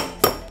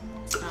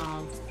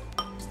 Oh,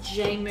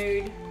 J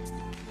mood.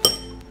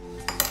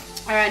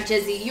 All right,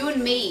 Jezzy, you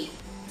and me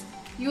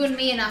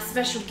and our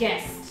special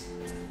guest.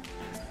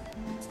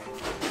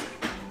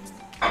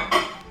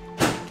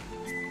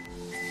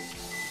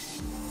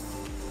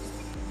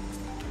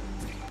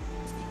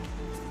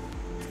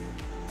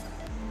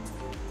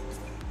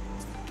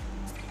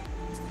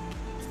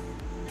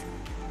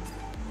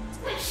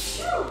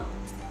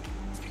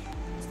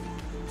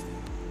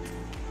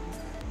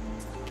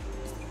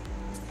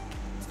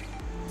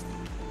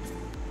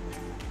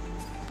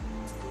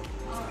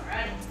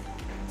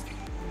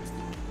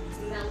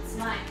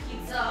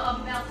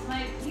 Melt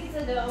my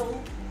pizza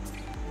dough.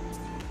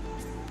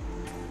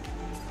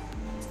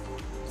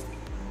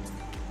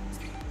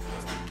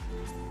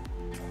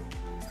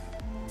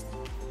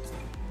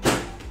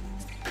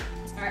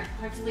 Alright,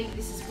 hopefully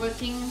this is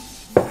working.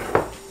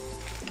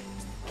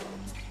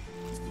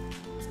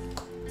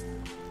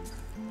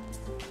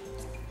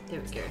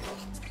 There we go.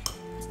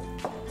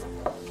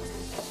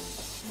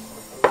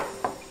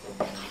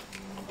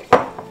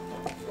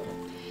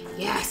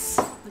 Yes,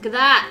 look at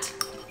that.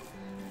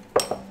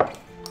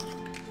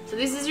 So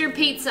this is your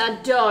pizza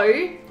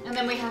dough, and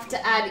then we have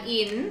to add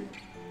in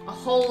a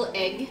whole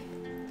egg.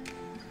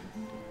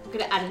 I'm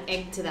gonna add an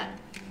egg to that.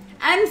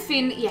 And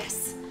Finn,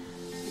 yes.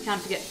 We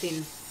can't forget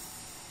Finn.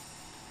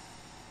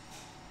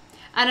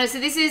 I know, so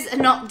this is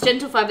not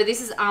gentle fiber,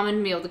 this is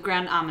almond meal, the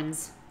ground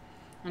almonds.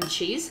 And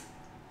cheese.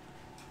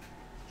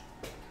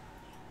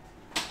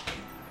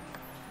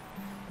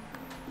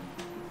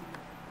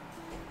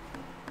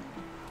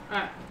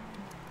 Alright.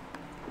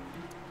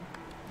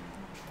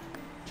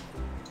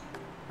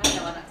 I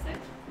know what that's there.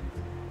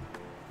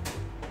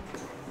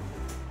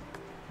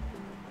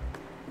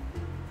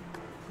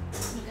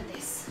 Look at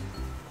this.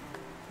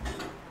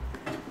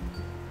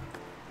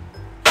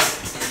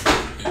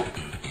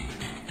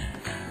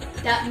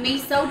 That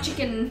miso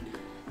chicken.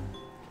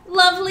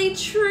 Lovely,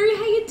 True.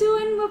 How you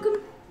doing?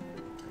 Welcome.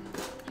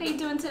 How you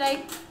doing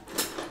today?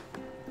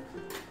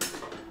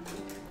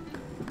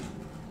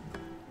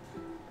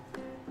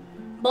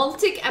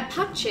 Baltic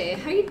Apache.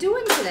 How you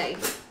doing today?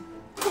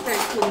 That's a very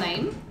cool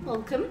name.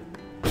 Welcome.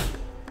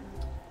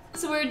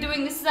 So we're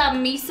doing, this is our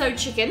miso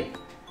chicken.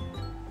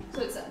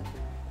 So it's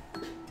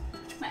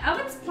my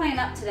oven's playing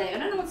up today. I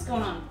don't know what's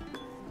going on.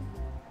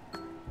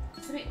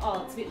 It's a bit,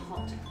 oh, it's a bit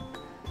hot.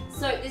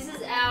 So this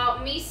is our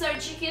miso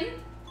chicken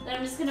that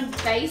I'm just gonna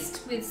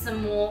baste with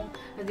some more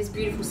of this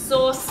beautiful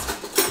sauce.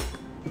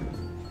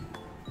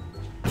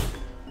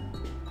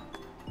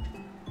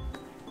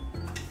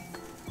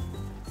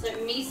 So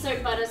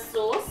miso butter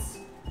sauce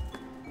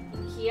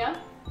here.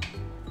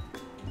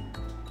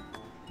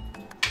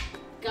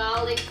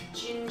 Garlic,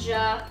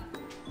 ginger,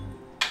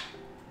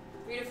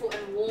 beautiful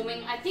and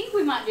warming. I think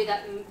we might do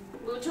that.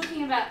 We were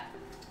talking about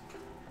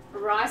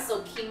rice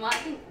or quinoa. I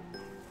think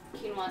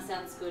quinoa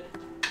sounds good.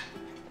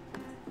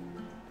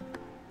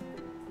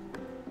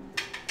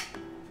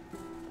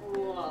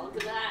 Oh, look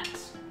at that.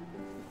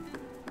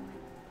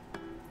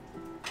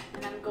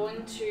 And I'm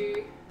going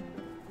to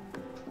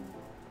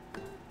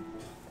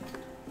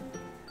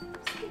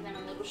just give them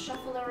a little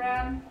shuffle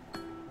around.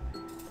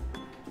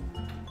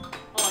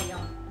 Oh,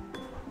 yum.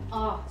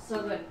 Oh,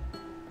 so good.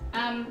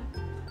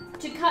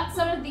 To cut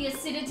some of the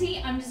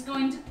acidity, I'm just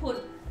going to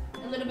put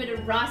a little bit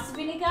of rice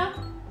vinegar.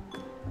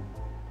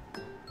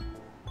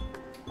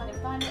 If I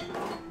can find it.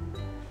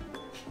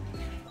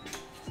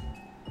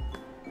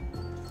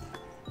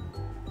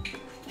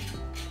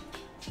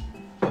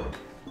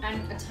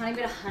 And a tiny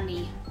bit of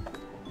honey.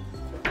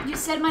 You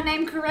said my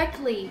name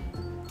correctly.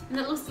 And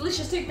it looks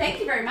delicious too. Thank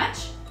you very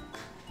much.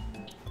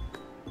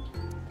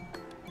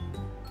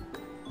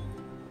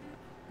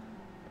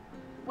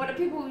 What do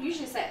people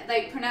usually say?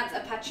 They pronounce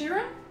Apache.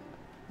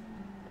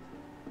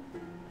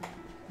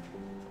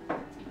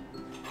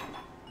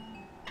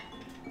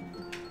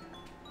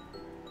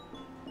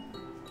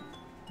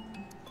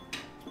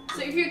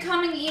 So if you're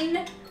coming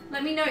in,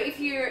 let me know if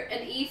you're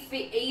an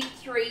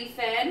E3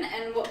 fan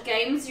and what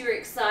games you're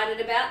excited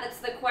about. That's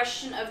the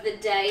question of the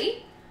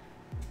day.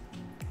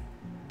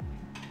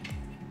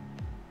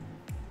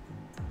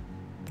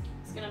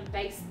 Just gonna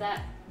baste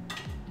that.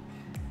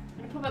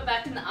 I'm gonna put it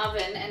back in the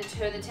oven and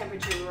turn the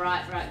temperature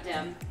right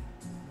down.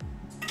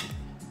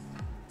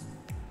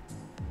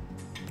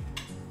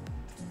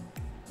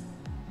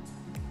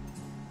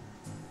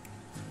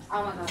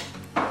 Oh my god.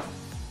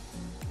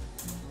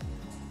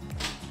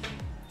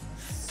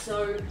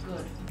 So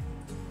good.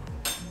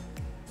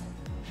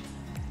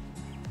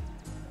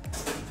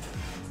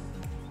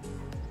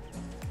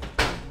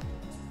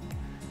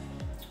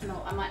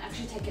 No, I might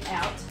actually take it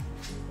out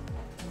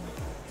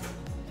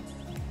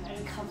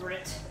and cover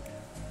it,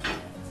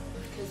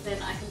 because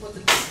then I can put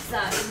the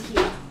pizza in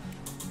here.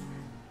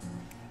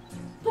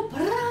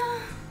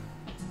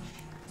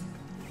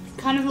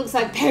 Kind of looks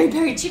like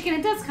peri-peri chicken.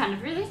 It does kind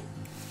of, really.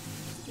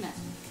 No.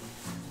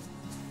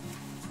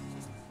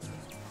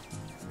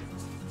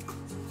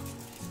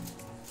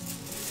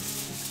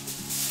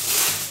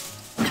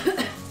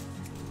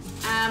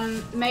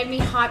 Made me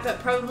hype, but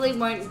probably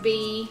won't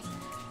be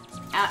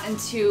out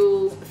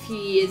until a few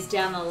years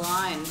down the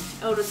line.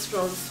 Elder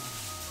Scrolls.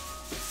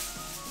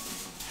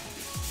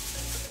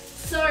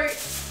 So,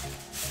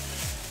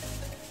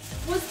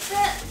 was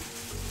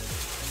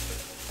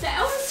the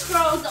Elder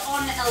Scrolls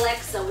on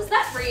Alexa, was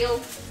that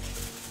real?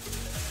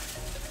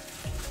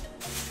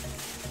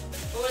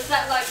 Or was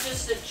that like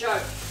just a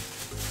joke?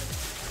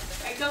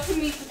 I got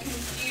me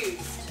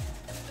confused.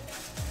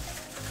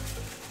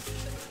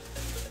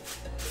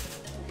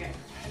 Okay,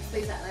 let's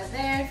leave that right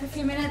there for a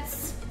few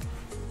minutes.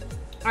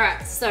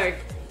 Alright, so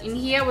in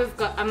here we've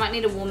got, I might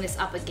need to warm this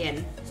up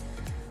again.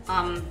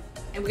 And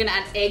we're gonna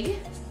add egg.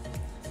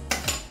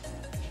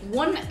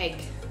 1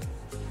 egg.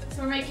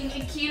 So we're making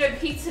a keto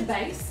pizza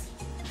base.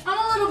 I'm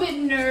a little bit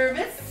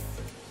nervous.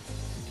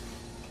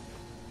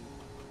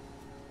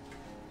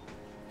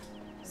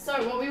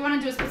 So what we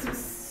want to do is put some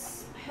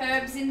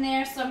herbs in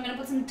there. So I'm going to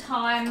put some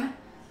thyme,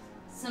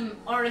 some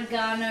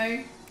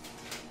oregano.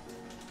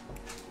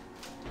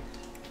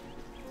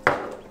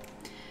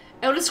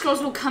 Elder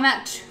Scrolls will come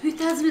out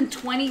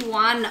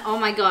 2021. Oh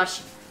my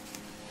gosh.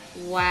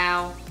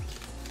 Wow.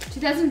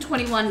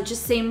 2021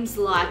 just seems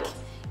like,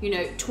 you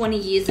know, 20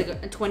 years ago,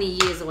 20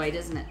 years away,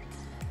 doesn't it?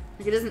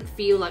 Like, it doesn't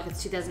feel like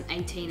it's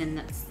 2018,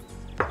 and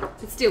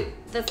but still,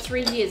 that's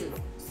 3 years.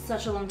 It's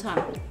such a long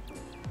time.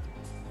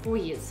 4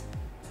 years.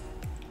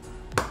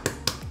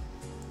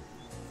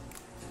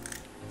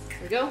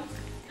 There we go.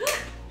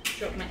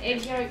 Drop my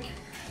egg yolk.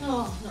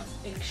 Oh, not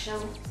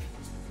eggshell.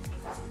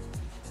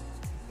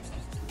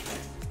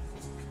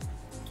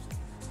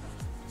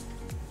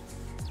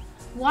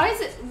 Why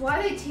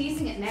are they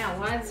teasing it now?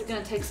 Why is it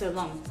gonna take so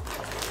long?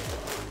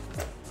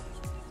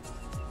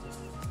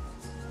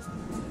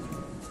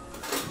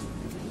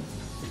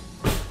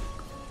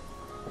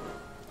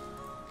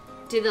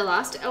 Did the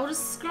last Elder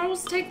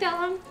Scrolls take that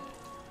long?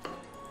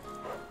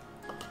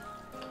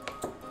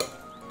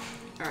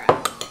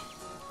 Alright.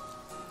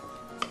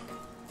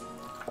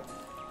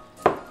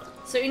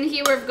 So in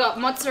here we've got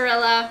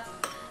mozzarella,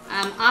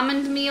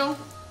 almond meal,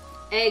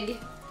 egg,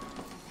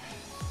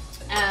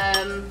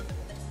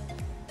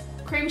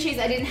 cream cheese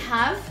I didn't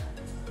have,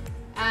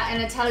 an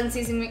Italian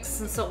seasoning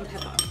mix, and salt and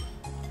pepper.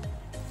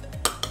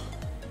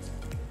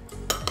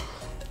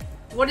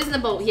 What is in the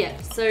bowl? Yeah,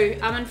 so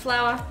almond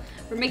flour.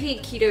 We're making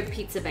a keto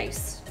pizza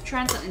base.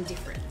 Trying something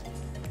different.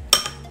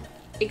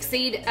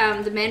 Exceed,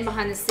 the man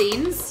behind the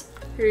scenes,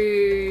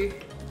 who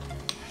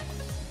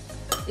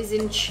is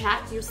in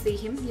chat. You'll see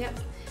him. Yep.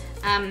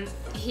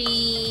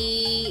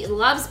 He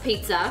loves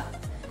pizza,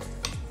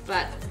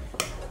 but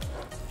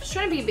just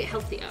trying to be a bit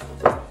healthier,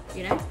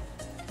 you know.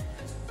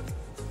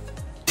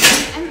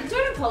 And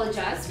don't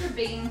apologise for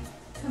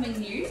becoming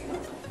new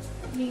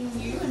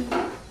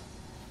and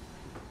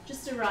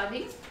just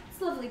arriving.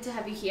 It's lovely to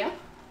have you here.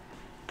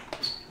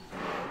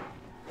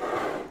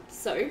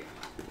 So,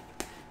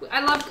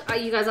 I love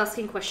you guys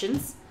asking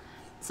questions.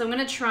 So I'm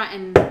gonna try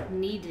and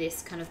knead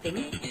this kind of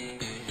thing.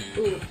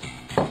 Ooh.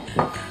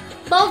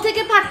 Baltic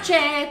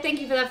Apache!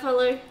 Thank you for that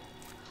follow.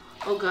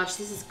 Oh gosh,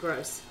 this is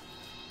gross.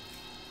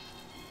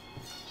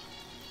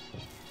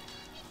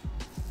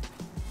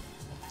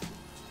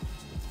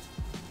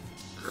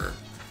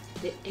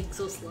 The eggs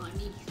are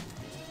slimy.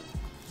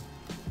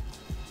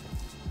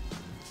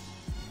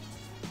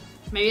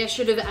 Maybe I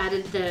should have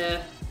added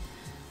the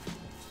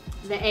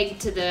egg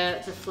to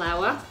the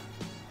flour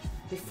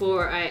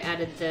before I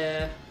added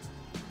the...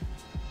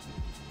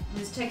 I'm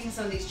just taking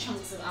some of these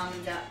chunks of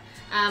almond out.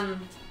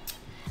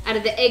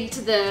 Added the egg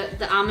to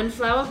the almond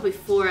flour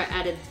before I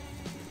added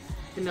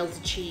the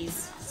melted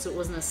cheese, so it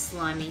wasn't as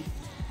slimy.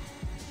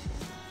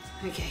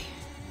 Okay.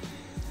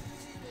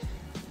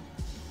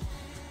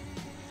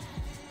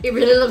 It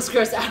really looks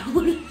gross out.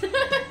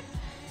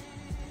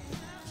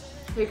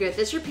 Very good.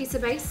 That's your pizza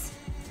base.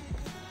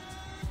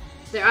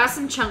 There are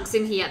some chunks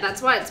in here.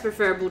 That's why it's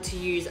preferable to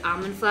use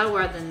almond flour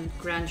rather than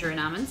ground your own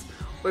almonds.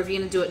 Or if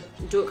you're gonna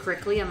do it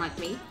correctly, unlike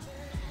me,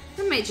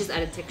 then may just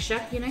add a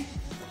texture, you know.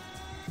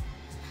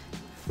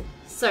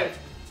 So,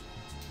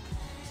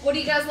 what do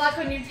you guys like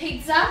on your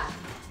pizza?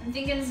 I'm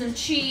thinking some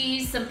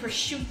cheese, some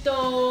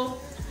prosciutto,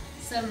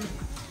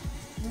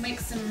 we'll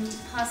make some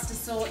pasta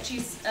sauce,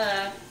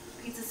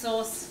 pizza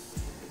sauce.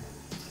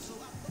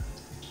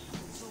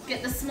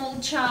 Get the small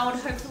child,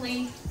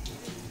 hopefully.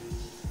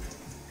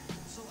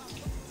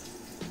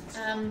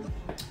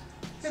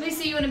 Probably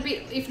see you in a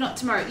bit, if not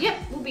tomorrow.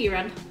 Yep, we'll be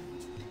around.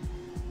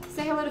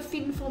 Say hello to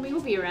Finn for me.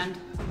 We'll be around.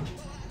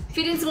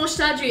 Fit in some more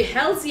staju.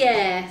 Hells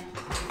yeah.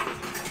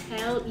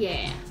 Hell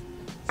yeah.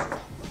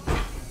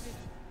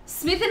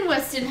 Smith and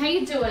Weston, how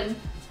you doing?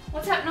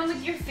 What's happening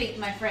with your feet,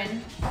 my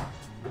friend?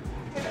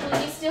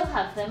 Hopefully you still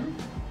have them.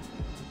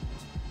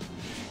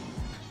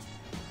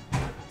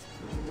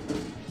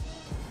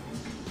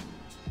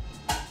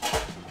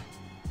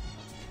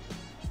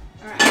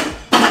 Alright.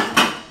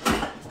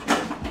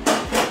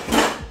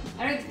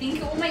 I don't think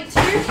it will make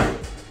two,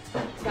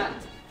 but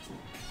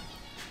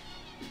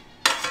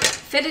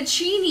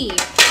fettuccine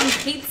on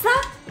pizza?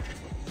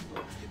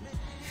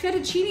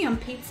 Fettuccine on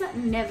pizza?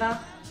 Never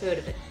heard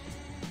of it.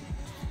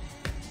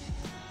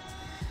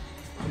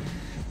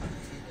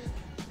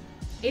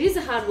 It is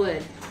a hard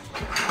word.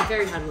 A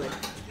very hard word.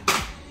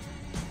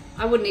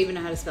 I wouldn't even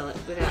know how to spell it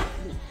without.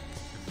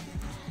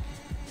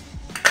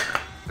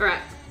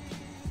 Alright.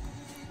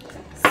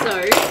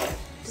 So,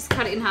 just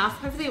cut it in half.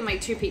 Hopefully it'll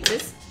make two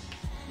pizzas.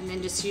 And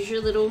then just use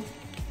your little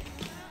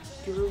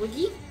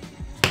wiggy.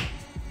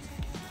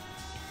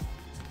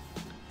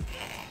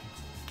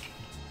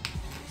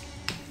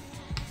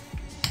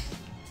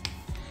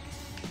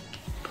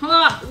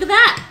 Oh, look at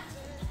that!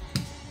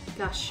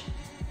 Gosh.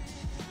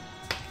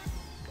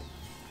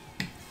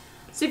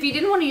 So if you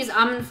didn't want to use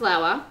almond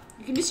flour,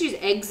 you can just use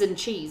eggs and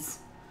cheese.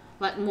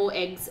 Like more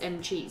eggs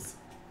and cheese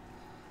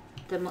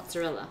than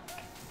mozzarella.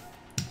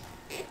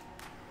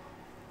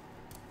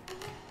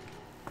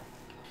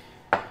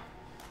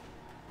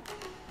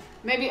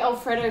 Maybe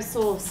Alfredo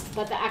sauce,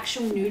 but the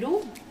actual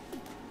noodle?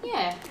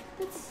 Yeah,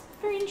 that's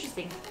very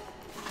interesting.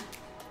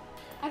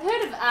 I've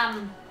heard of,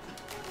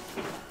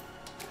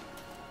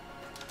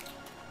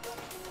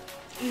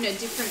 you know,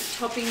 different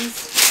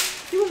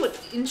toppings. People put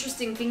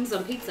interesting things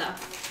on pizza.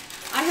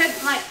 I heard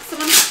like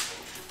someone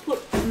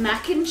put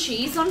mac and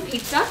cheese on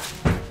pizza.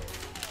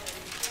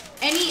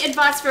 Any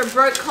advice for a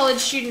broke college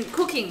student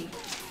cooking?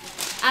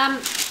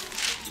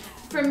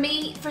 For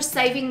me, for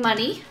saving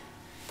money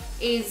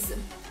is,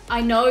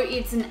 I know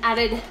it's an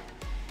added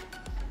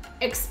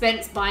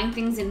expense buying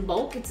things in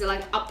bulk. It's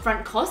like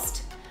upfront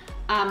cost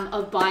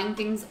of buying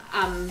things,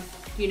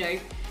 you know,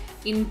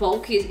 in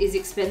bulk is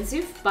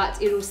expensive,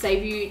 but it'll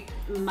save you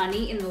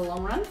money in the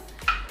long run.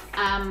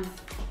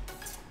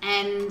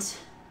 And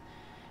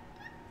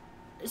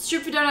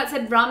Strip for Donut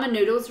said ramen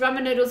noodles.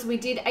 Ramen noodles we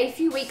did a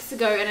few weeks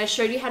ago, and I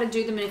showed you how to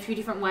do them in a few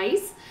different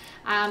ways.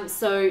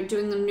 So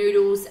doing the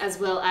noodles as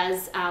well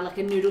as like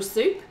a noodle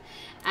soup,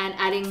 and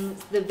adding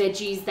the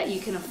veggies that you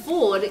can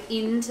afford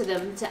into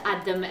them to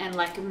add them and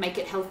like make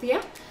it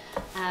healthier.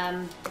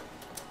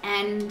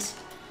 And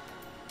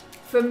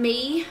for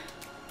me,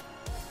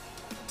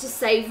 to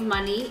save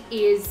money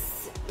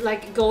is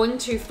like going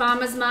to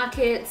farmers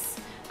markets,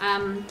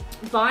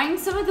 buying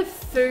some of the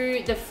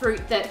fruit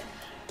that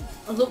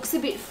looks a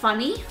bit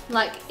funny.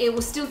 Like it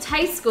will still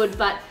taste good,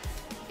 but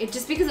it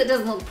just because it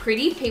doesn't look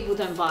pretty, people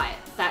don't buy it.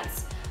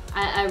 That's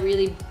a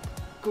really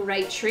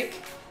great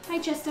trick. Hi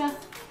Chester.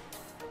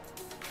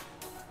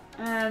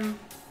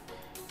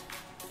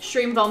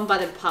 Stream bomb by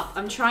the pup.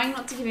 I'm trying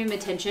not to give him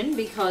attention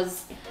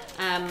because,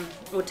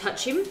 or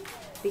touch him,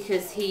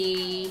 because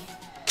he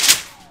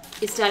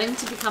is starting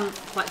to become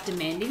quite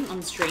demanding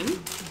on stream,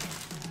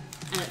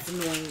 and it's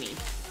annoying me.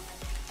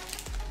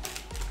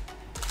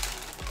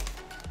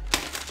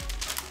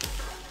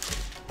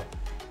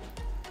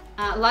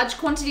 Large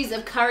quantities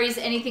of curries,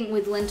 anything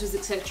with lentils,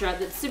 etc.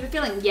 That's super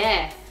filling.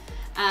 Yeah.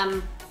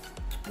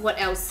 What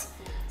else?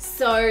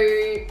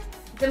 So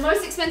the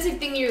most expensive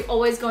thing you're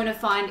always going to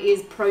find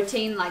is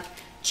protein, like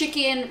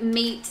chicken,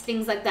 meat,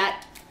 things like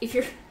that. If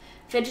you're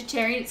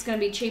vegetarian, it's going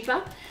to be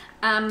cheaper.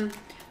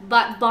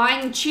 But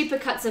buying cheaper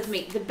cuts of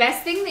meat. The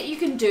best thing that you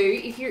can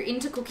do if you're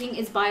into cooking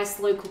is buy a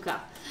slow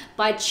cooker.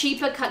 Buy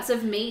cheaper cuts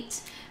of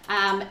meat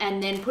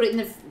and then put it in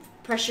the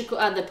pressure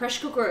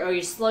cooker or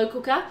your slow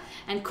cooker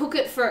and cook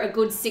it for a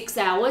good 6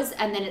 hours,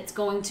 and then it's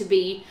going to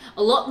be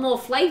a lot more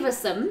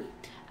flavorsome.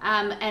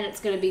 And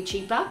it's going to be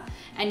cheaper,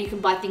 and you can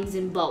buy things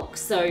in bulk.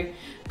 So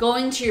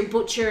going to your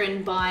butcher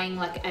and buying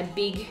like a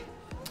big,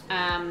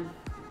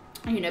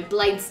 you know,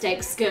 blade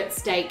steak, skirt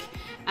steak.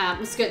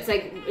 Skirt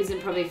steak isn't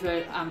probably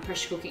for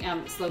pressure cooking,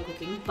 slow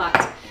cooking,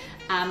 but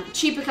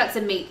cheaper cuts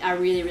of meat are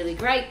really, really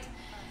great.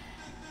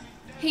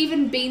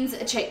 Even beans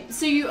are cheap.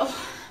 So you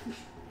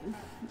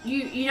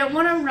don't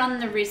want to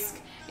run the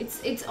risk.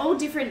 It's all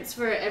different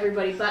for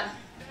everybody, but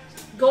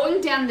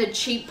going down the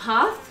cheap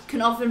path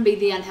can often be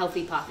the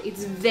unhealthy path.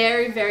 It's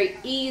very, very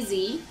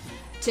easy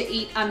to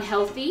eat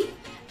unhealthy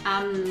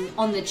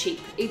on the cheap.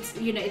 It's,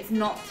 you know, it's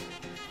not,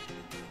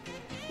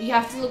 you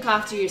have to look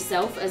after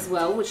yourself as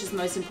well, which is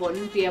most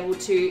important. Be able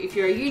to, if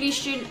you're a uni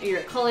student or you're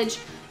at college,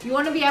 you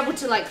want to be able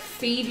to like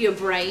feed your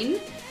brain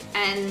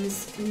and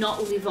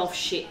not live off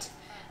shit.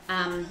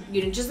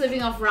 You know, just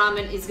living off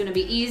ramen is going to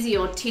be easy,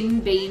 or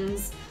tin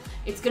beans.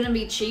 It's going to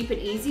be cheap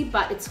and easy,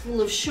 but it's full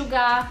of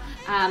sugar.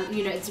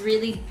 You know, it's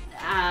really,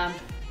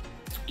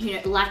 you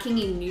know, lacking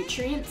in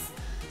nutrients.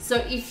 So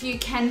if you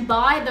can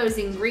buy those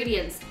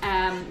ingredients,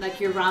 like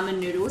your ramen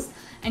noodles,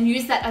 and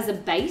use that as a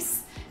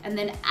base, and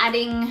then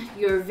adding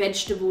your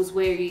vegetables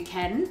where you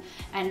can,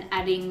 and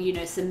adding, you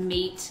know, some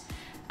meat,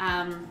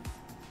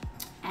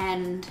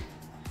 and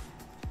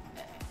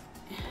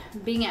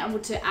being able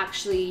to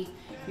actually,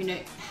 you know,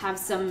 have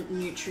some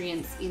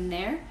nutrients in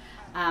there,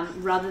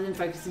 rather than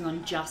focusing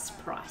on just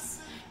price.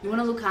 You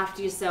want to look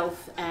after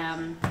yourself,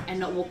 and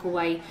not walk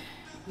away,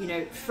 you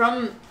know,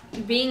 from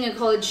being a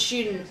college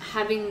student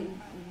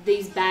having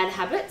these bad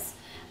habits.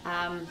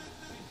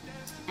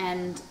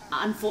 And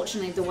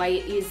unfortunately, the way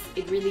it is,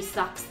 it really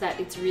sucks that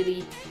it's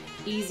really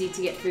easy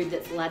to get food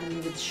that's laden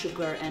with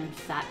sugar and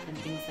fat and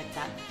things like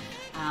that.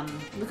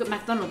 Look at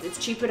McDonald's. It's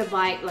cheaper to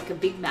buy like a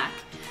Big Mac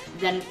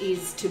than it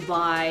is to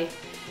buy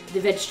the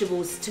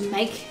vegetables to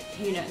make,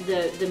 you know,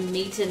 the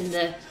meat and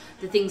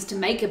the things to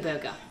make a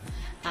burger,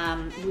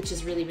 which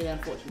is really, really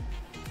unfortunate.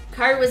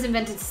 Curry was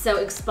invented to sell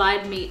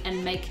expired meat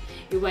and make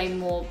it way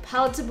more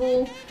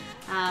palatable,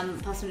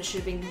 past when it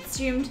should have been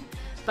consumed.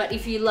 But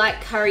if you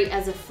like curry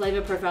as a flavor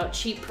profile,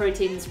 cheap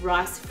proteins,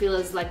 rice,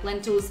 fillers like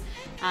lentils,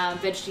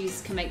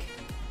 veggies can make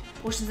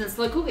portions and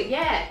slow cook it.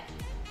 Yeah,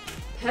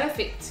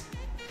 perfect.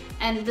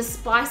 And the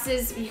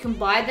spices, you can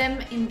buy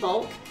them in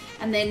bulk,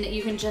 and then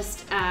you can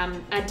just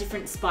add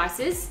different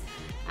spices.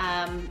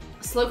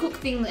 Slow cook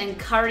things and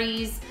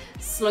curries,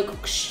 slow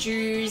cook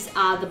stews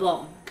are the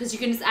bomb, because you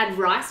can just add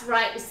rice,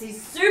 right? This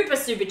is super,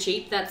 super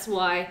cheap. That's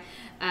why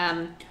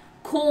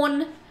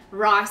corn,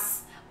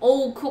 rice,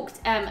 all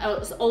cooked,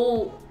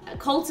 all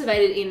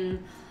cultivated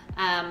in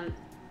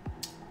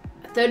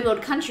third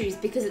world countries,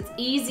 because it's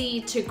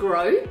easy to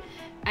grow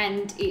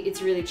and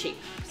it's really cheap.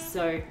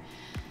 So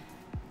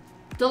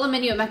dollar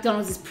menu at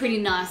McDonald's is pretty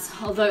nice,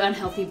 although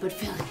unhealthy but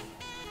filling.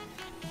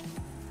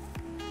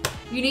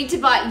 You need to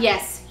buy,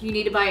 yes, you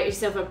need to buy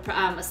yourself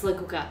a slow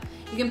cooker.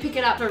 You can pick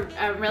it up for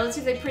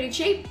relatively pretty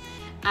cheap.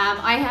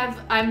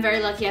 I'm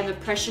very lucky. I have a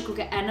pressure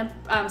cooker and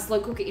a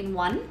slow cooker in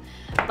one.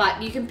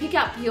 But you can pick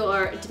up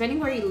your,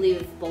 depending where you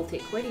live,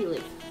 Baltic. Where do you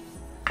live?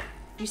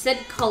 You said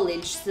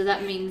college, so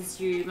that means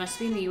you must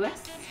be in the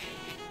US.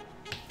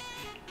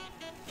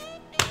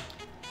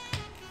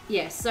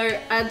 Yeah, so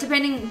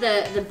depending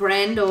the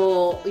brand,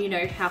 or, you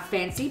know, how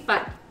fancy,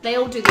 but they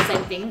all do the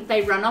same thing.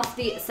 They run off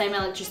the same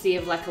electricity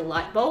of like a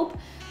light bulb.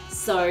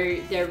 So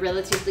they're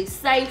relatively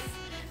safe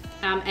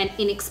and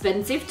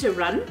inexpensive to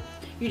run.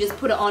 You just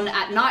put it on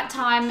at night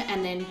time,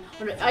 and then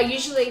I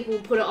usually will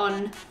put it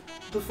on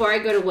before I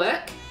go to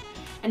work,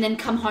 and then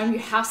come home.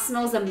 Your house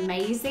smells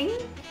amazing,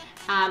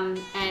 and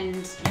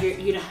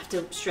you don't have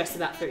to stress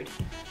about food.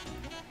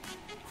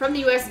 From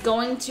the US,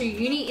 going to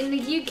uni in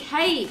the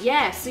UK,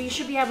 yeah, so you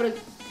should be able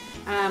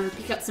to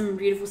pick up some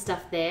beautiful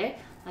stuff there,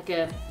 like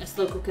a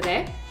slow cooker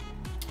there.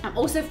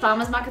 Also,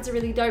 farmers markets are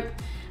really dope,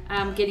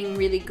 getting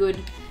really good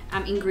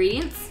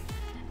ingredients,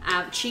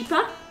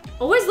 cheaper.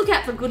 Always look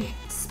out for good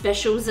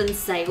specials and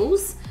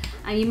sales,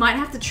 and you might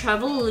have to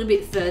travel a little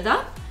bit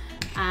further.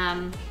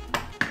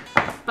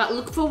 But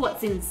look for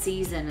what's in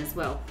season as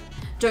well.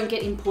 Don't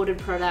get imported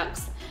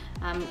products.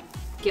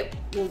 Get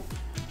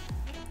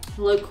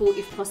local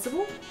if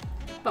possible,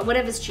 but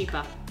whatever's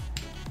cheaper.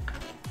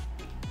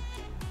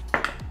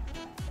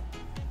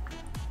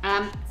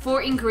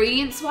 For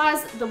ingredients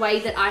wise, the way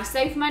that I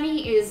save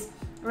money is,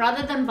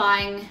 rather than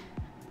buying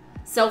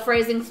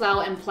self-raising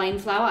flour and plain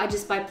flour, I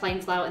just buy plain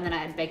flour and then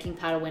I add baking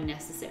powder when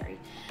necessary.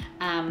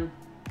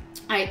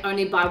 I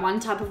only buy one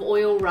type of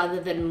oil rather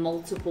than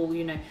multiple,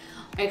 you know,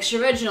 extra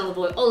virgin olive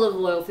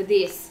oil for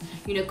this,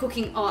 you know,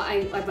 cooking. Oh,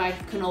 I buy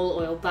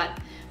canola oil, but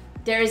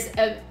there's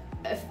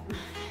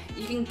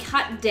you can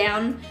cut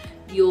down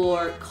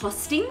your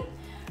costing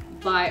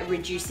by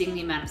reducing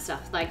the amount of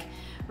stuff. Like,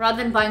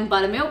 rather than buying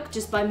buttermilk,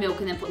 just buy milk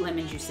and then put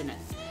lemon juice in it.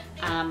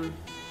 And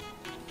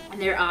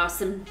there are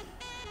some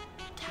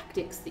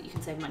tactics that you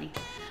can save money.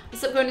 I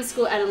stopped going to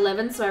school at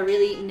 11, so I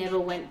really never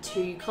went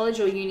to college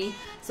or uni,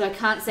 so I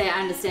can't say I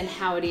understand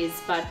how it is,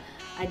 but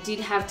I did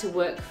have to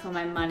work for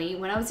my money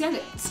when I was younger.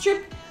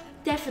 Strip,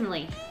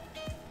 definitely.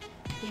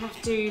 You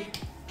have to,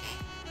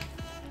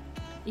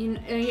 you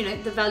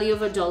know, the value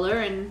of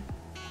 $1, and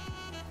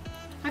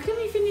how come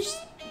you finished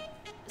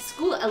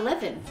school at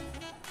 11?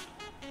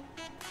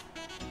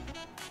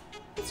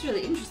 That's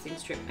really interesting,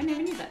 Strip. I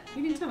never knew that.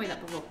 You didn't tell me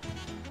that before.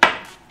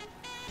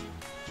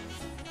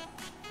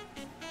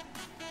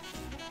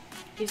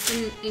 You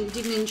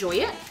didn't enjoy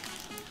it?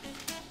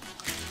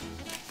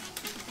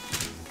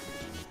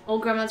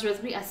 Old grandma's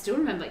recipe, I still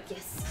remember.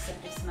 Yes,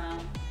 except the smell.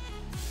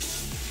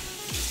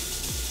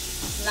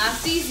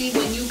 Life's easy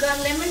when you got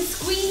lemon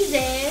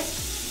squeezy.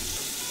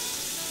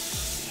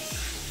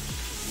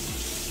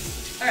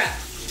 Alright.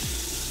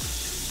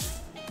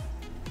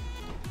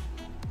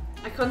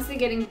 I constantly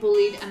getting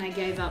bullied and I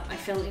gave up. I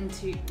fell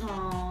into,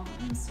 oh,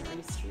 I'm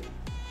sorry, Stu.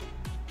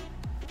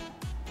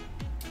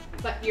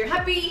 But you're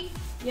happy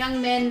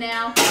young man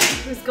now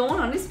who's going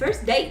on his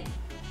first date.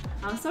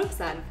 I'm so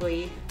excited for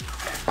you.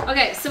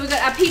 Okay, so we got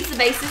our pizza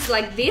bases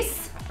like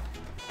this.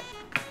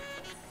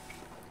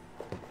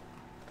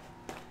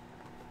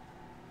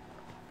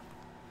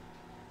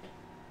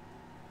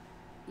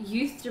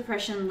 Youth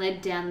depression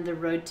led down the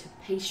road to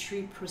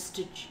pastry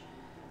prostitution.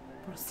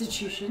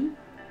 Prostitution.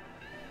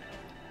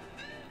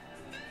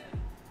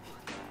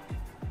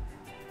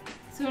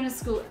 So going to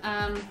school,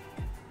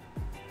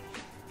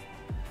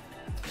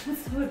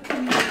 what's the word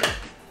coming out?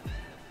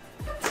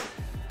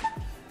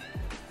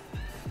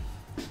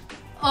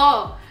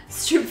 Oh,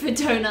 strip for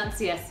donuts.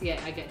 Yes, yeah,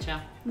 I get ya.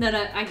 No,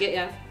 I get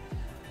ya.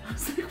 I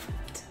was like,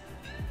 what?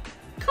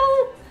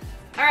 Cool.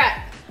 All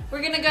right,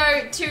 we're gonna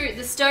go to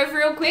the stove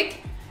real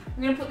quick.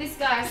 I'm gonna put this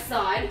guy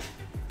aside.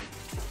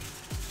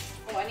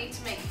 Oh, I need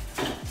to make.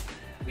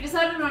 We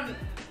decided on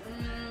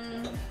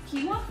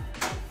quinoa.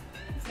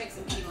 Let's make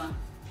some quinoa.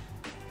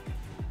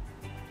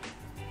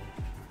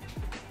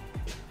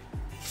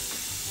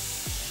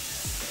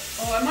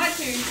 Oh, I might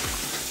do.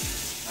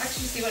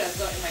 Actually, see what I've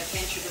got in my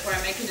pantry before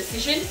I make a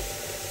decision.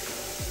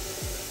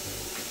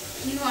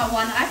 Quinoa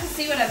one. I have to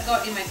see what I've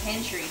got in my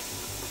pantry.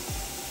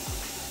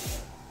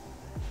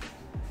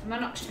 I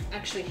might not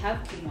actually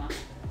have quinoa.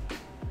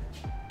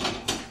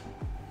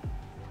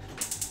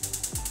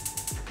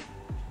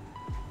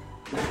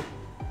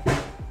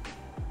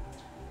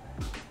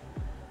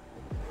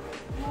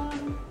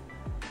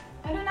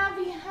 I don't know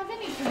if you have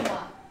any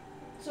quinoa.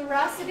 So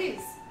ras it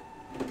is.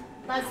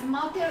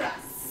 Basmati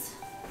ras.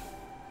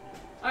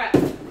 Alright,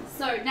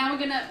 so now we're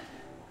gonna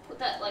put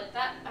that like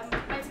that. I've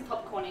made some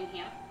popcorn in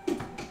here.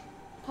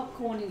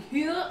 Popcorn in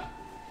here.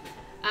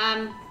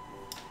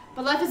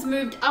 My life has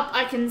moved up.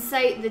 I can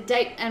say the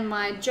date and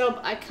my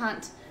job. I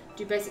can't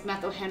do basic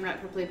math or handwrite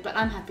properly, but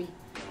I'm happy.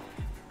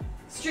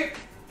 Strip.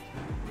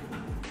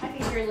 I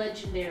think you're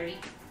legendary.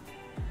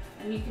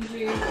 And you can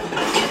do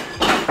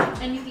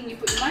anything you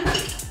put your mind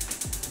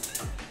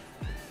to.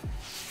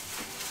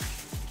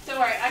 Don't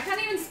worry, I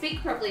can't even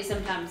speak properly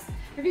sometimes.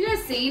 Have you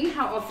guys seen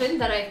how often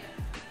that I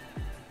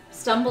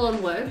stumble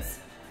on words?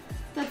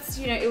 That's,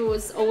 you know, it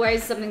was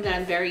always something that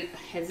I'm very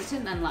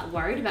hesitant and like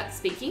worried about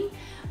speaking,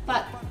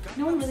 but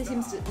no one really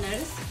seems to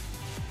notice.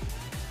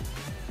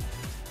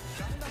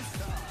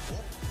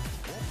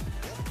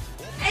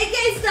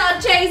 AK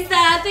Star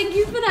Chaser, thank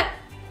you for that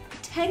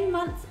 10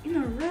 months in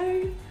a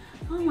row.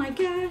 Oh my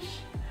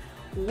gosh.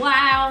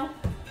 Wow.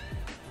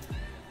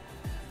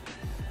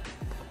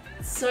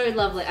 So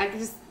lovely. I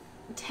just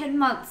 10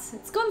 months.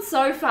 It's gone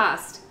so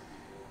fast.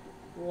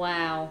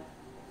 Wow.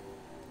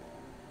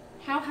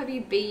 How have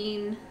you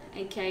been,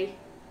 AK?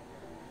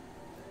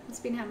 What's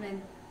been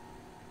happening?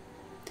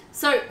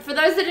 So, for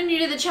those that are new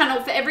to the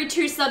channel, for every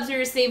 2 subs we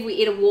receive, we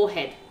eat a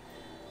warhead.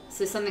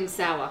 So something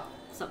sour.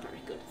 It's not very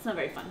good. It's not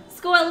very fun.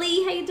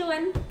 Squally, how you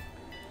doing?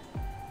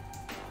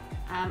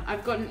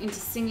 I've gotten into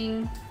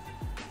singing,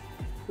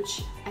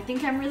 which I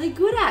think I'm really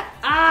good at.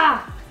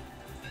 Ah!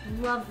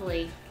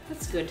 Lovely.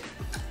 That's good.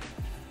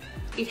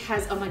 It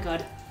has, oh my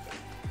god.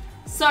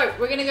 So,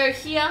 we're gonna go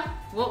here.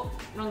 Whoa,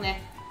 wrong there.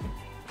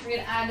 We're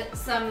gonna add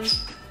some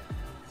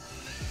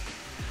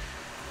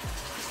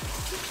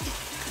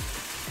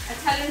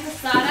Italian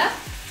passata.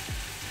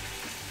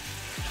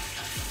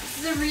 This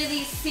is a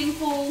really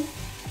simple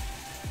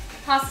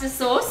pasta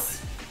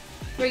sauce.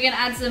 We're gonna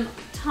add some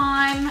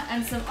thyme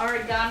and some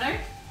oregano.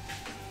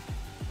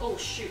 Oh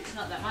shoot,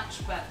 not that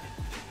much, but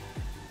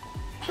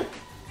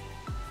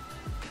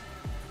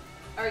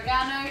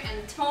oregano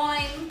and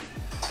thyme,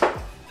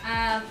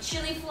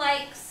 chili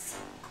flakes,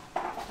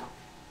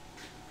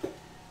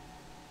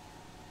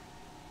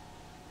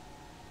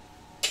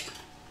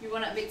 you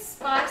want it a bit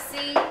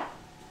spicy,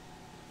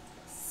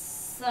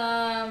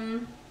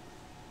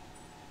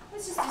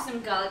 let's just do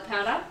some garlic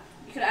powder.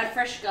 You could add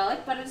fresh garlic,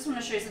 but I just want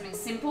to show you something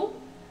simple.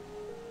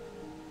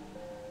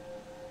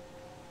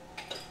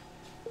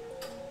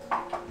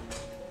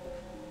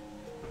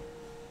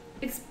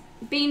 It's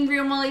been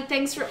real, Molly.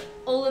 Thanks for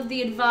all of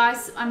the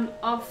advice. I'm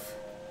off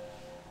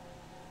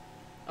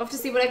to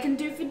see what I can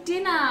do for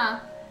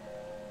dinner.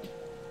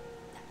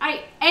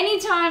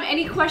 Anytime,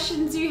 any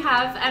questions you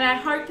have, and I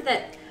hope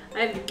that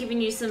I've given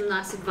you some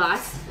nice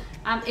advice.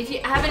 If you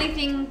have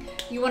anything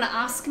you want to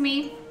ask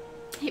me,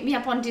 hit me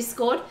up on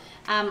Discord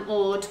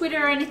or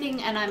Twitter or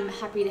anything, and I'm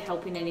happy to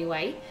help in any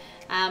way.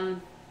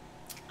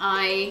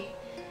 I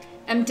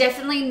am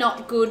definitely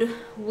not good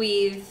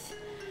with,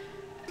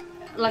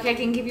 like, I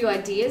can give you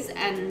ideas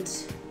and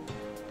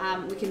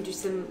we can do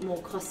some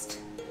more cost,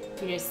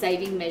 you know,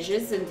 saving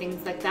measures and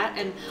things like that.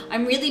 And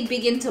I'm really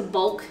big into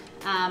bulk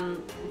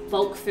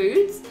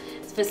foods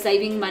for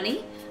saving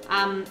money.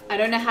 I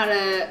don't know how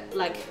to,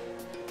 like,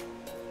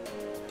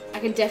 I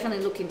can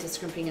definitely look into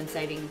scrimping and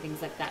saving and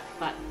things like that,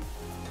 but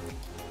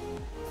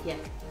yeah,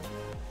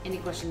 any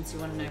questions you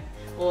want to know,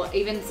 or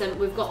even some,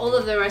 we've got all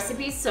of the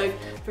recipes. So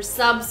for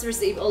subs,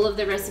 receive all of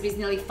the recipes,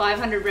 nearly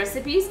 500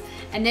 recipes,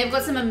 and they've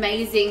got some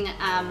amazing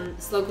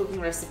slow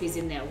cooking recipes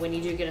in there when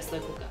you do get a slow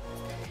cooker.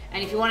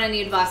 And if you want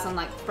any advice on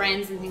like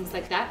brands and things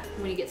like that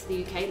when you get to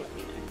the UK, let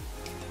me know.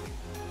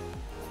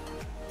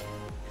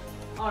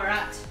 All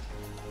right.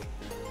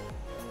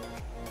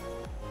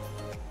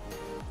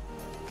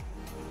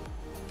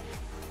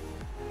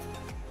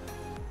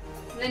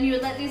 Then you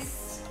would let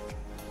this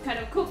kind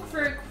of cook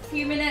for a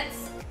few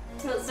minutes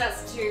till it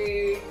starts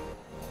to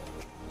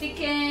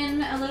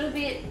thicken a little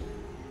bit,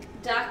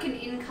 darken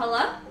in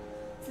color.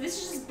 So So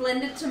this is just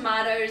blended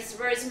tomatoes,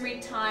 rosemary,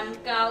 thyme,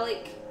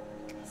 garlic,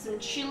 some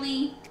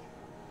chili.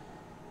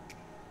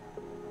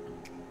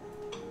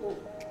 Oh,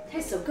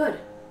 tastes so good.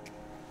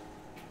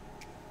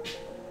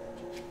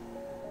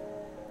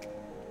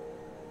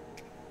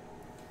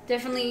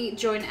 Definitely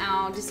join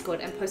our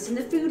Discord and post in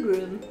the food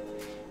room.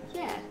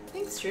 Yeah,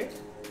 thanks, Trip.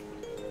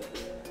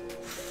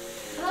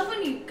 I love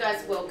when you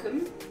guys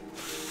welcome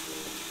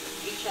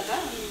each other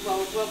and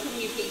welcome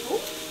new people.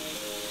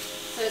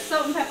 So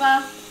salt and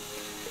pepper.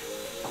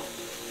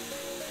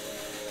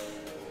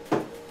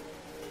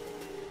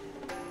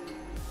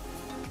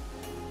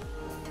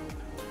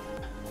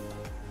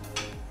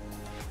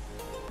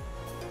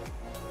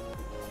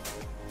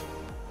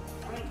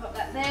 I'm gonna pop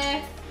that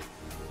there.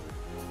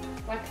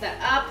 Whack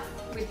that up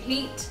with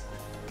heat.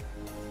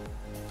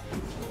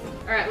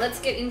 All right, let's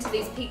get into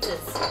these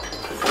pizzas.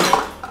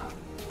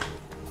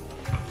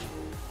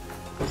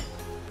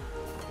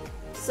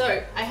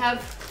 So I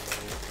have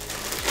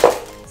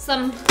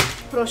some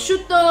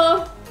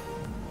prosciutto.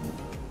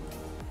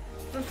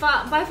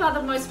 By far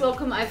the most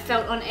welcome I've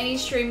felt on any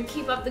stream.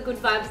 Keep up the good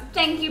vibes.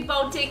 Thank you,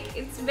 Baltic.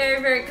 It's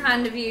very, very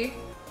kind of you.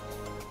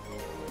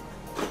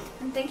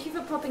 And thank you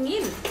for popping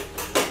in.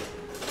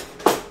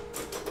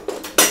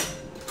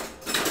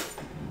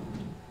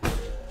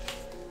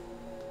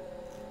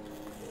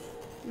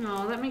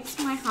 Oh, that makes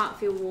my heart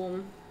feel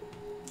warm.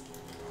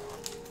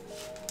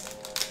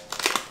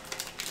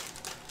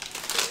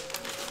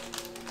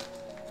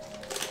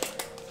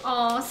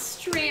 Oh,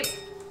 Strip.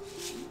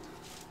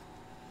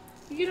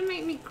 You're gonna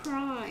make me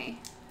cry.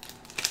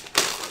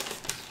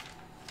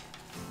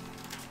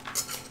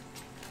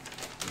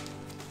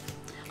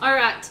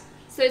 Alright,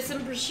 so some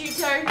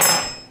prosciutto.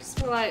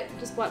 Just while I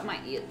just wipe my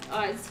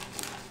eyes.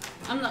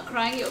 I'm not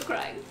crying, you're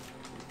crying.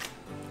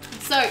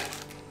 So,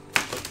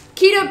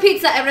 keto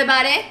pizza,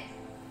 everybody.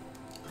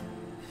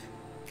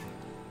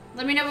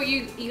 Let me know what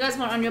you guys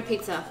want on your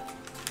pizza.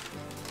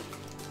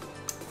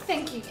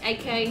 Thank you,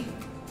 AK.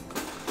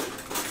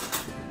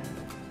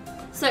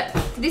 So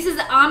this is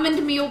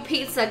almond meal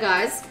pizza,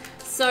 guys.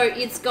 So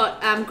it's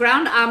got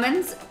ground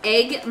almonds,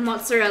 egg,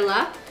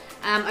 mozzarella.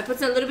 I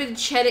put a little bit of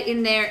cheddar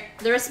in there.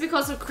 The recipe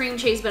calls for cream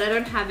cheese, but I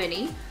don't have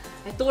any.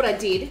 I thought I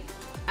did.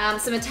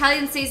 Some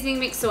Italian seasoning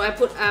mix, so I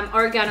put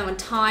oregano and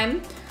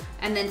thyme,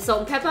 and then salt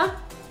and pepper.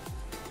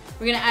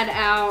 We're gonna add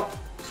our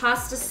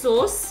pasta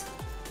sauce.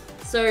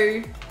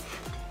 So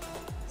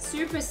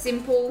super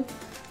simple.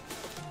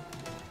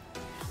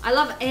 I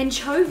love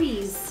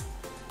anchovies.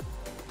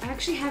 I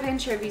actually have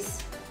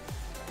anchovies,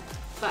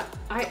 but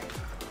I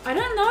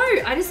don't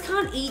know. I just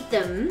can't eat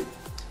them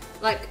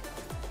like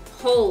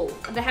whole.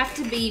 They have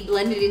to be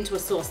blended into a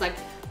sauce. Like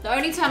the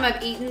only time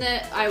I've eaten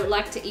that I would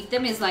like to eat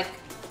them is like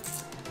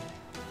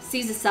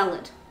Caesar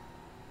salad.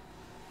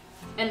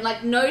 And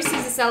like no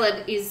Caesar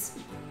salad is,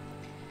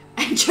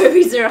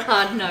 anchovies are a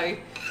hard no.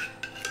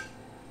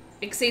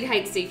 Exceed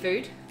hates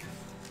seafood.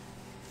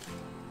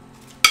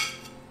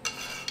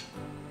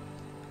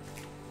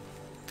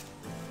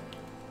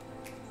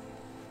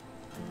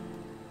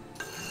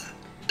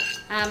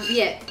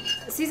 Yeah,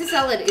 Caesar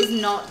salad is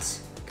not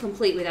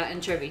complete without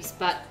anchovies,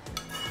 but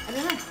I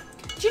don't know.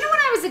 Do you know when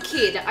I was a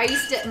kid, I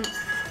used to,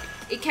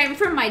 it came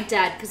from my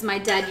dad, because my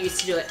dad used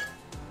to do it.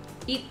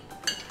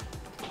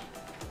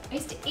 I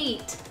used to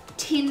eat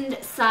tinned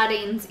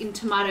sardines in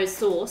tomato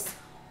sauce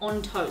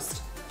on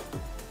toast.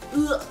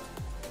 Ugh.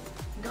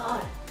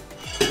 God.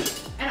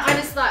 And I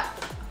just like,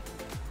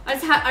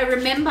 I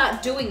remember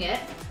doing it,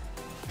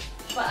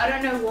 but I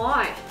don't know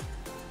why.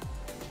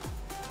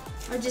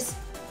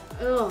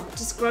 Ugh, it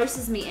just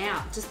grosses me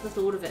out, just the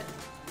thought of it.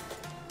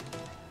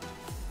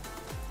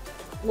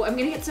 Well, I'm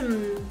gonna get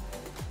some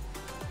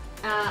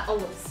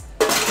olives.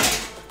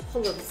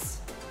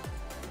 Olives.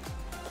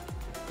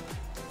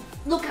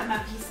 Look at my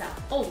pizza.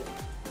 Oh,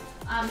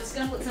 I'm just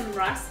gonna put some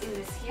rice in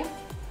this here.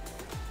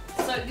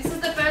 So this is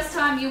the first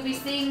time you'll be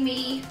seeing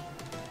me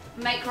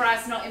make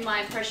rice not in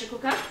my pressure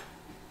cooker.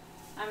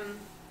 I'm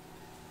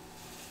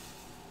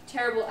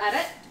terrible at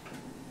it.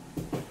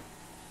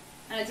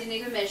 And I didn't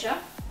even measure.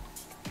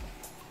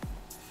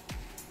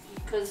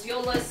 Because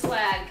YOLO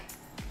swag.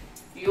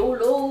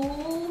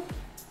 YOLO.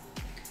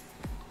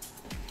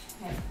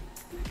 Okay.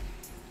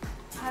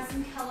 I have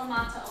some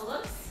Kalamata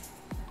olives.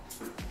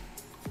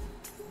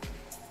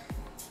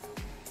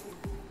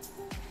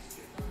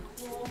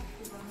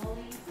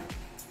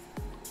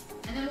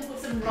 And then we'll put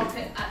some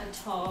rocket at the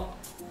top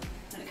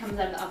when it comes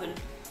out of the oven.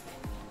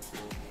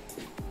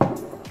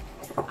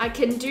 I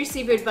can do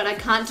seafood, but I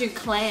can't do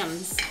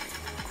clams.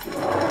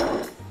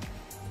 Do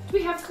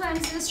we have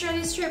clams in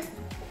Australia, Strip?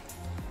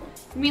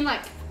 You mean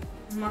like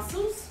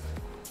mussels?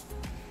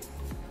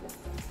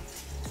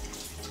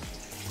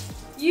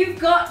 You've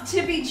got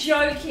to be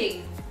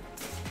joking.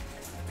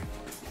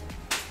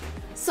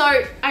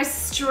 So I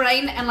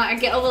strain and like I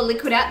get all the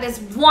liquid out. There's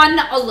one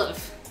olive.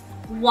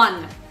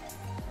 One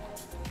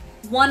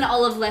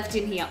olive left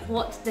in here.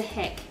 What the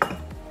heck?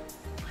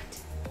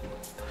 What?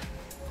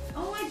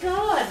 Oh my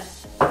god.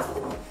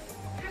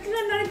 How can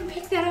I not even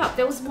pick that up?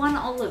 There was one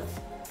olive.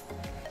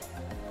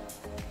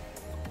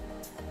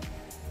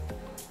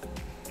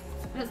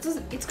 And it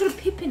doesn't, it's got a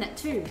pip in it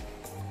too.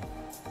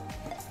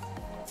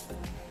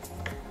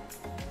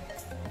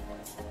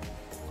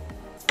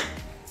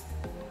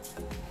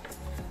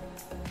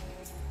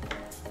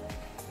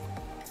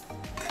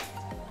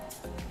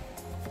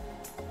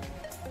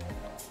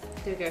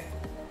 There we go.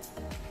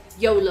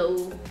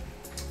 YOLO.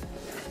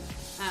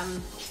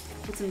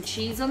 Put some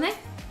cheese on there.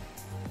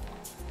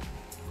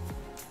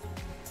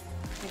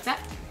 Like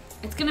that.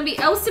 It's gonna be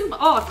El Simple.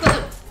 Oh,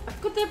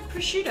 I've got the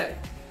prosciutto.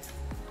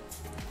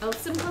 El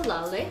Simple.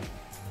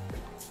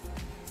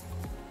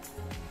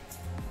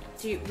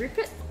 Do you rip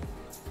it?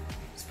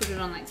 Just put it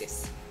on like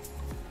this.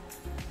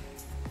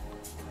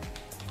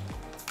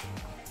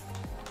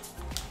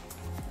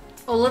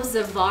 Olives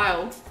are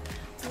vile.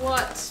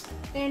 What?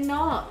 They're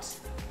not.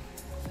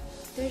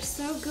 They're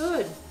so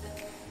good.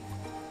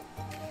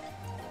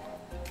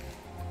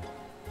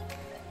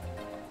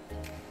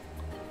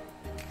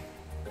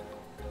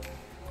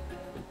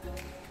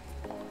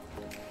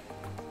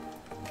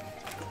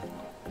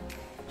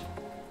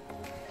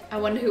 I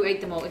wonder who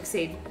ate them all.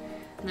 Exceed.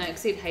 No,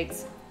 Exceed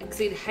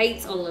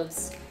hates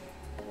olives.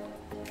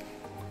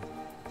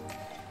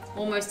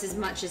 Almost as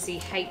much as he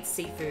hates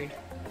seafood.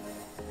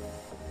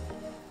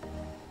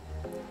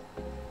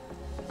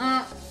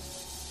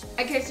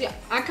 Okay, so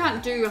I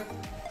can't do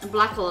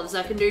black olives.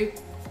 I can do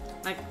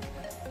like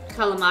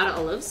Kalamata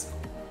olives.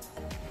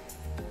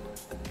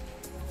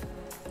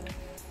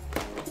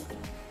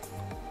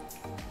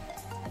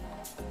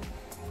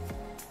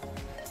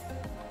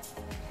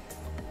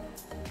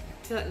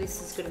 I feel like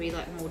this is going to be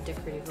like more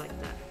decorative like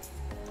that.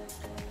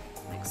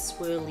 Like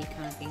swirly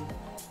kind of thing.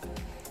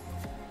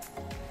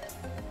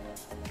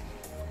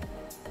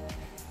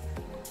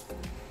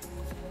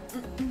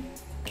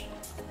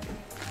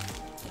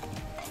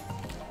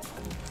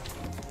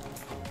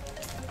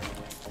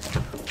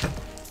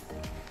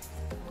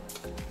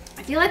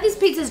 I feel like this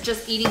pizza's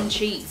just eating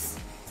cheese.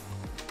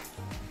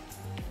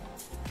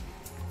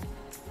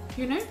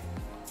 You know?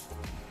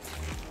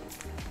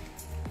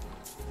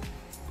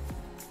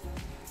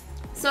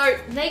 So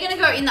they're gonna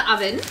go in the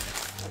oven.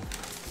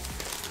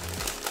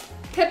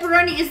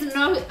 Pepperoni is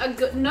no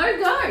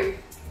go.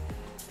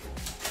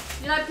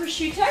 You like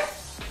prosciutto?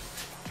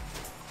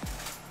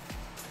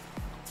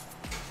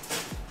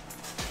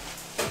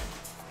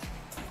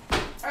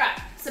 Alright,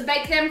 so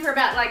bake them for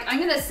about like, I'm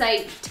gonna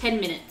say 10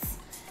 minutes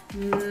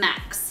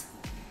max.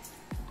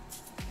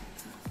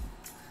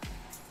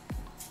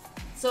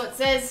 So it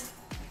says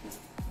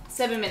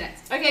 7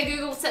 minutes. Okay,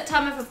 Google, set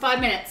timer for 5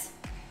 minutes.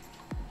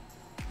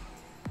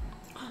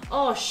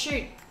 Oh,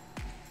 shoot.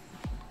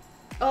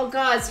 Oh,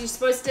 guys, you're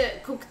supposed to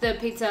cook the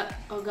pizza.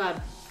 Oh,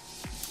 God.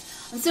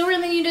 I'm still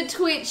really new to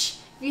Twitch.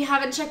 If you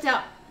haven't checked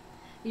out,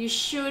 you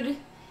should.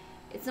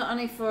 It's not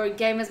only for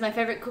gamers. My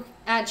favorite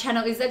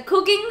channel is a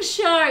cooking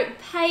show.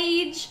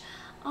 Paige.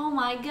 Oh,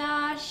 my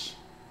gosh.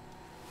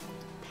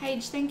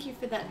 Paige, thank you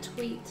for that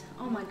tweet.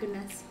 Oh, my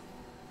goodness.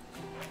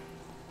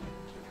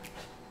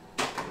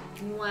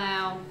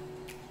 Wow.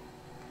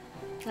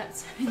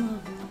 That's so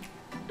lovely.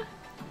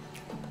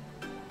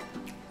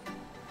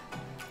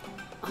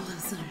 Oh,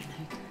 that's not an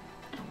egg.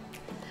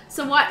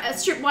 So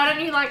why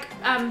don't you like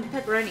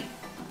pepperoni?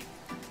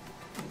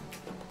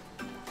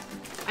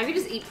 I could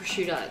just eat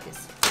prosciutto like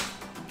this.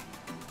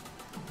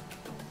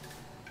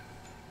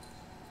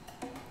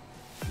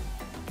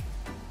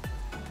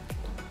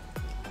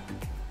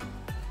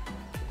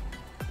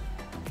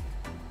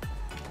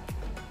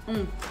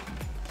 Mmm.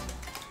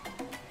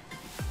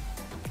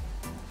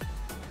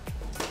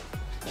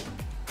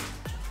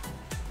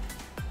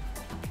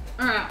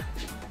 Alright.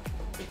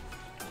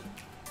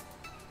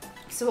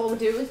 So what we'll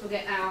do is we'll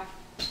get our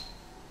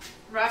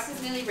rice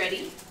is nearly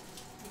ready.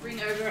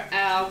 Bring over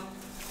our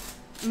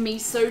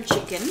miso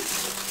chicken.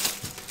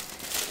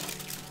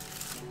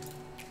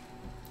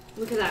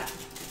 Look at that.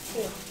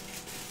 Oh.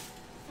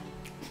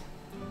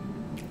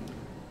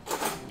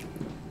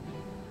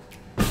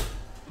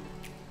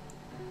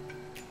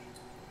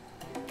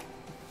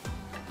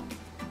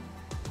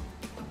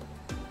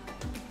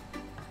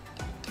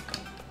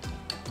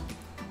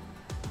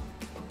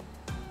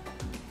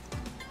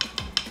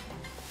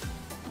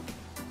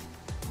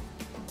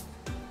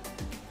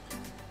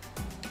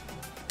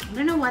 I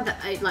don't know why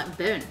it like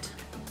burnt.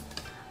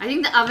 I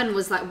think the oven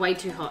was like way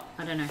too hot.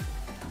 I don't know.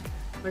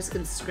 We're just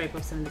gonna scrape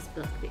off some of these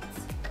black bits.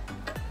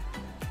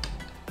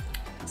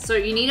 So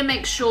you need to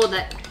make sure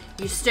that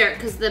you stir it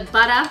because the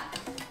butter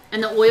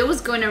and the oil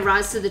is going to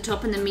rise to the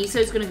top and the miso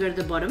is going to go to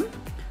the bottom.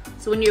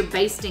 So when you're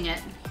basting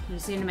it, you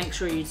just need to make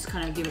sure you just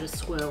kind of give it a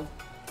swirl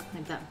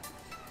like that.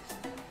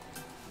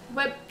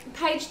 But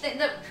Paige,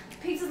 the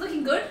pizza's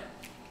looking good.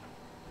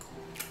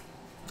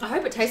 I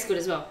hope it tastes good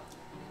as well.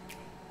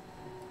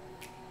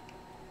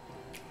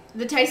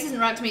 The taste isn't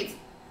right to me. It's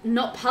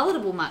not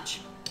palatable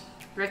much.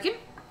 Reckon?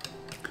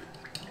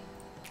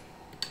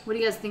 What do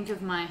you guys think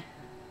of my...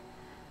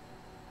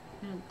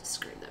 I'm going to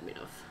scrape that bit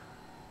off.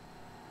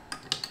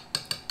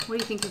 What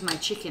do you think of my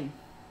chicken?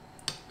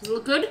 Does it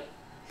look good?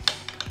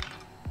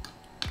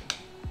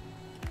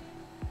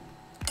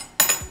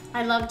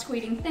 I love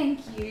tweeting. Thank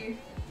you.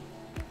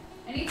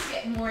 I need to get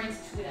get more into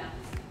Twitter.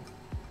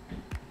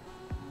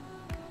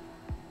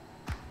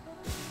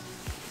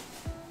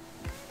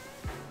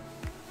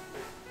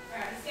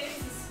 Alright, let's get into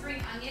some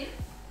spring onion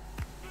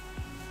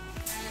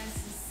and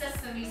some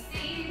sesame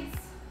seeds.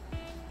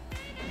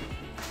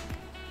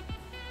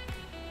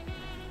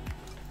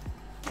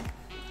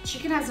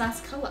 Chicken has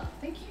nice colour.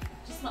 Thank you.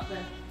 Just not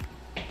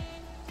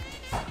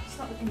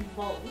looking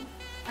bold.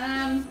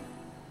 I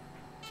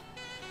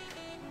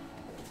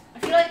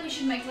feel like we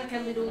should make like a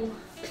little.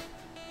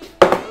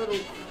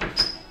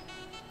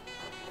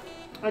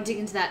 I'll dig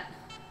into that.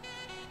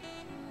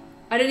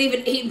 I don't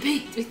even eat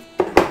meat with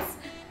bones.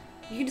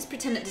 You can just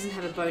pretend it doesn't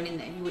have a bone in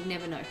there. You would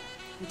never know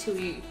until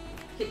you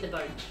hit the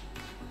bone.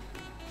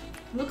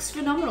 Looks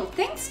phenomenal.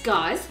 Thanks,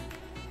 guys.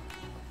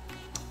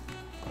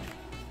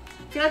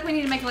 I feel like we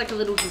need to make like a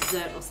little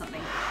dessert or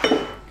something.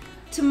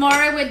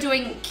 Tomorrow we're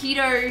doing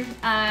keto,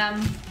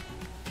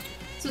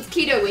 so it's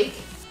keto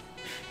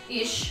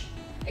week-ish,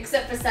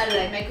 except for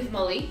Saturday, make with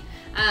Molly.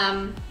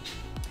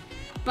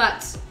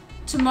 But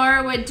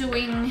tomorrow we're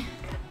doing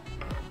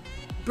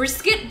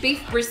brisket,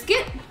 beef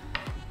brisket,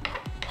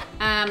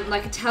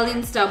 like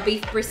Italian style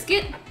beef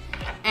brisket,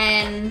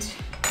 and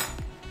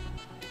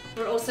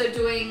we're also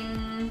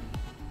doing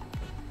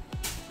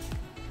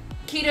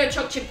keto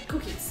chocolate chip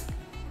cookies.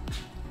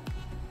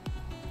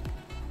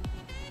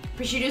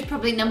 Prosciutto is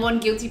probably #1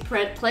 guilty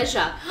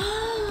pleasure.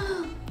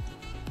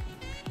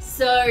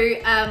 So,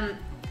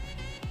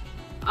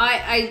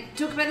 I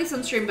talk about this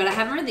on stream, but I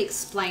haven't really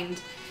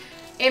explained.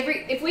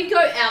 If we go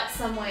out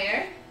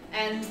somewhere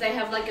and they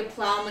have like a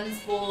ploughman's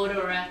board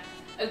or a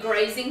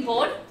grazing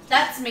board,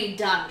 that's me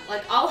done.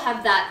 Like, I'll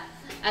have that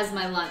as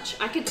my lunch.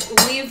 I could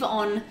live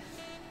on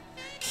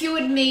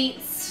cured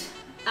meats.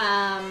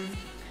 Yeah,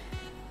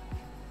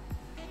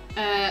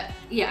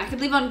 I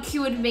could live on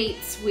cured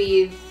meats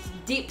with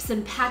dips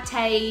and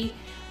pate,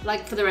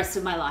 like for the rest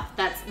of my life.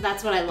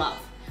 That's what I love.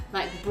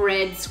 Like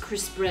breads,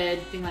 crisp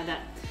bread, thing like that.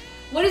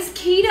 What is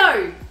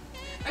keto?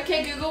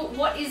 Okay, Google,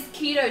 what is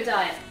keto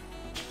diet?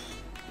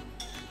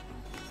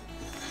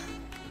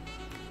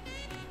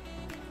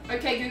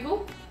 Okay,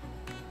 Google,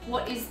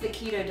 what is the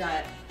keto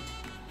diet?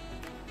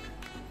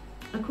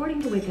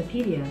 According to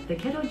Wikipedia, the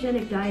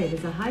ketogenic diet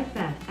is a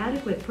high-fat,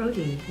 adequate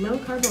protein,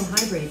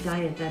 low-carbohydrate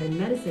diet that in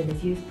medicine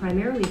is used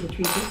primarily to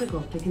treat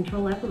difficult to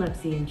control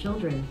epilepsy in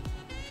children.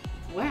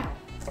 Wow.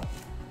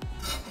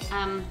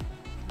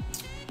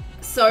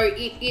 So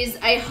it is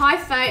a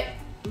high-fat,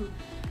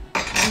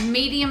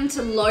 medium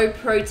to low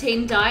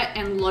protein diet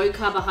and low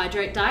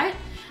carbohydrate diet.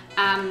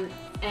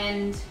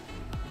 And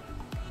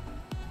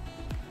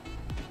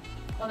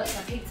oh, that's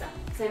my pizza.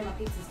 So my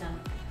pizza's done.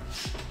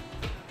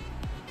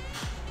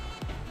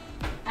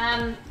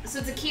 So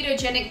it's a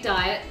ketogenic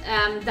diet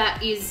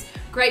that is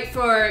great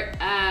for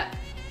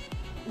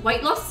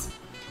weight loss.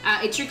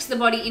 It tricks the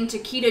body into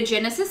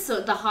ketogenesis, so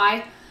the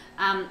high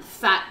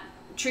fat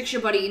tricks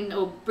your body in,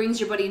 or brings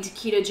your body into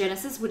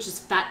ketogenesis, which is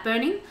fat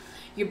burning.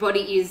 Your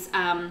body is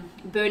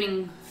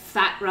burning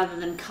fat rather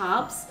than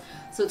carbs.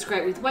 So it's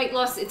great with weight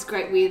loss. It's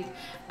great with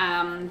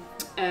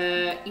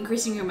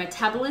increasing your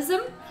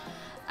metabolism.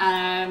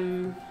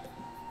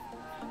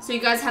 So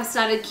you guys have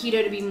started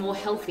keto to be more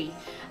healthy.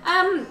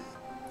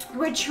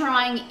 We're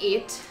trying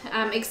it.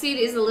 Exceed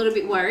is a little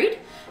bit worried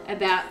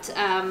about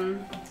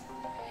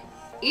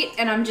it,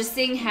 and I'm just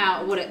seeing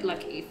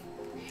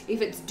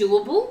if it's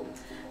doable.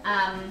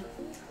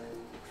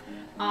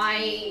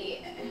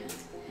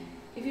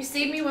 If you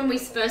see me when we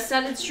first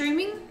started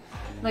streaming,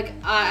 like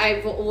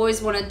I've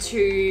always wanted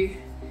to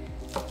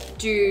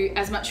do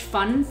as much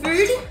fun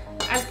food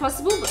as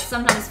possible, but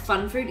sometimes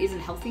fun food isn't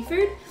healthy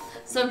food.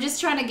 So I'm just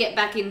trying to get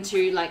back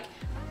into like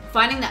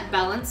finding that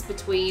balance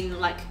between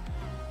like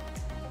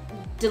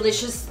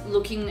delicious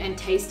looking and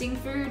tasting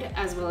food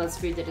as well as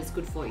food that is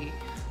good for you.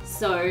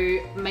 So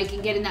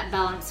getting that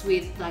balance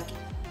with like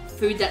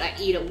food that I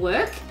eat at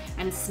work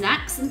and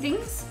snacks and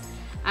things,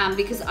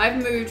 because I've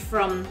moved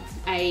from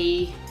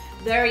a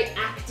very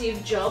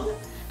active job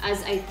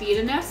as a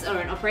theatre nurse or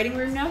an operating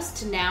room nurse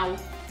to now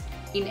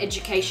in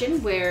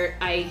education where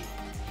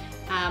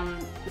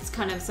it's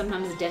kind of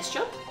sometimes a desk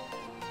job.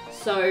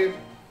 So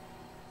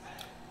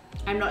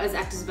I'm not as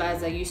active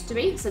as I used to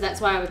be. So that's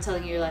why I was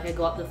telling you, like, I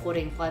go up the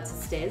 14 flights of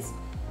stairs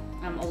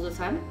all the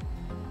time.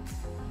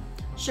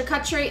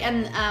 Charcuterie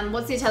and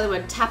what's the Italian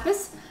word?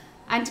 Tapas?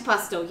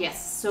 Antipasto,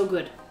 yes, so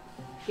good.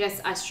 Yes,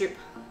 ice strip.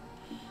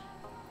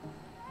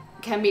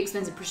 Can be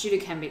expensive. Prosciutto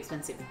can be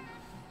expensive.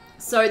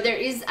 So there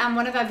is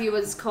one of our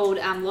viewers called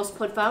Lost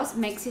Pod Files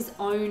makes his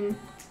own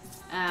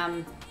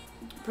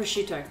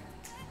prosciutto.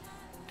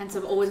 And so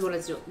I've always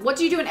wanted to do it. What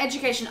do you do in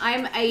education? I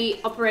am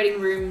a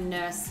operating room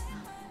nurse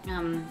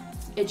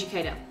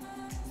educator.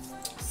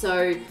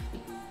 So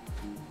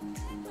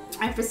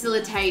I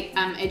facilitate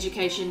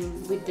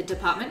education with the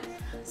department.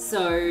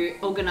 So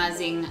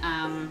organizing,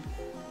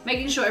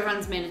 making sure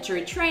everyone's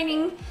mandatory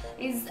training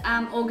is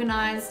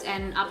organized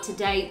and up to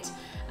date.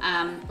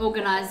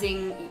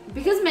 Organizing,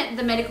 because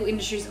the medical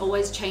industry is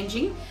always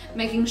changing,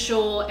 making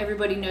sure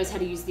everybody knows how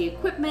to use the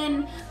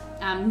equipment,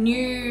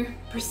 new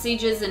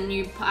procedures and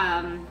new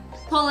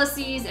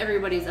policies.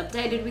 Everybody's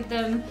updated with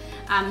them.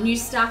 New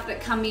staff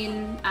that come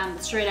in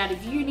straight out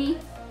of uni,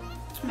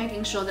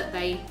 making sure that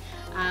they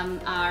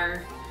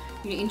are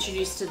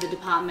introduced to the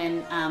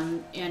department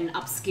and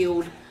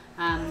upskilled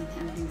and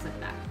things like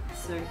that.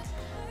 So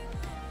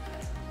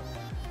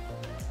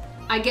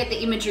I get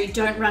the imagery,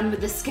 don't run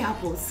with the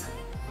scalpels.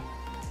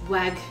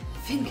 Wag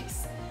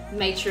fingers.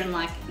 Matron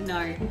like,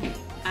 no.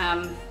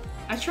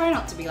 I try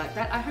not to be like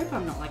that. I hope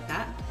I'm not like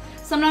that.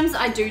 Sometimes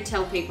I do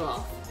tell people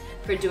off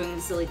for doing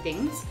silly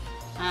things.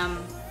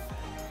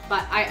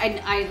 But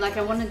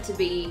I wanted to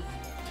be,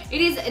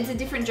 it's a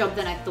different job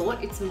than I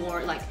thought. It's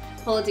more like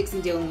politics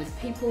and dealing with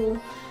people.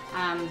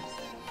 I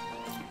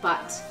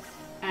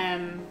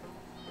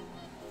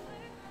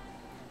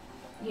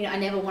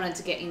never wanted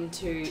to get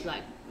into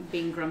like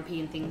being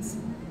grumpy and things.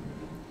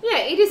 Yeah,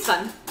 it is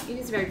fun. It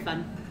is very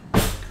fun.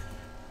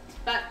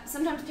 But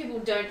sometimes people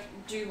don't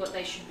do what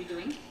they should be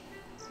doing.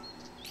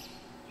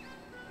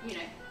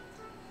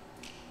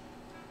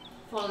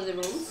 Follow the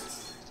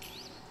rules.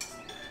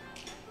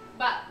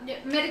 But the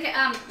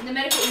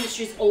medical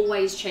industry is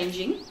always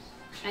changing,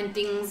 and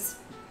things,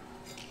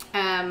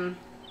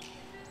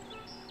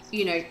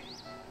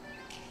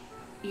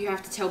 you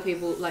have to tell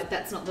people like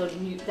that's not the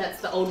new,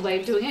 that's the old way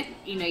of doing it.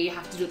 You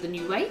have to do it the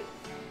new way,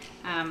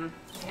 and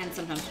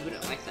sometimes people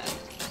don't like that.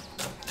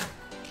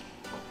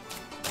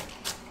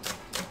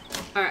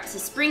 All right, so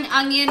spring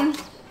onion.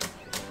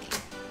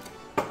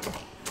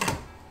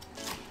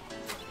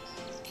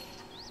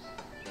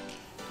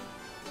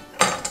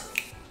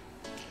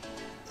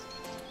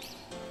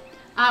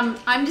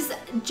 I'm just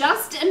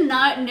a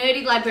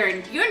nerdy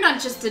librarian. You're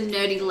not just a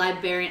nerdy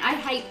librarian. I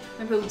hate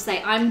when people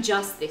say, I'm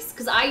just this.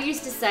 Because I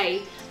used to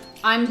say,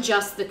 I'm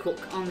just the cook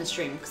on the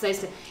stream. Because I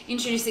used to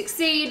introduce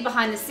Exceed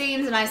behind the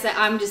scenes and I say,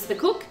 I'm just the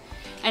cook.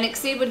 And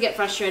Exceed would get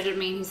frustrated at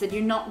me and he said,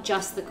 you're not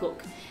just the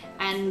cook.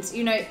 And,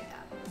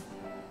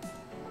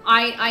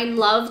 I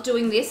love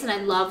doing this and I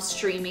love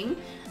streaming.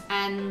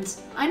 And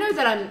I know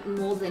that I'm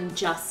more than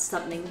just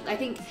something. I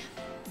think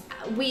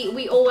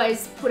we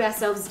always put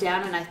ourselves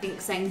down, and I think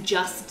saying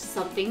just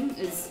something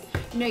is,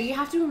 you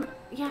have to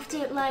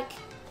like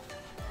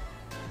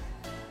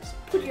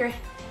put your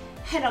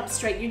head up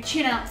straight, your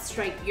chin up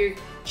straight, your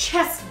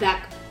chest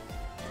back.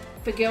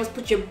 For girls,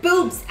 put your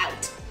boobs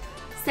out.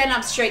 Stand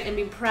up straight and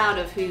be proud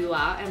of who you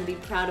are and be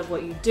proud of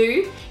what you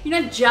do.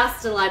 You're not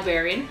just a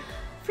librarian.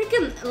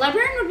 Freaking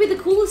librarian would be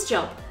the coolest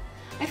job.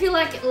 I feel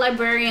like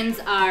librarians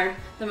are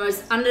the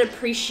most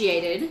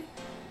underappreciated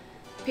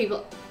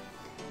people.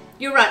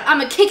 You're right, I'm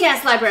a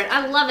kick-ass librarian.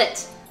 I love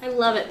it. I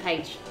love it,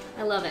 Paige.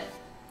 I love it.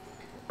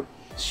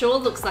 Sure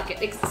looks like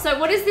it. So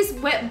what is this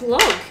wet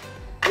blog?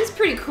 This is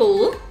pretty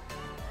cool.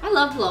 I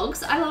love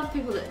blogs. I love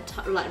people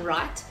that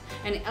write.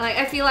 And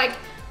I feel like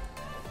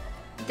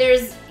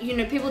there's,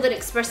 people that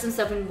express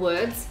themselves in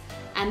words,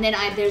 and then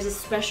there's a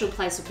special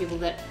place for people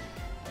that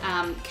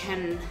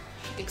can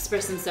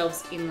express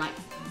themselves in like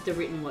the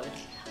written word.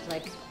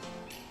 Like,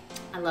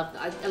 I love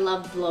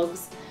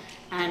blogs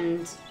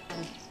and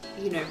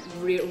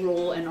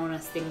raw and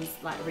honest things,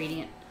 like reading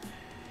it.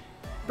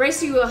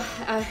 Brace you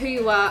who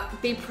you are,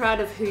 be proud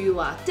of who you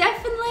are.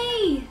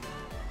 Definitely!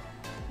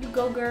 You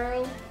go,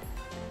 girl.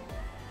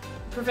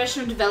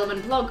 Professional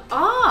development blog.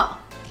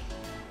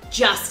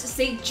 Just.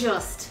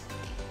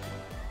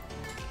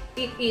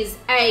 It is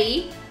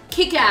a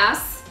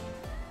kick-ass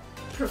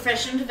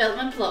professional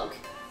development blog.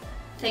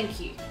 Thank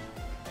you.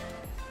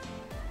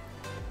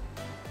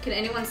 Can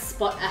anyone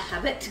spot a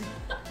habit?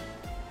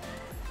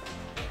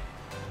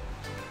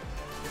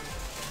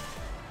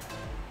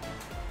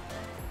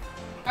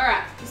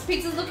 Alright, this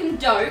pizza's looking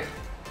dope,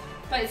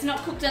 but it's not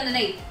cooked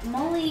underneath.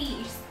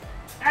 Molly,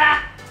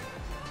 Alright,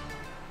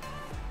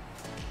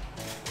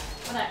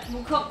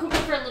 we'll cook it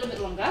for a little bit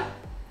longer.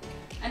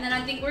 And then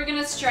I think we're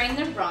gonna strain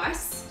the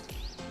rice.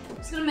 I'm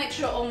just gonna make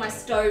sure all my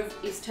stove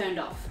is turned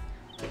off.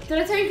 Did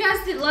I tell you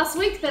guys that last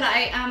week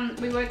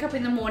that we woke up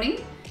in the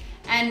morning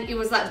and it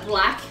was like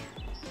black,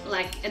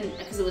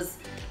 because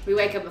we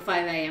wake up at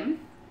 5 AM,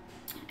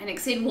 and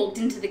Exceed walked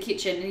into the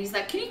kitchen and he's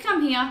like, can you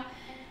come here?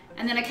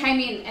 And then I came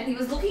in and he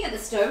was looking at the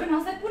stove and I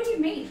was like, what do you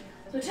mean?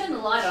 So I turned the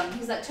light on.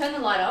 He's like, turn the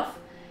light off.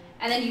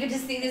 And then you could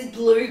just see this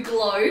blue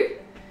glow.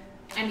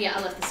 And yeah,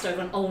 I left the stove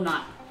on all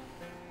night.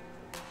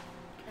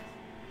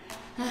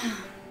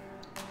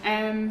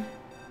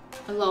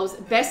 Lols,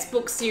 best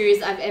book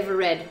series I've ever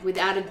read,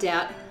 without a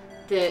doubt,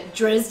 the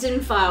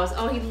Dresden Files.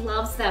 Oh, he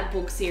loves that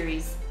book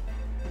series.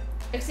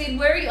 Exceed,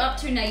 where are you up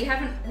to now? We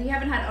haven't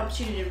had an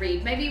opportunity to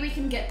read. Maybe we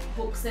can get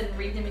books and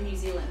read them in New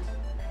Zealand.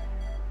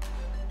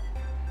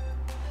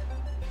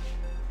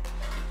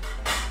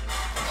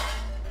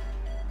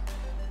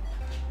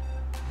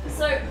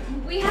 So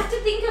we have to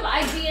think of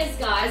ideas,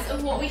 guys,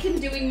 of what we can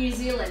do in New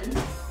Zealand.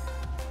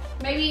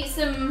 Maybe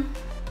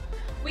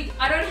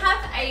I don't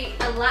have a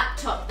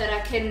laptop that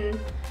I can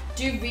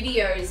do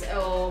videos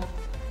or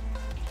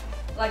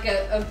like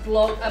a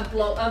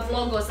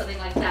vlog or something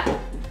like that.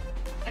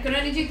 I can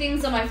only do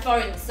things on my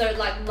phone, so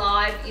like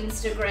live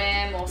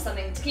Instagram or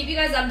something to keep you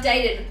guys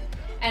updated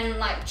and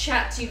like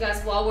chat to you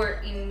guys while we're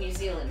in New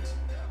Zealand.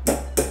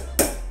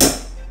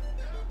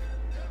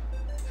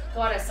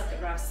 God, I suck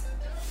at rice.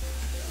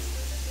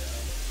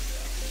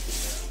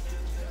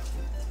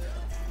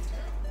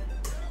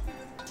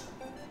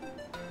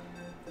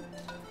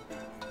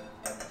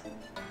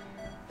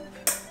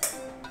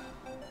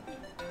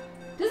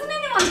 Doesn't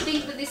anyone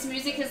think that this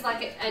music is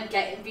like a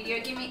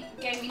video game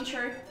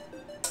intro?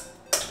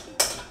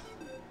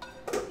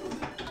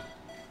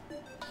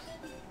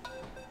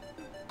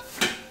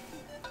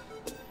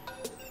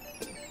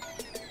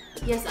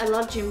 Yes, I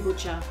love Jim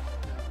Butcher.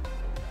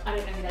 I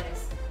don't know who that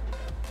is.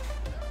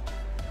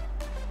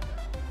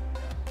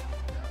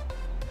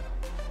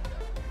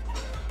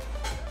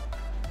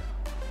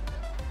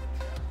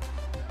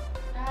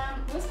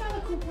 Where's my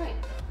other cool plate?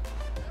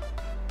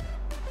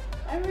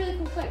 I have a really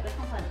cool plate, but I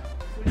can't find it. So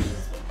we'll use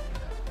this one.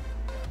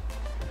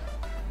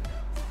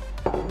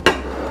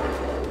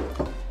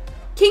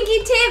 Kinky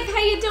Tiff,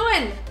 how you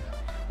doing?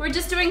 We're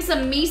just doing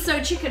some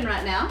miso chicken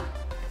right now.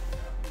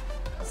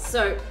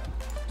 So,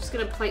 just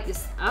gonna plate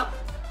this up.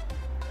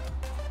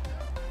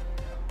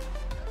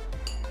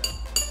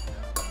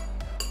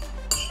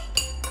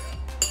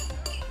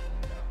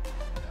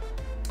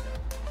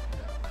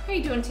 How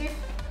you doing, Tiff?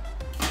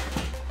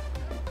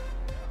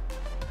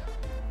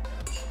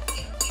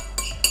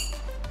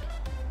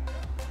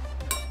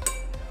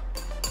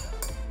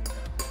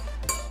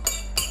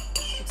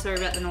 Sorry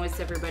about the noise,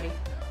 everybody.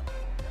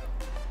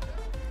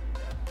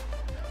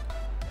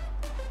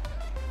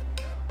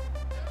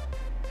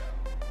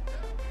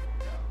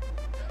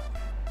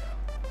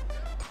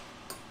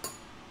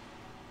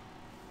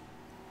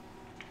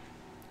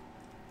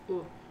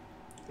 Ooh,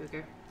 here we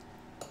go.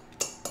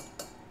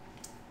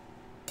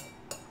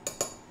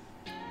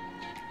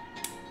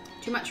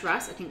 Too much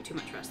rice? I think too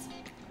much rice.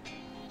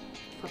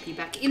 Pop you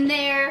back in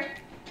there.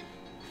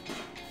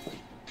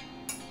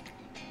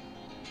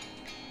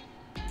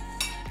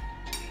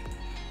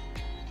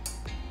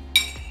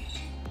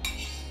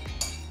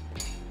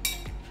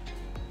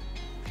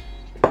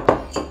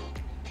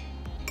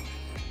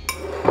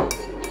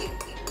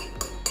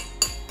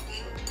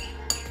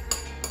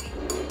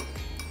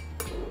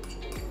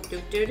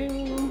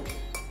 Do-do.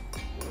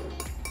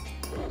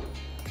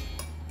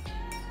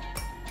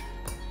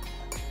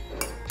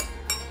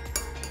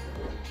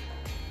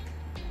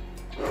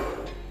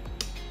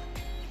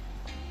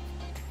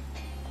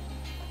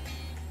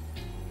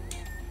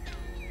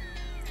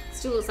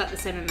 Still looks like the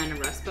same amount of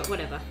rice, but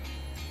whatever.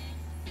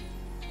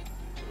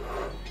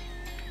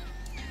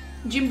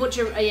 Jim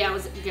Butcher, yeah, I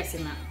was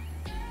guessing that.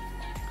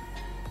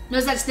 No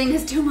such thing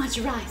as too much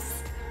rice.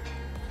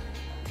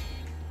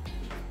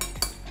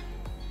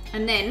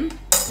 And then,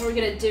 what we're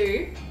gonna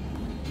do,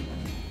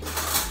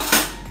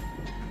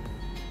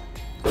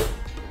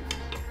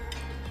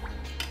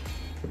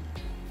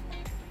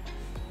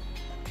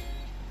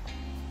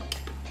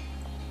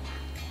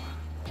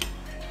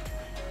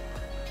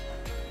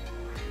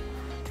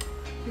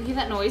 you hear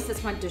that noise?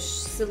 That's my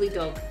silly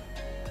dog.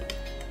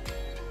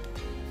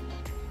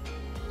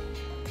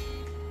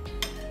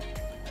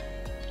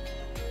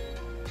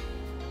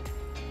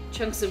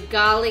 Chunks of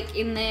garlic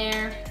in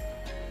there.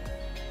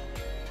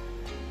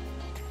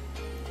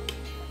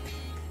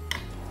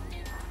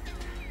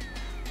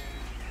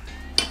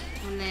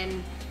 And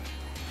then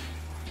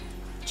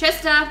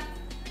Chester.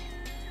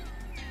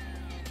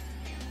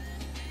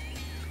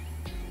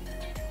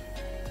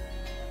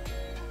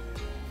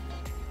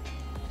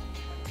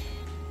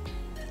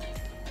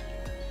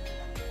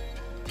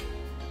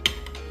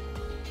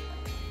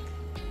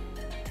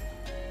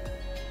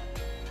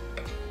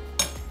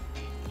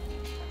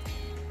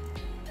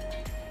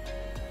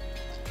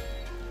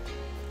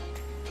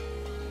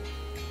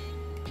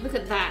 Look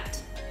at that.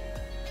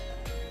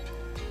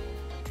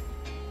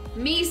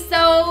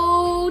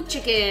 Miso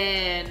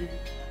chicken.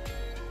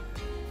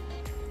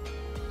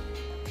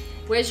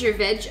 Where's your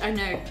veg? I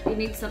know, you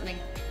need something.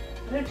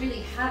 I don't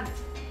really have.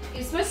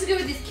 It's supposed to go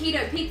with this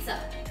keto pizza.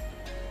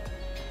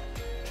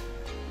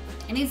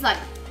 It needs like...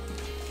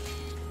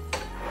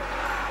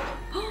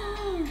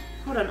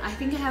 Hold on, I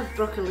think I have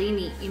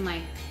broccolini in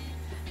my...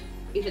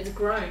 If it's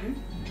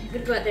grown, I'm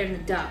gonna go out there in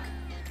the dark.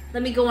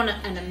 Let me go on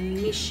a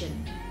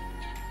mission.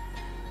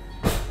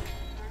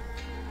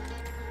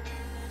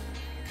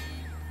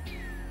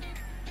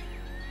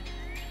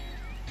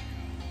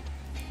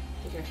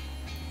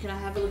 Can I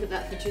have a look at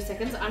that for 2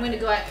 seconds? I'm going to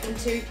go out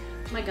into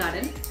my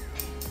garden.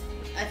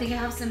 I think I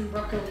have some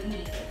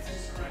broccolini that's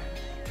just grown.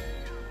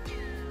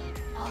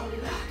 I'll be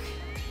back.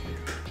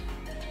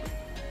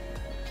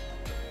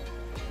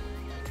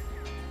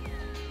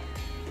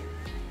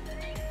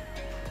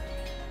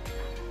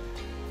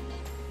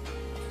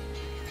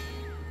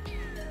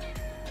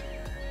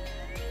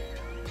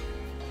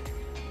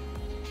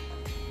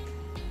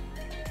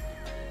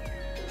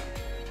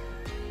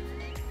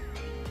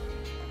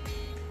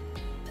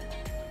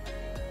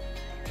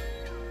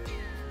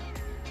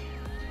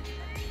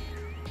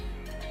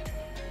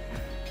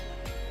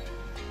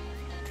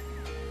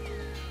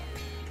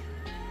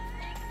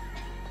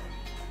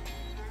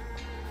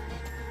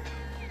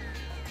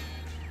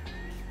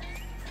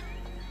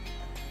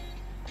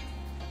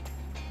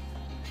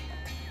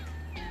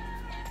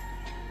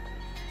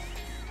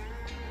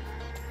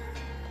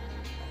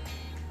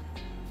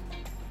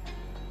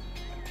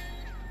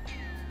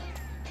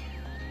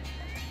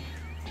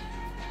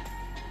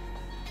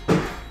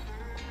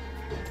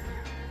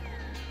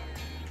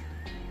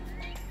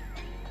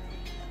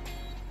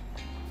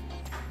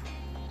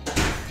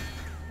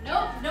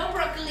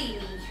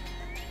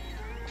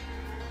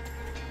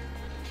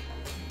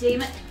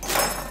 Damn it.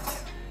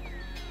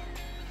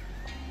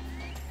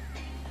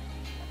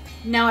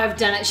 Now I've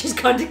done it, she's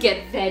gone to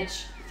get veg.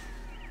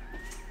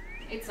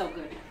 It's all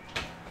good.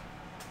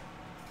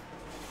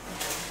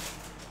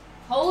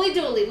 Holy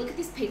dooly, look at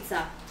this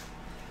pizza.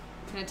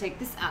 I'm gonna take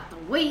this out the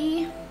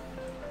way.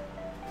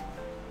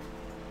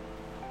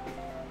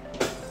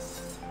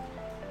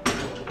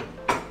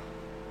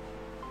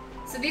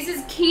 So this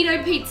is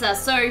keto pizza,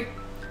 so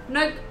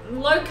no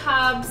low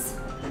carbs.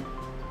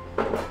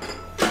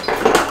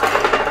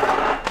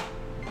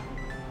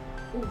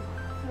 Ooh, I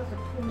feel like I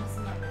pulled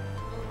myself up.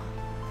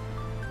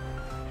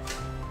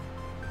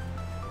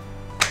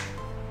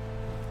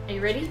 Are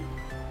you ready?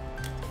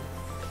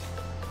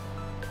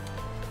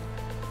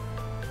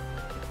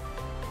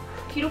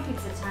 Keto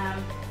pizza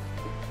time.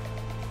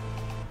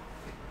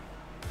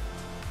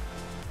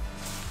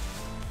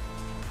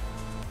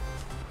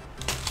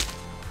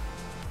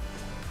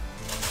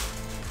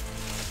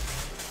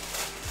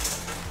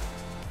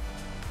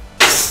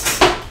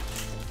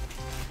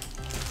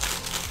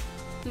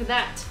 Look at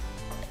that.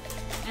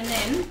 And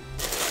then,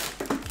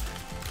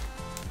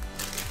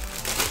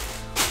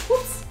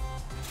 whoops.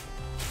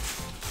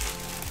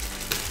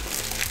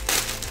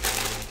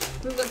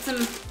 We've got some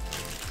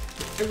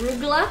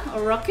arugula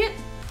or rocket.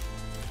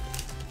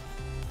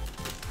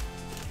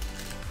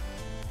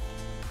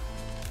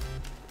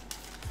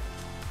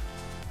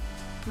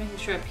 Making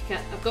sure I pick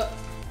out, I've got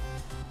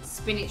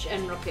spinach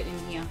and rocket in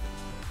here.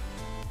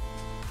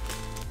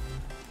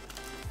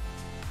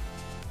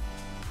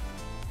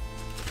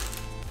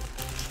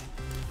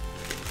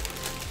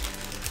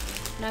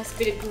 Nice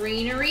bit of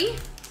greenery.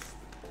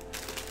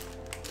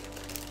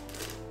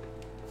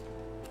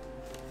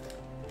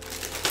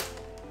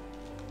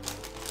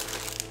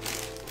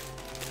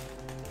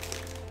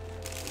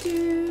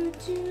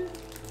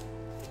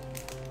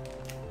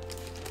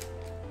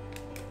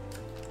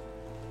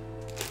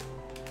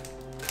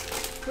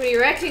 What do you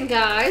reckon,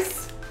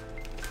 guys?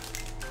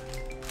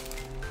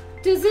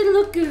 Does it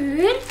look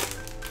good?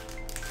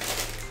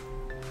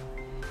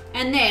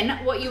 And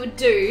then what you would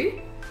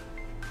do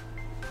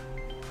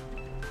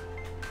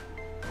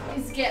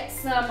is get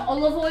some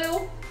olive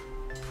oil,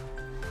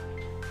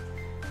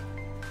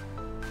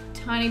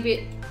 tiny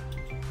bit,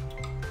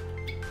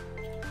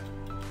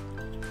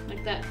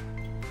 like that.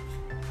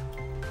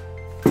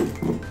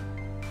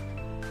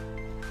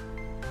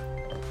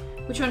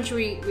 Which one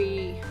should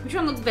which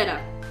one looks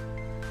better?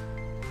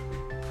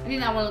 I think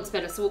that one looks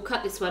better, so we'll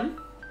cut this one.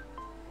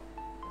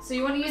 So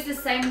you want to use the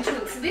same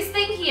tool. So this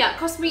thing here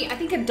cost me, I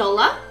think,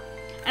 $1,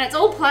 and it's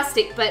all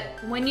plastic, but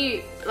when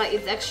you, like,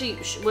 it actually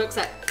works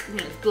at, you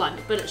know, it's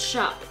blunt, but it's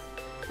sharp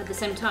at the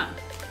same time.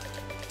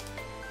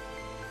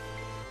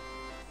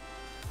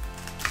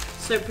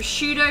 So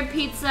prosciutto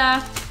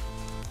pizza.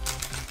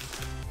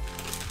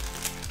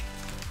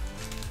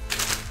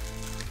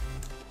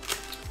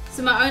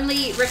 So my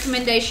only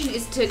recommendation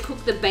is to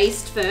cook the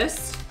base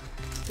first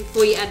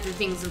before you add the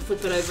things and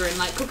flip it over and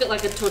like cook it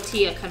like a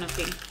tortilla kind of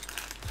thing.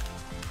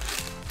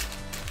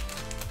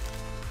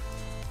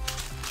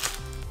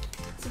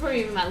 So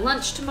probably my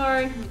lunch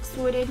tomorrow. I'm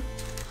excited.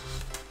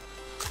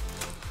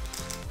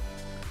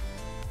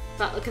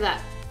 But look at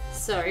that.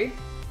 So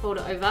fold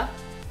it over.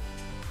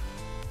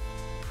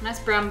 Nice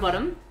brown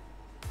bottom.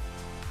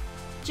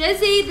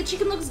 Jezzy, the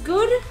chicken looks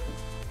good.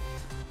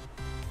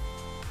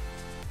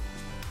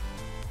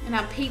 And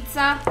our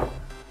pizza.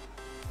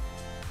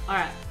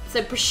 Alright,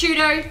 so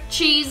prosciutto,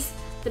 cheese.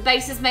 The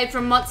base is made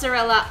from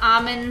mozzarella,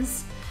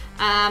 almonds,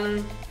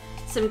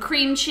 some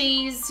cream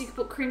cheese. You can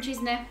put cream cheese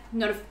in there. I'm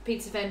not a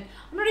pizza fan.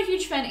 I'm not a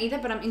huge fan either,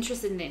 but I'm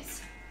interested in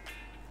this.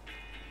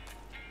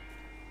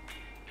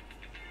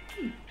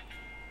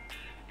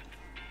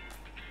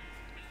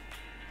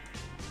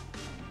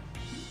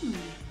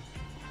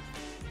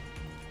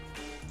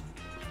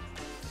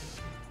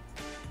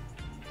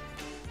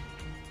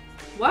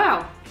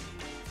 Wow.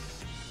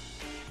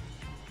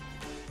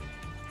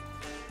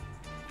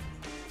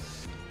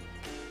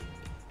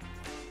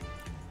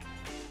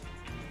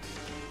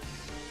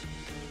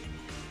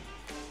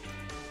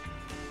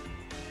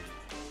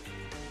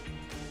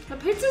 The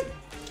pizza,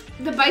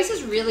 the base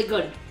is really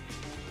good.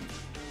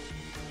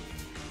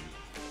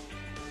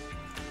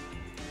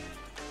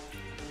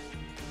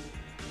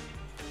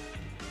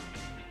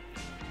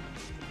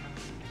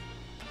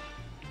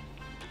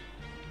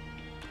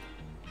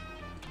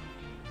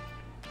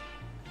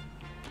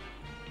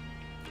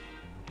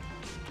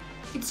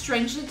 It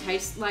strangely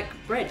tastes like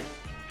bread.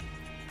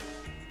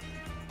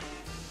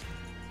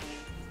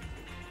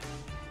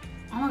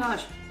 Oh my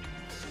gosh.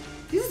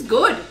 This is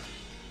good.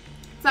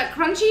 It's like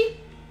crunchy.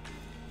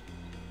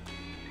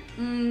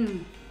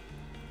 Mmm.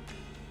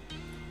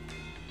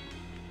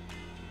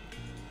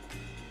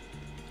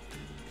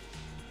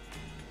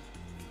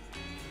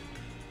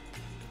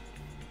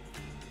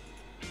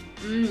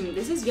 Mmm,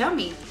 this is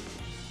yummy.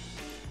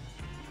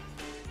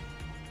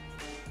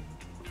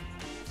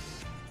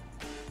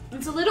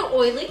 It's a little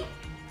oily,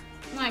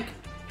 like,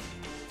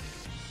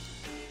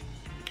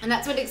 and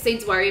that's what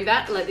exceeds worry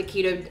about, like the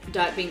keto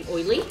diet being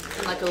oily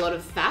and like a lot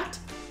of fat.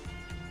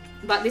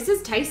 but this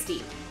is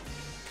tasty.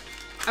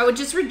 I would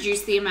just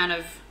reduce the amount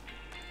of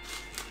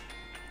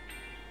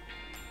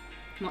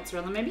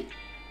mozzarella maybe.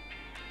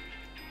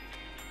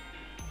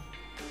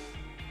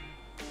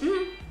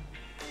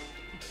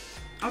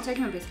 I'll take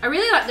him a piece. I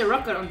really like the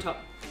rocket on top.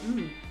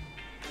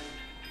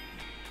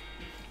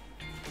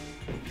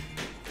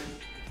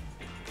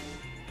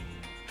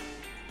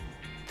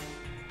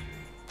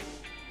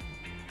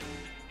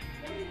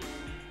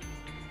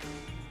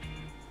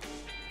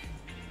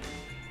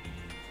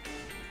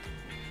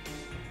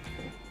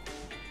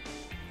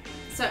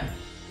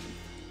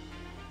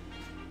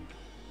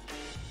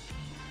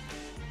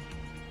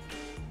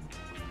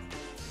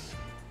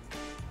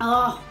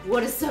 Oh,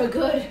 what is so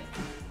good?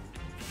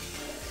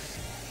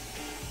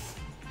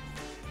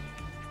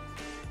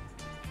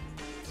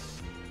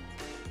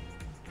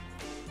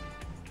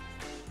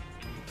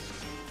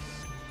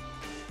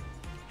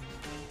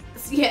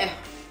 Yeah.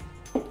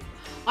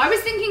 I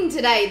was thinking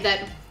today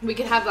that we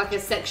could have like a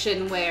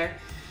section where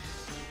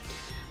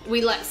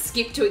we like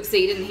skip to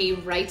Exceed and he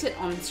rate it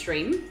on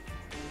stream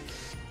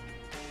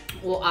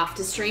or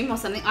after stream or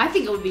something. I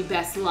think it would be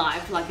best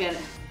live, like a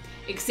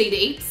Exceed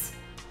Eats.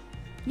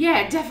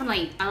 Yeah,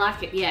 definitely. I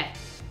like it, yeah.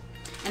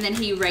 And then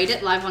he rate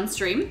it live on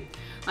stream.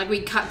 Like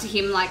we cut to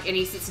him like and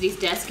he sits at his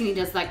desk and he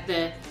does like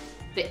the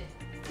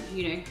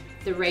you know,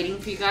 the rating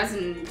for you guys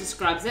and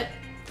describes it.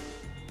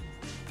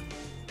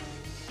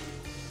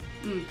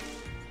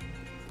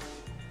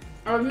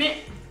 I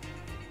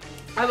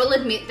will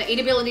admit the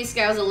eatability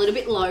scale is a little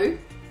bit low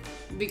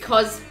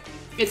because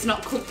it's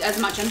not cooked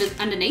as much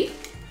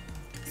underneath.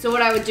 So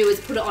what I would do is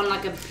put it on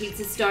like a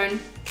pizza stone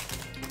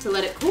to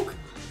let it cook.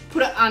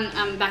 Put it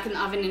on back in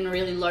the oven in a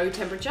really low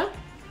temperature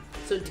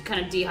so it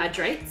kind of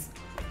dehydrates.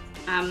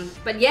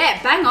 But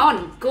yeah, bang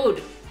on,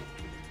 good.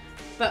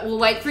 But we'll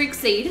wait for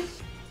Exceed.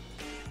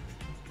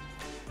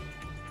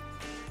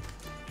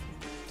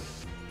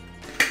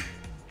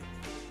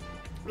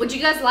 Would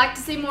you guys like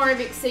to see more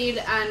of Exceed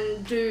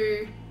and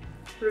do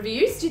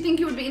reviews? Do you think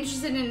you would be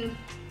interested in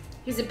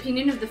his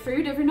opinion of the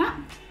food every night?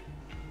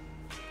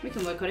 We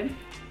can work on him.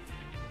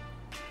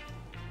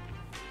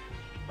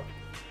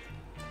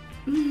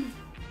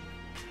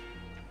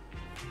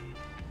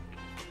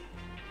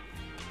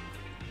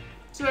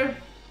 So,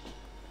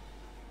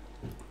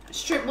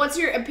 Strip, what's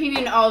your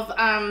opinion of,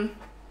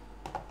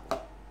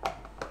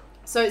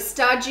 so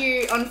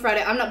Stardew on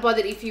Friday. I'm not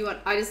bothered if you want,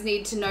 I just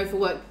need to know for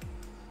work.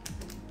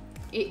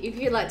 If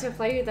you'd like to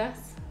play with us.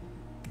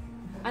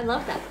 I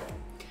love that.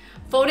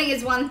 Folding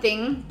is one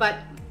thing, but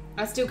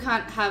I still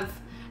can't have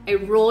a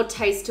raw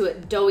taste to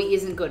it. Doughy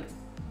isn't good.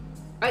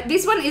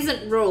 This one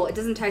isn't raw. It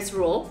doesn't taste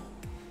raw.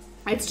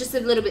 It's just a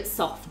little bit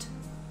soft.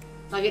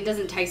 Like it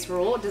doesn't taste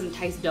raw. It doesn't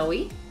taste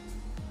doughy.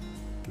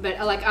 But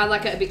I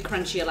like it a bit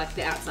crunchier, like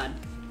the outside.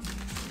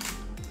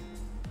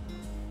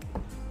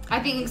 I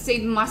think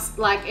Exceed must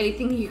like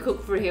anything you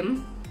cook for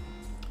him.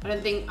 I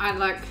don't think I'd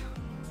like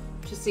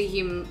to see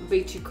him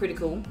be too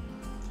critical.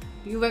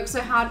 You work so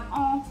hard.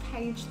 Oh,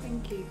 Paige,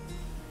 thank you.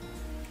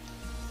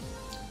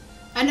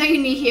 I know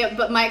you're new here,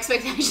 but my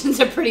expectations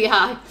are pretty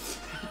high.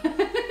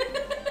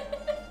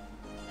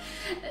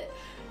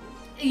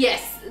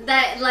 Yes,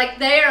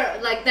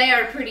 they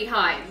are pretty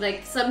high.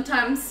 Like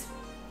sometimes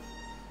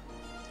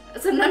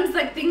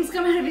like things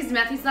come out of his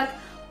mouth. He's like,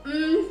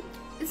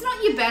 it's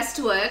not your best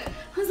work.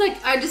 I was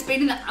like, I've just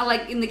been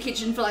in the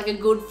kitchen for like a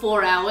good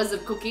 4 hours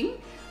of cooking,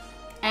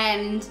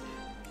 and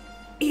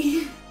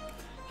he'll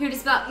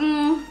just be like,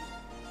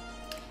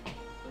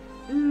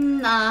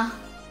 nah.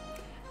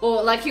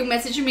 Or like he'll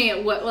message me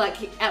at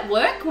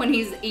work, when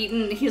he's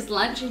eaten his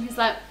lunch and he's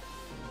like,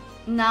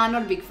 nah,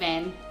 not a big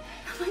fan.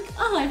 I'm like,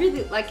 oh, I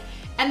really like,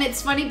 and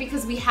it's funny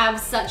because we have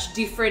such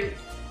different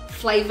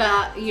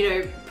flavor, you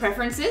know,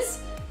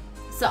 preferences.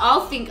 So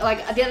I'll think,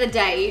 like the other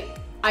day,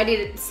 I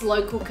did a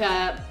slow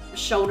cooker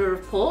shoulder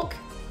of pork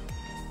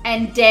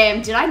and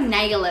damn, did I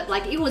nail it.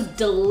 Like it was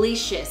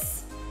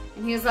delicious.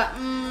 And he was like,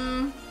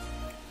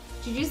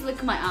 did you just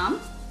lick my arm?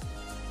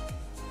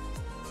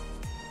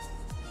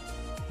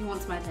 He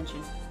wants my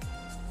attention.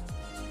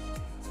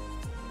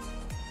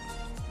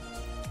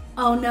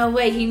 Oh no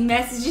way, he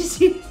messages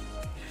you.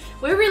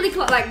 We're really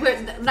close, like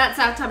that's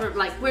our type of,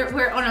 like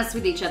we're honest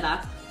with each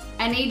other.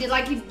 And he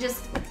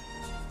just,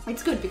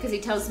 it's good because he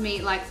tells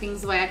me like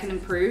things the way I can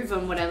improve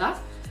and whatever.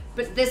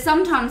 But there's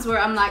sometimes where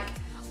I'm like,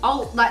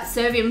 I'll like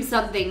serve him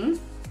something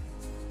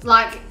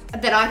like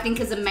that I think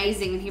is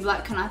amazing and he'll be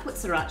like, can I put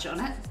sriracha on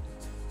it?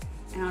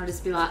 And I'll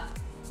just be like,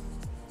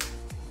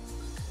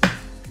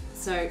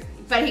 so,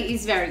 but he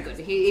is very good.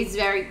 He is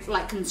very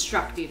like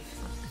constructive.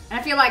 And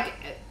I feel like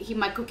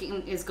my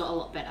cooking has got a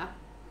lot better.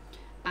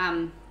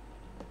 I'm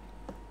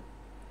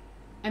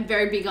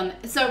very big on,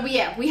 so we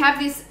have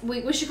this,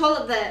 we should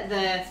call it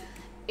the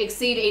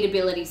Exceed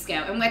Eatability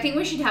Scale. And I think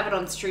we should have it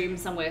on stream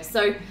somewhere.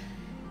 So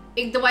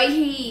the way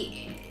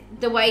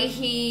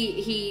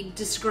he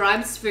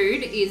describes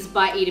food is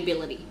by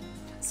eatability.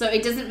 So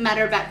it doesn't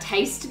matter about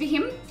taste for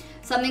him.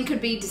 Something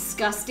could be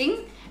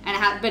disgusting,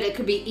 but it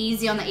could be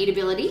easy on the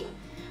eatability.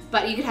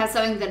 but you could have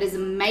something that is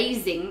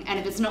amazing, and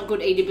if it's not good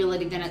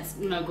eatability, then it's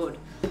no good.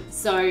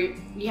 So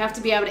you have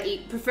to be able to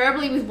eat,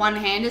 preferably with one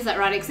hand. Is that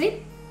right,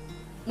 Exceed?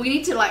 We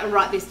need to like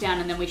write this down,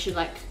 and then we should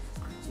like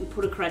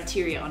put a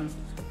criteria on.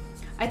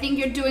 I think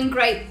you're doing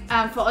great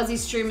for Aussie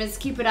streamers.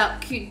 Keep it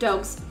up, cute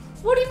dogs.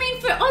 What do you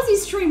mean for Aussie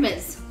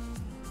streamers?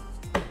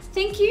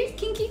 Thank you,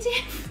 Kinky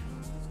Tiff.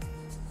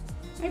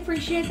 I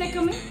appreciate that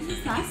comment.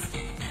 It's nice.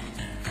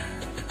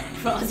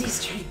 For Aussie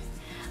stream.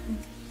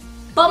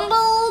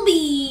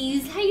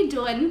 Bumblebees, how you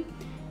doing?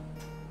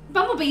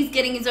 Bumblebee's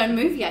getting his own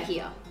movie, I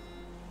hear.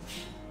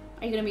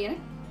 Are you gonna be in it?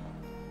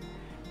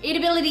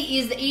 Eatability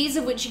is the ease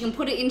of which you can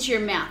put it into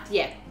your mouth.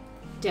 Yeah,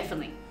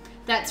 definitely.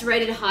 That's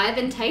rated higher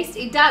than taste.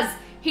 It does.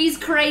 He's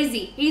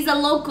crazy. He's a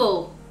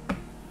local.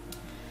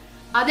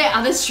 Are there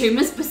other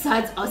streamers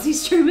besides Aussie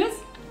streamers?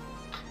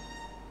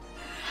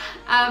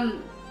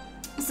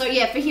 So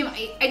yeah, for him,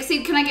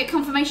 Exceed, can I get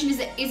confirmation? Is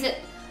it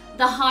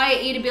the higher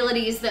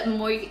eatability is that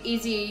more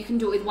easier you can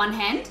do it with one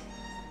hand?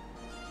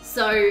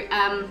 So,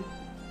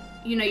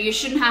 you know, you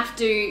shouldn't have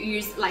to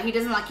use, like, he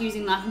doesn't like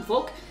using knife and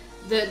fork.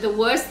 The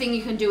worst thing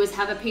you can do is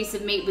have a piece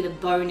of meat with a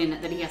bone in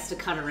it that he has to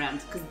cut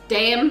around. Because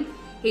damn,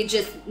 he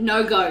just,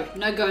 no go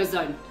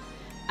zone.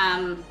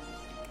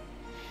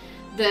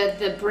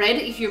 The bread,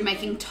 if you're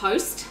making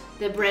toast,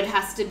 the bread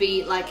has to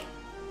be like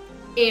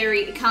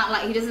airy. It can't,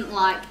 like, he doesn't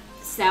like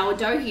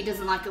sourdough. He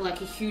doesn't like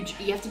a huge,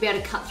 you have to be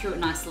able to cut through it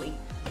nicely.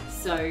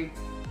 So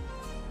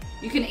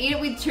you can eat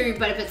it with two,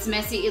 but if it's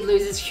messy, it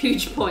loses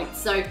huge points.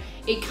 So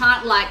it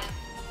can't like,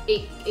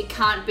 it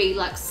can't be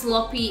like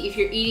sloppy. If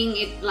you're eating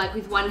it like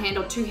with one hand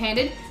or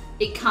two-handed,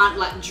 it can't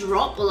like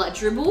drop or like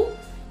dribble.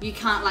 You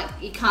can't like,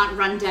 it can't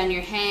run down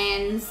your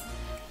hands.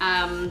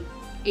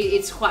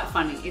 It's quite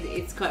funny.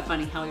 It's quite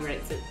funny how he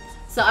rates it.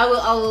 So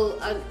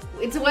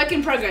it's a work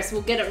in progress.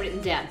 We'll get it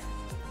written down.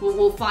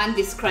 We'll find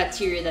this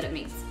criteria that it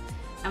meets,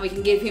 and we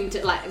can give him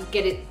to like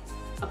get it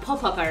a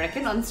pop-up, I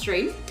reckon, on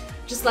stream,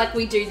 just like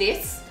we do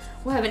this.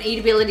 We'll have an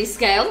eatability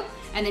scale,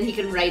 and then he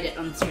can rate it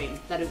on stream.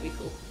 That would be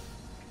cool.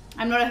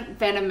 I'm not a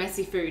fan of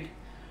messy food.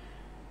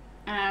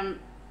 I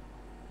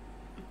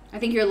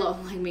think you're a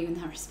lot like me in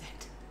that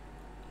respect.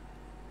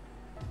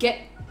 Get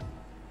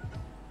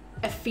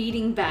a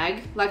feeding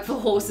bag, like for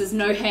horses,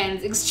 no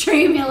hands,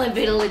 extreme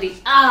eatability.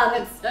 Ah,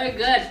 that's so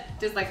good.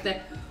 Just like the,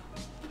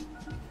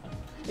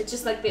 it's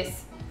just like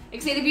this.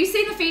 Except, have you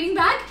seen a feeding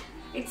bag?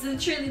 It's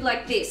literally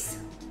like this.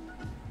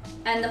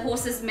 And the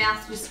horse's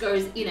mouth just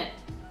goes in it.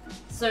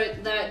 So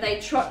they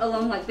trot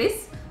along like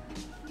this.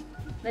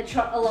 They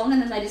trot along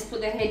and then they just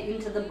put their head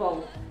into the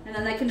bowl. And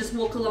then they can just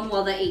walk along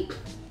while they eat.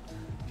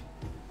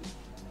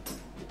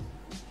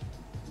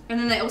 And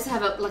then they also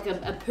have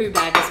a poo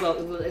bag as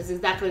well. It's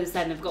exactly the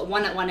same. They've got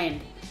one at one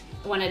end,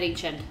 one at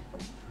each end.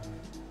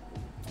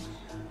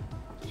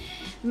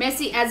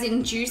 Messy as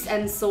in juice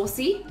and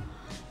saucy.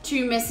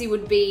 Too messy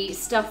would be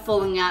stuff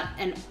falling out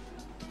and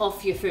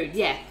off your food.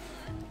 Yeah.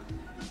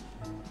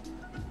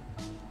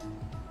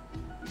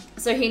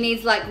 So he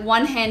needs like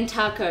one hand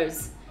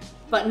tacos,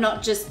 but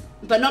not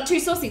too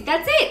saucy.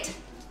 That's it.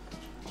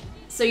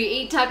 So you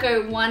eat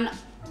taco one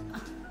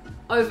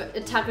over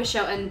a taco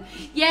shell, and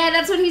yeah,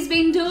 that's what he's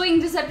been doing.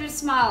 Deceptive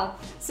smile.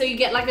 So you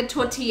get like a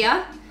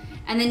tortilla,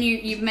 and then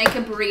you make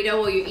a burrito,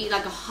 or you eat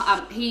like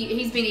a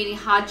he's been eating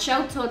hard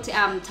shell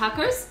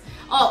tacos.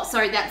 Oh,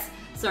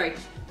 sorry.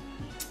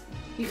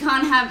 You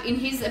can't have, in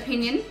his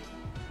opinion,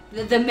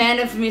 the man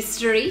of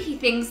mystery. He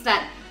thinks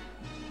that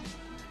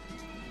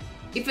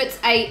if it's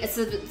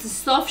a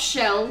soft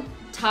shell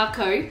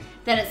taco,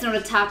 then it's not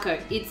a taco.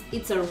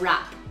 It's a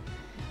wrap.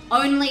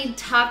 Only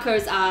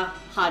tacos are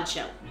hard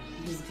shell,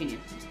 in his opinion,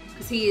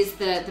 because he is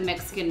the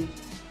Mexican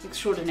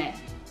extraordinaire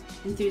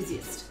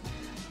enthusiast.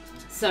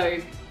 So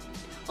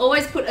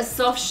always put a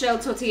soft shell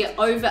tortilla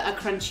over a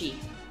crunchy.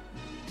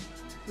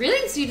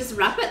 Really? So you just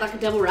wrap it like a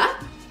double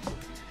wrap?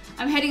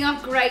 I'm heading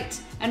off. Great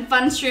and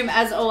fun stream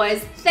as always.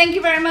 Thank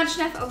you very much,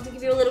 Neff. I'll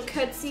give you a little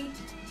curtsy.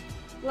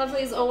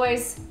 Lovely as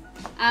always.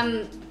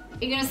 You're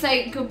gonna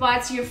say goodbye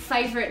to your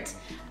favorite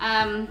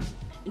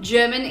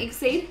German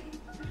Exceed.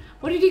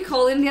 What did you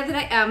call him the other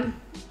day?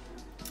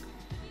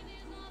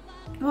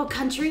 What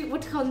country?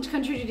 What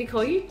country did he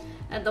call you?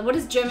 What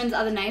is German's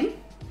other name?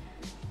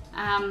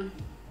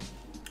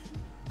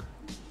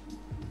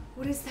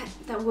 What is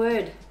that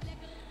word?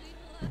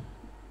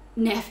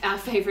 Neff, our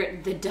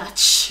favorite, the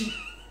Dutch.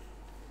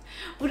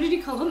 What did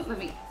you call them? Let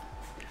me.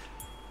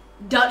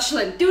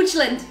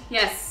 Deutschland.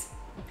 Yes.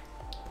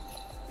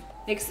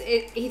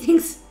 He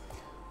thinks.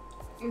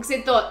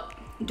 Except thought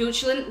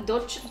Deutschland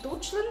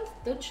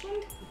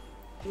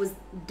was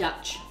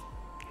Dutch,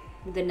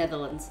 the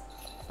Netherlands,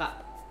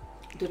 but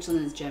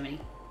Deutschland is Germany.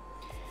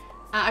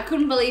 I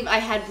couldn't believe I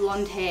had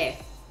blonde hair.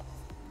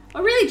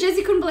 Oh really,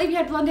 Jesse couldn't believe you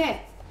had blonde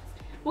hair.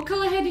 What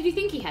color hair did you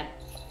think he had?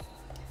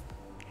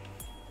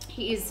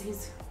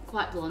 He's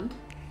quite blonde.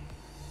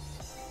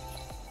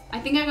 I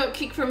think I got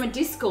kicked from a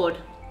Discord.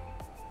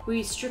 Were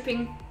you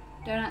stripping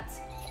donuts?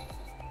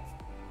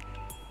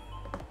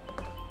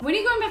 When are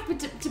you going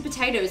back to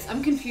potatoes?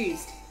 I'm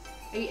confused.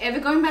 Are you ever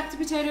going back to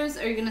potatoes,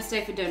 or are you gonna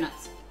stay for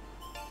donuts?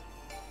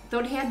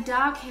 thought he had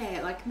dark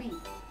hair like me.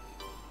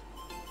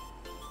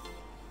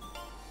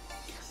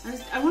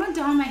 I want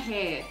to dye my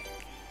hair.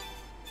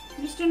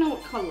 I just don't know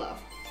what colour.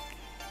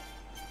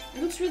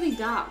 It looks really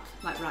dark,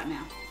 like right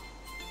now.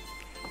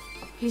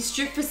 He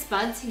stripped for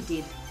spuds, he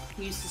did.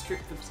 He used to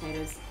strip for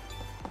potatoes.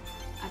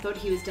 I thought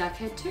he was dark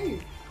haired too.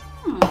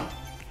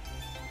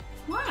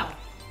 Wow.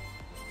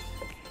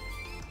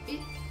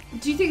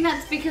 Do you think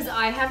that's because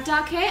I have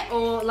dark hair,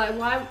 or like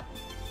why?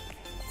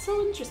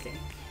 So interesting.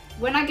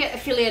 When I get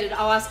affiliated,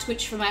 I'll ask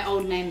Twitch for my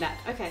old name back.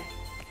 Okay.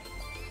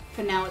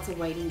 For now, it's a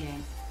waiting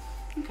game.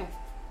 Okay.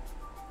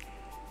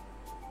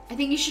 I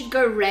think you should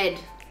go red,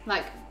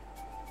 like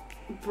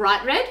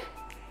bright red.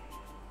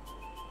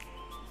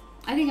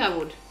 I think I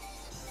would.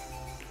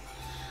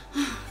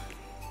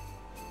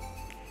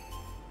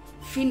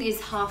 Finn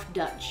is half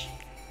Dutch.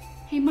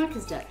 Hey, Mike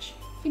is Dutch.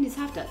 Finn is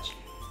half Dutch.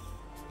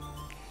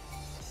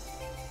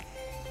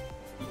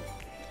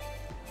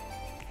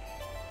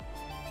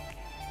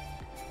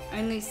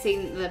 Only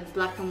seen the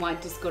black and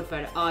white Discord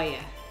photo. Oh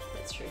yeah,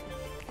 that's true.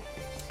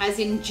 As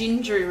in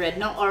gingery red,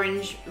 not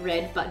orange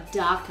red, but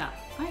darker.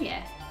 Oh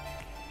yeah.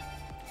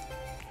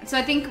 So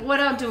I think what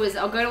I'll do is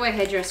I'll go to a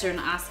hairdresser and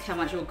ask how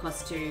much it will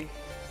cost to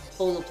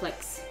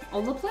Olaplex.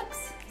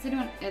 Olaplex? Is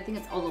anyone? I think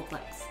it's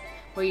Olaplex.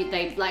 Where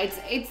they like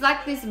it's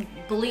like this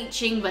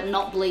bleaching but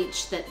not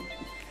bleach that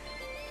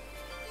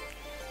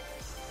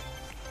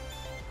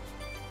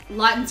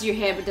lightens your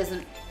hair but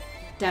doesn't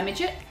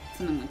damage it.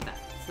 Something like that.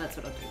 So that's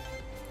what I'll do.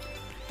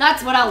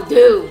 That's what I'll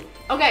do.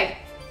 Okay,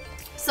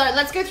 so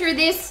let's go through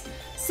this.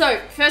 So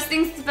first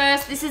things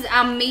first, this is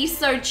our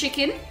miso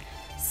chicken.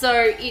 So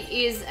it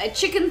is a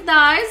chicken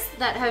thighs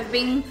that have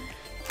been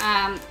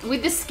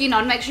with the skin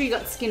on. Make sure you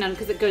got the skin on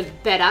because it goes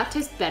better,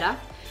 tastes better,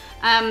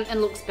 and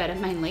looks better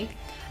mainly.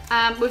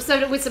 We've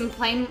served it with some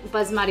plain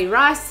basmati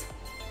rice,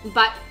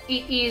 but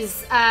it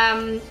is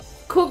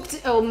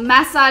cooked or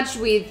massaged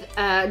with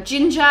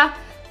ginger,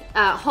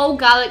 whole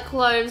garlic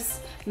cloves,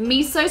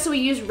 miso, so we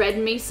use red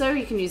miso,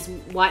 you can use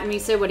white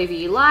miso, whatever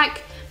you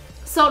like,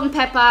 salt and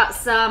pepper,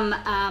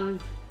 some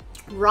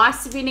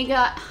rice vinegar,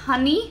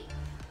 honey,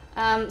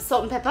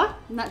 salt and pepper,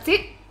 and that's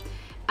it.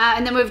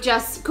 And then we've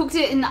just cooked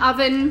it in the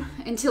oven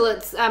until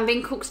it's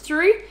been cooked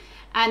through,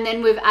 and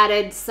then we've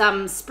added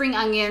some spring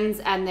onions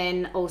and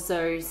then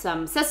also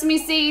some sesame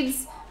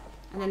seeds,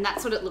 and then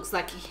that's what it looks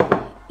like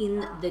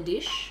in the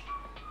dish.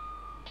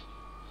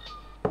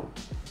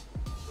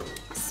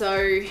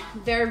 So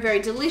very, very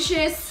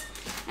delicious.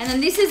 And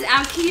then this is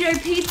our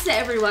keto pizza,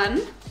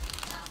 everyone.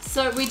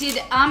 So we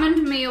did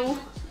almond meal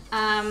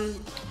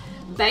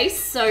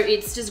base. So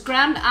it's just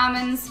ground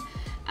almonds,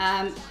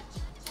 a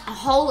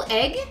whole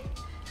egg,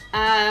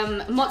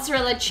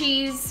 mozzarella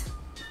cheese,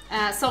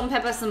 salt and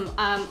pepper, some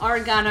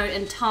oregano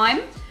and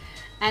thyme.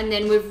 And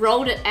then we've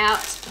rolled it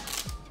out,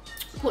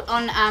 put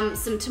on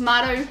some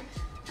tomato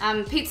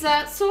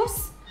pizza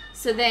sauce.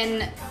 So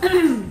then,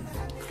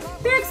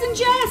 Berix and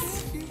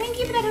Jess, thank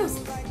you for that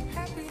host.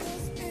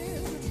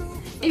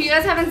 If you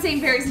guys haven't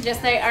seen Berix and Jess,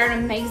 they are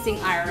an amazing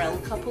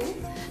IRL couple,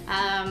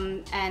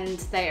 and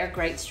they are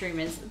great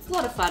streamers. It's a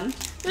lot of fun.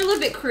 They're a little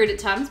bit crude at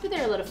times, but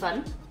they're a lot of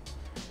fun.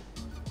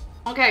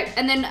 Okay,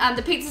 and then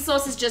the pizza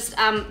sauce is just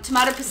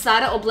tomato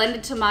passata or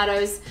blended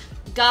tomatoes,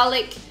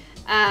 garlic,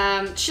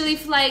 chili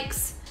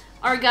flakes,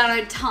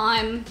 oregano,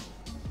 thyme,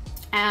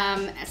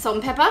 salt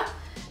and pepper,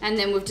 and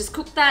then we've just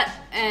cooked that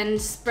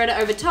and spread it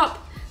over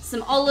top.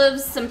 Some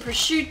olives, some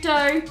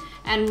prosciutto,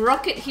 and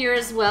rocket here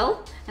as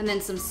well, and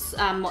then some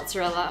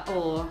mozzarella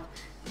or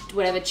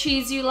whatever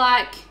cheese you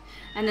like.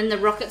 And then the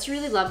rocket's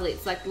really lovely.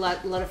 It's like a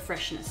lot of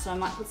freshness, so I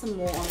might put some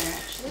more on there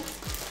actually.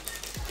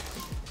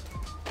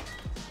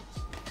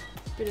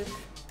 Bit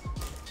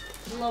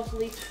of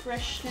lovely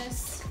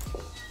freshness.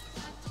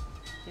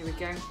 There we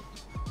go.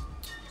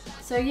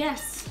 So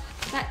yes,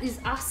 that is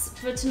us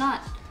for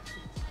tonight.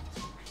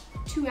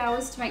 2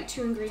 hours to make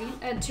two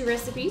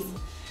recipes.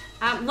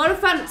 A lot of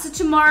fun. So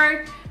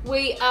tomorrow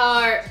we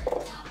are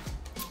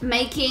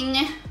making,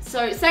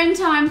 so same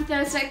time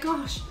Thursday.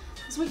 Gosh,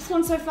 this week's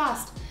gone so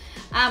fast.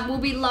 We'll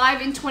be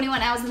live in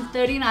 21 hours and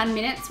 39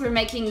 minutes. We're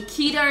making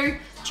keto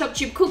chopped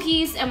chip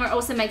cookies, and we're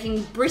also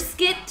making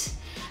brisket.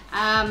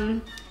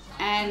 And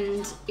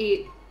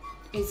it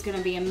is going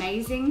to be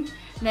amazing.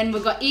 And then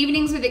we've got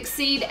evenings with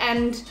Exceed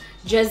and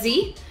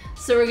Jazzy.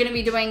 So we're going to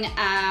be doing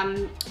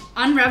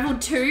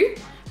Unraveled 2.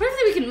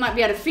 Hopefully we might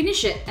be able to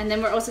finish it. And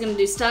then we're also going to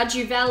do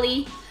Stardew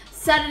Valley.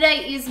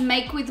 Saturday is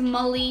Make with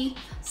Molly.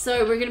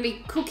 So we're going to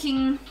be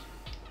cooking.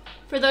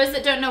 For those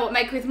that don't know what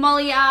Make with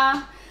Molly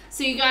are,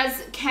 so you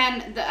guys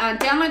can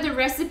download the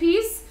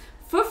recipes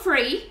for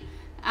free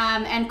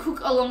and cook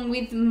along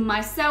with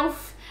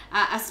myself,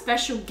 a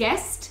special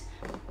guest.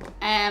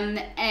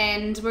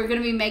 And we're going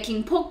to be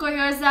making pork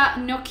gyoza,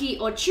 gnocchi,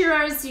 or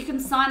churros. You can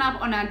sign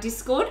up on our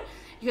Discord.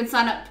 You can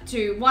sign up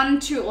to 1,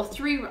 2, or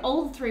 3,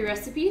 all 3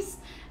 recipes,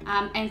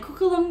 and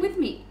cook along with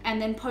me,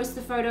 and then post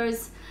the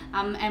photos,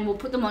 and we'll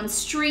put them on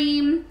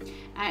stream.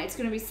 It's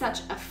going to be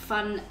such a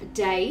fun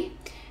day.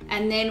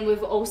 And then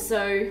we've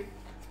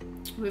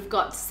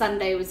got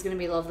Sunday was going to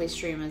be a lovely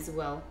stream as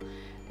well.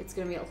 it's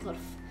gonna be a lot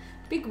of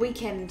big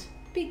weekend,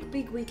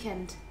 big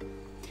weekend.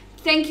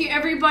 Thank you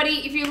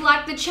everybody. If you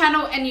like the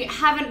channel and you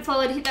haven't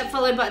followed, hit that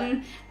follow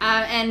button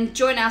and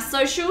join our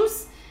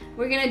socials.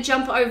 We're gonna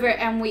jump over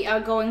and we are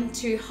going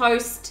to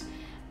host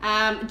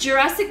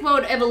Jurassic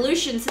World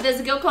Evolution. So there's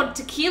a girl called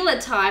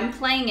Tequila Time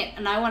playing it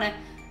and I wanna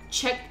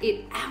check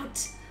it out.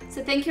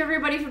 So thank you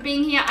everybody for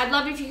being here. I'd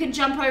love if you could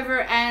jump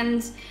over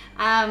and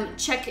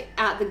check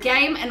out the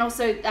game and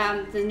also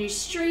the new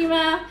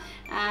streamer.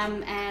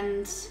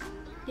 And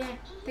yeah,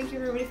 thank you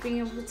everybody for being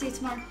here. We'll see you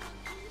tomorrow.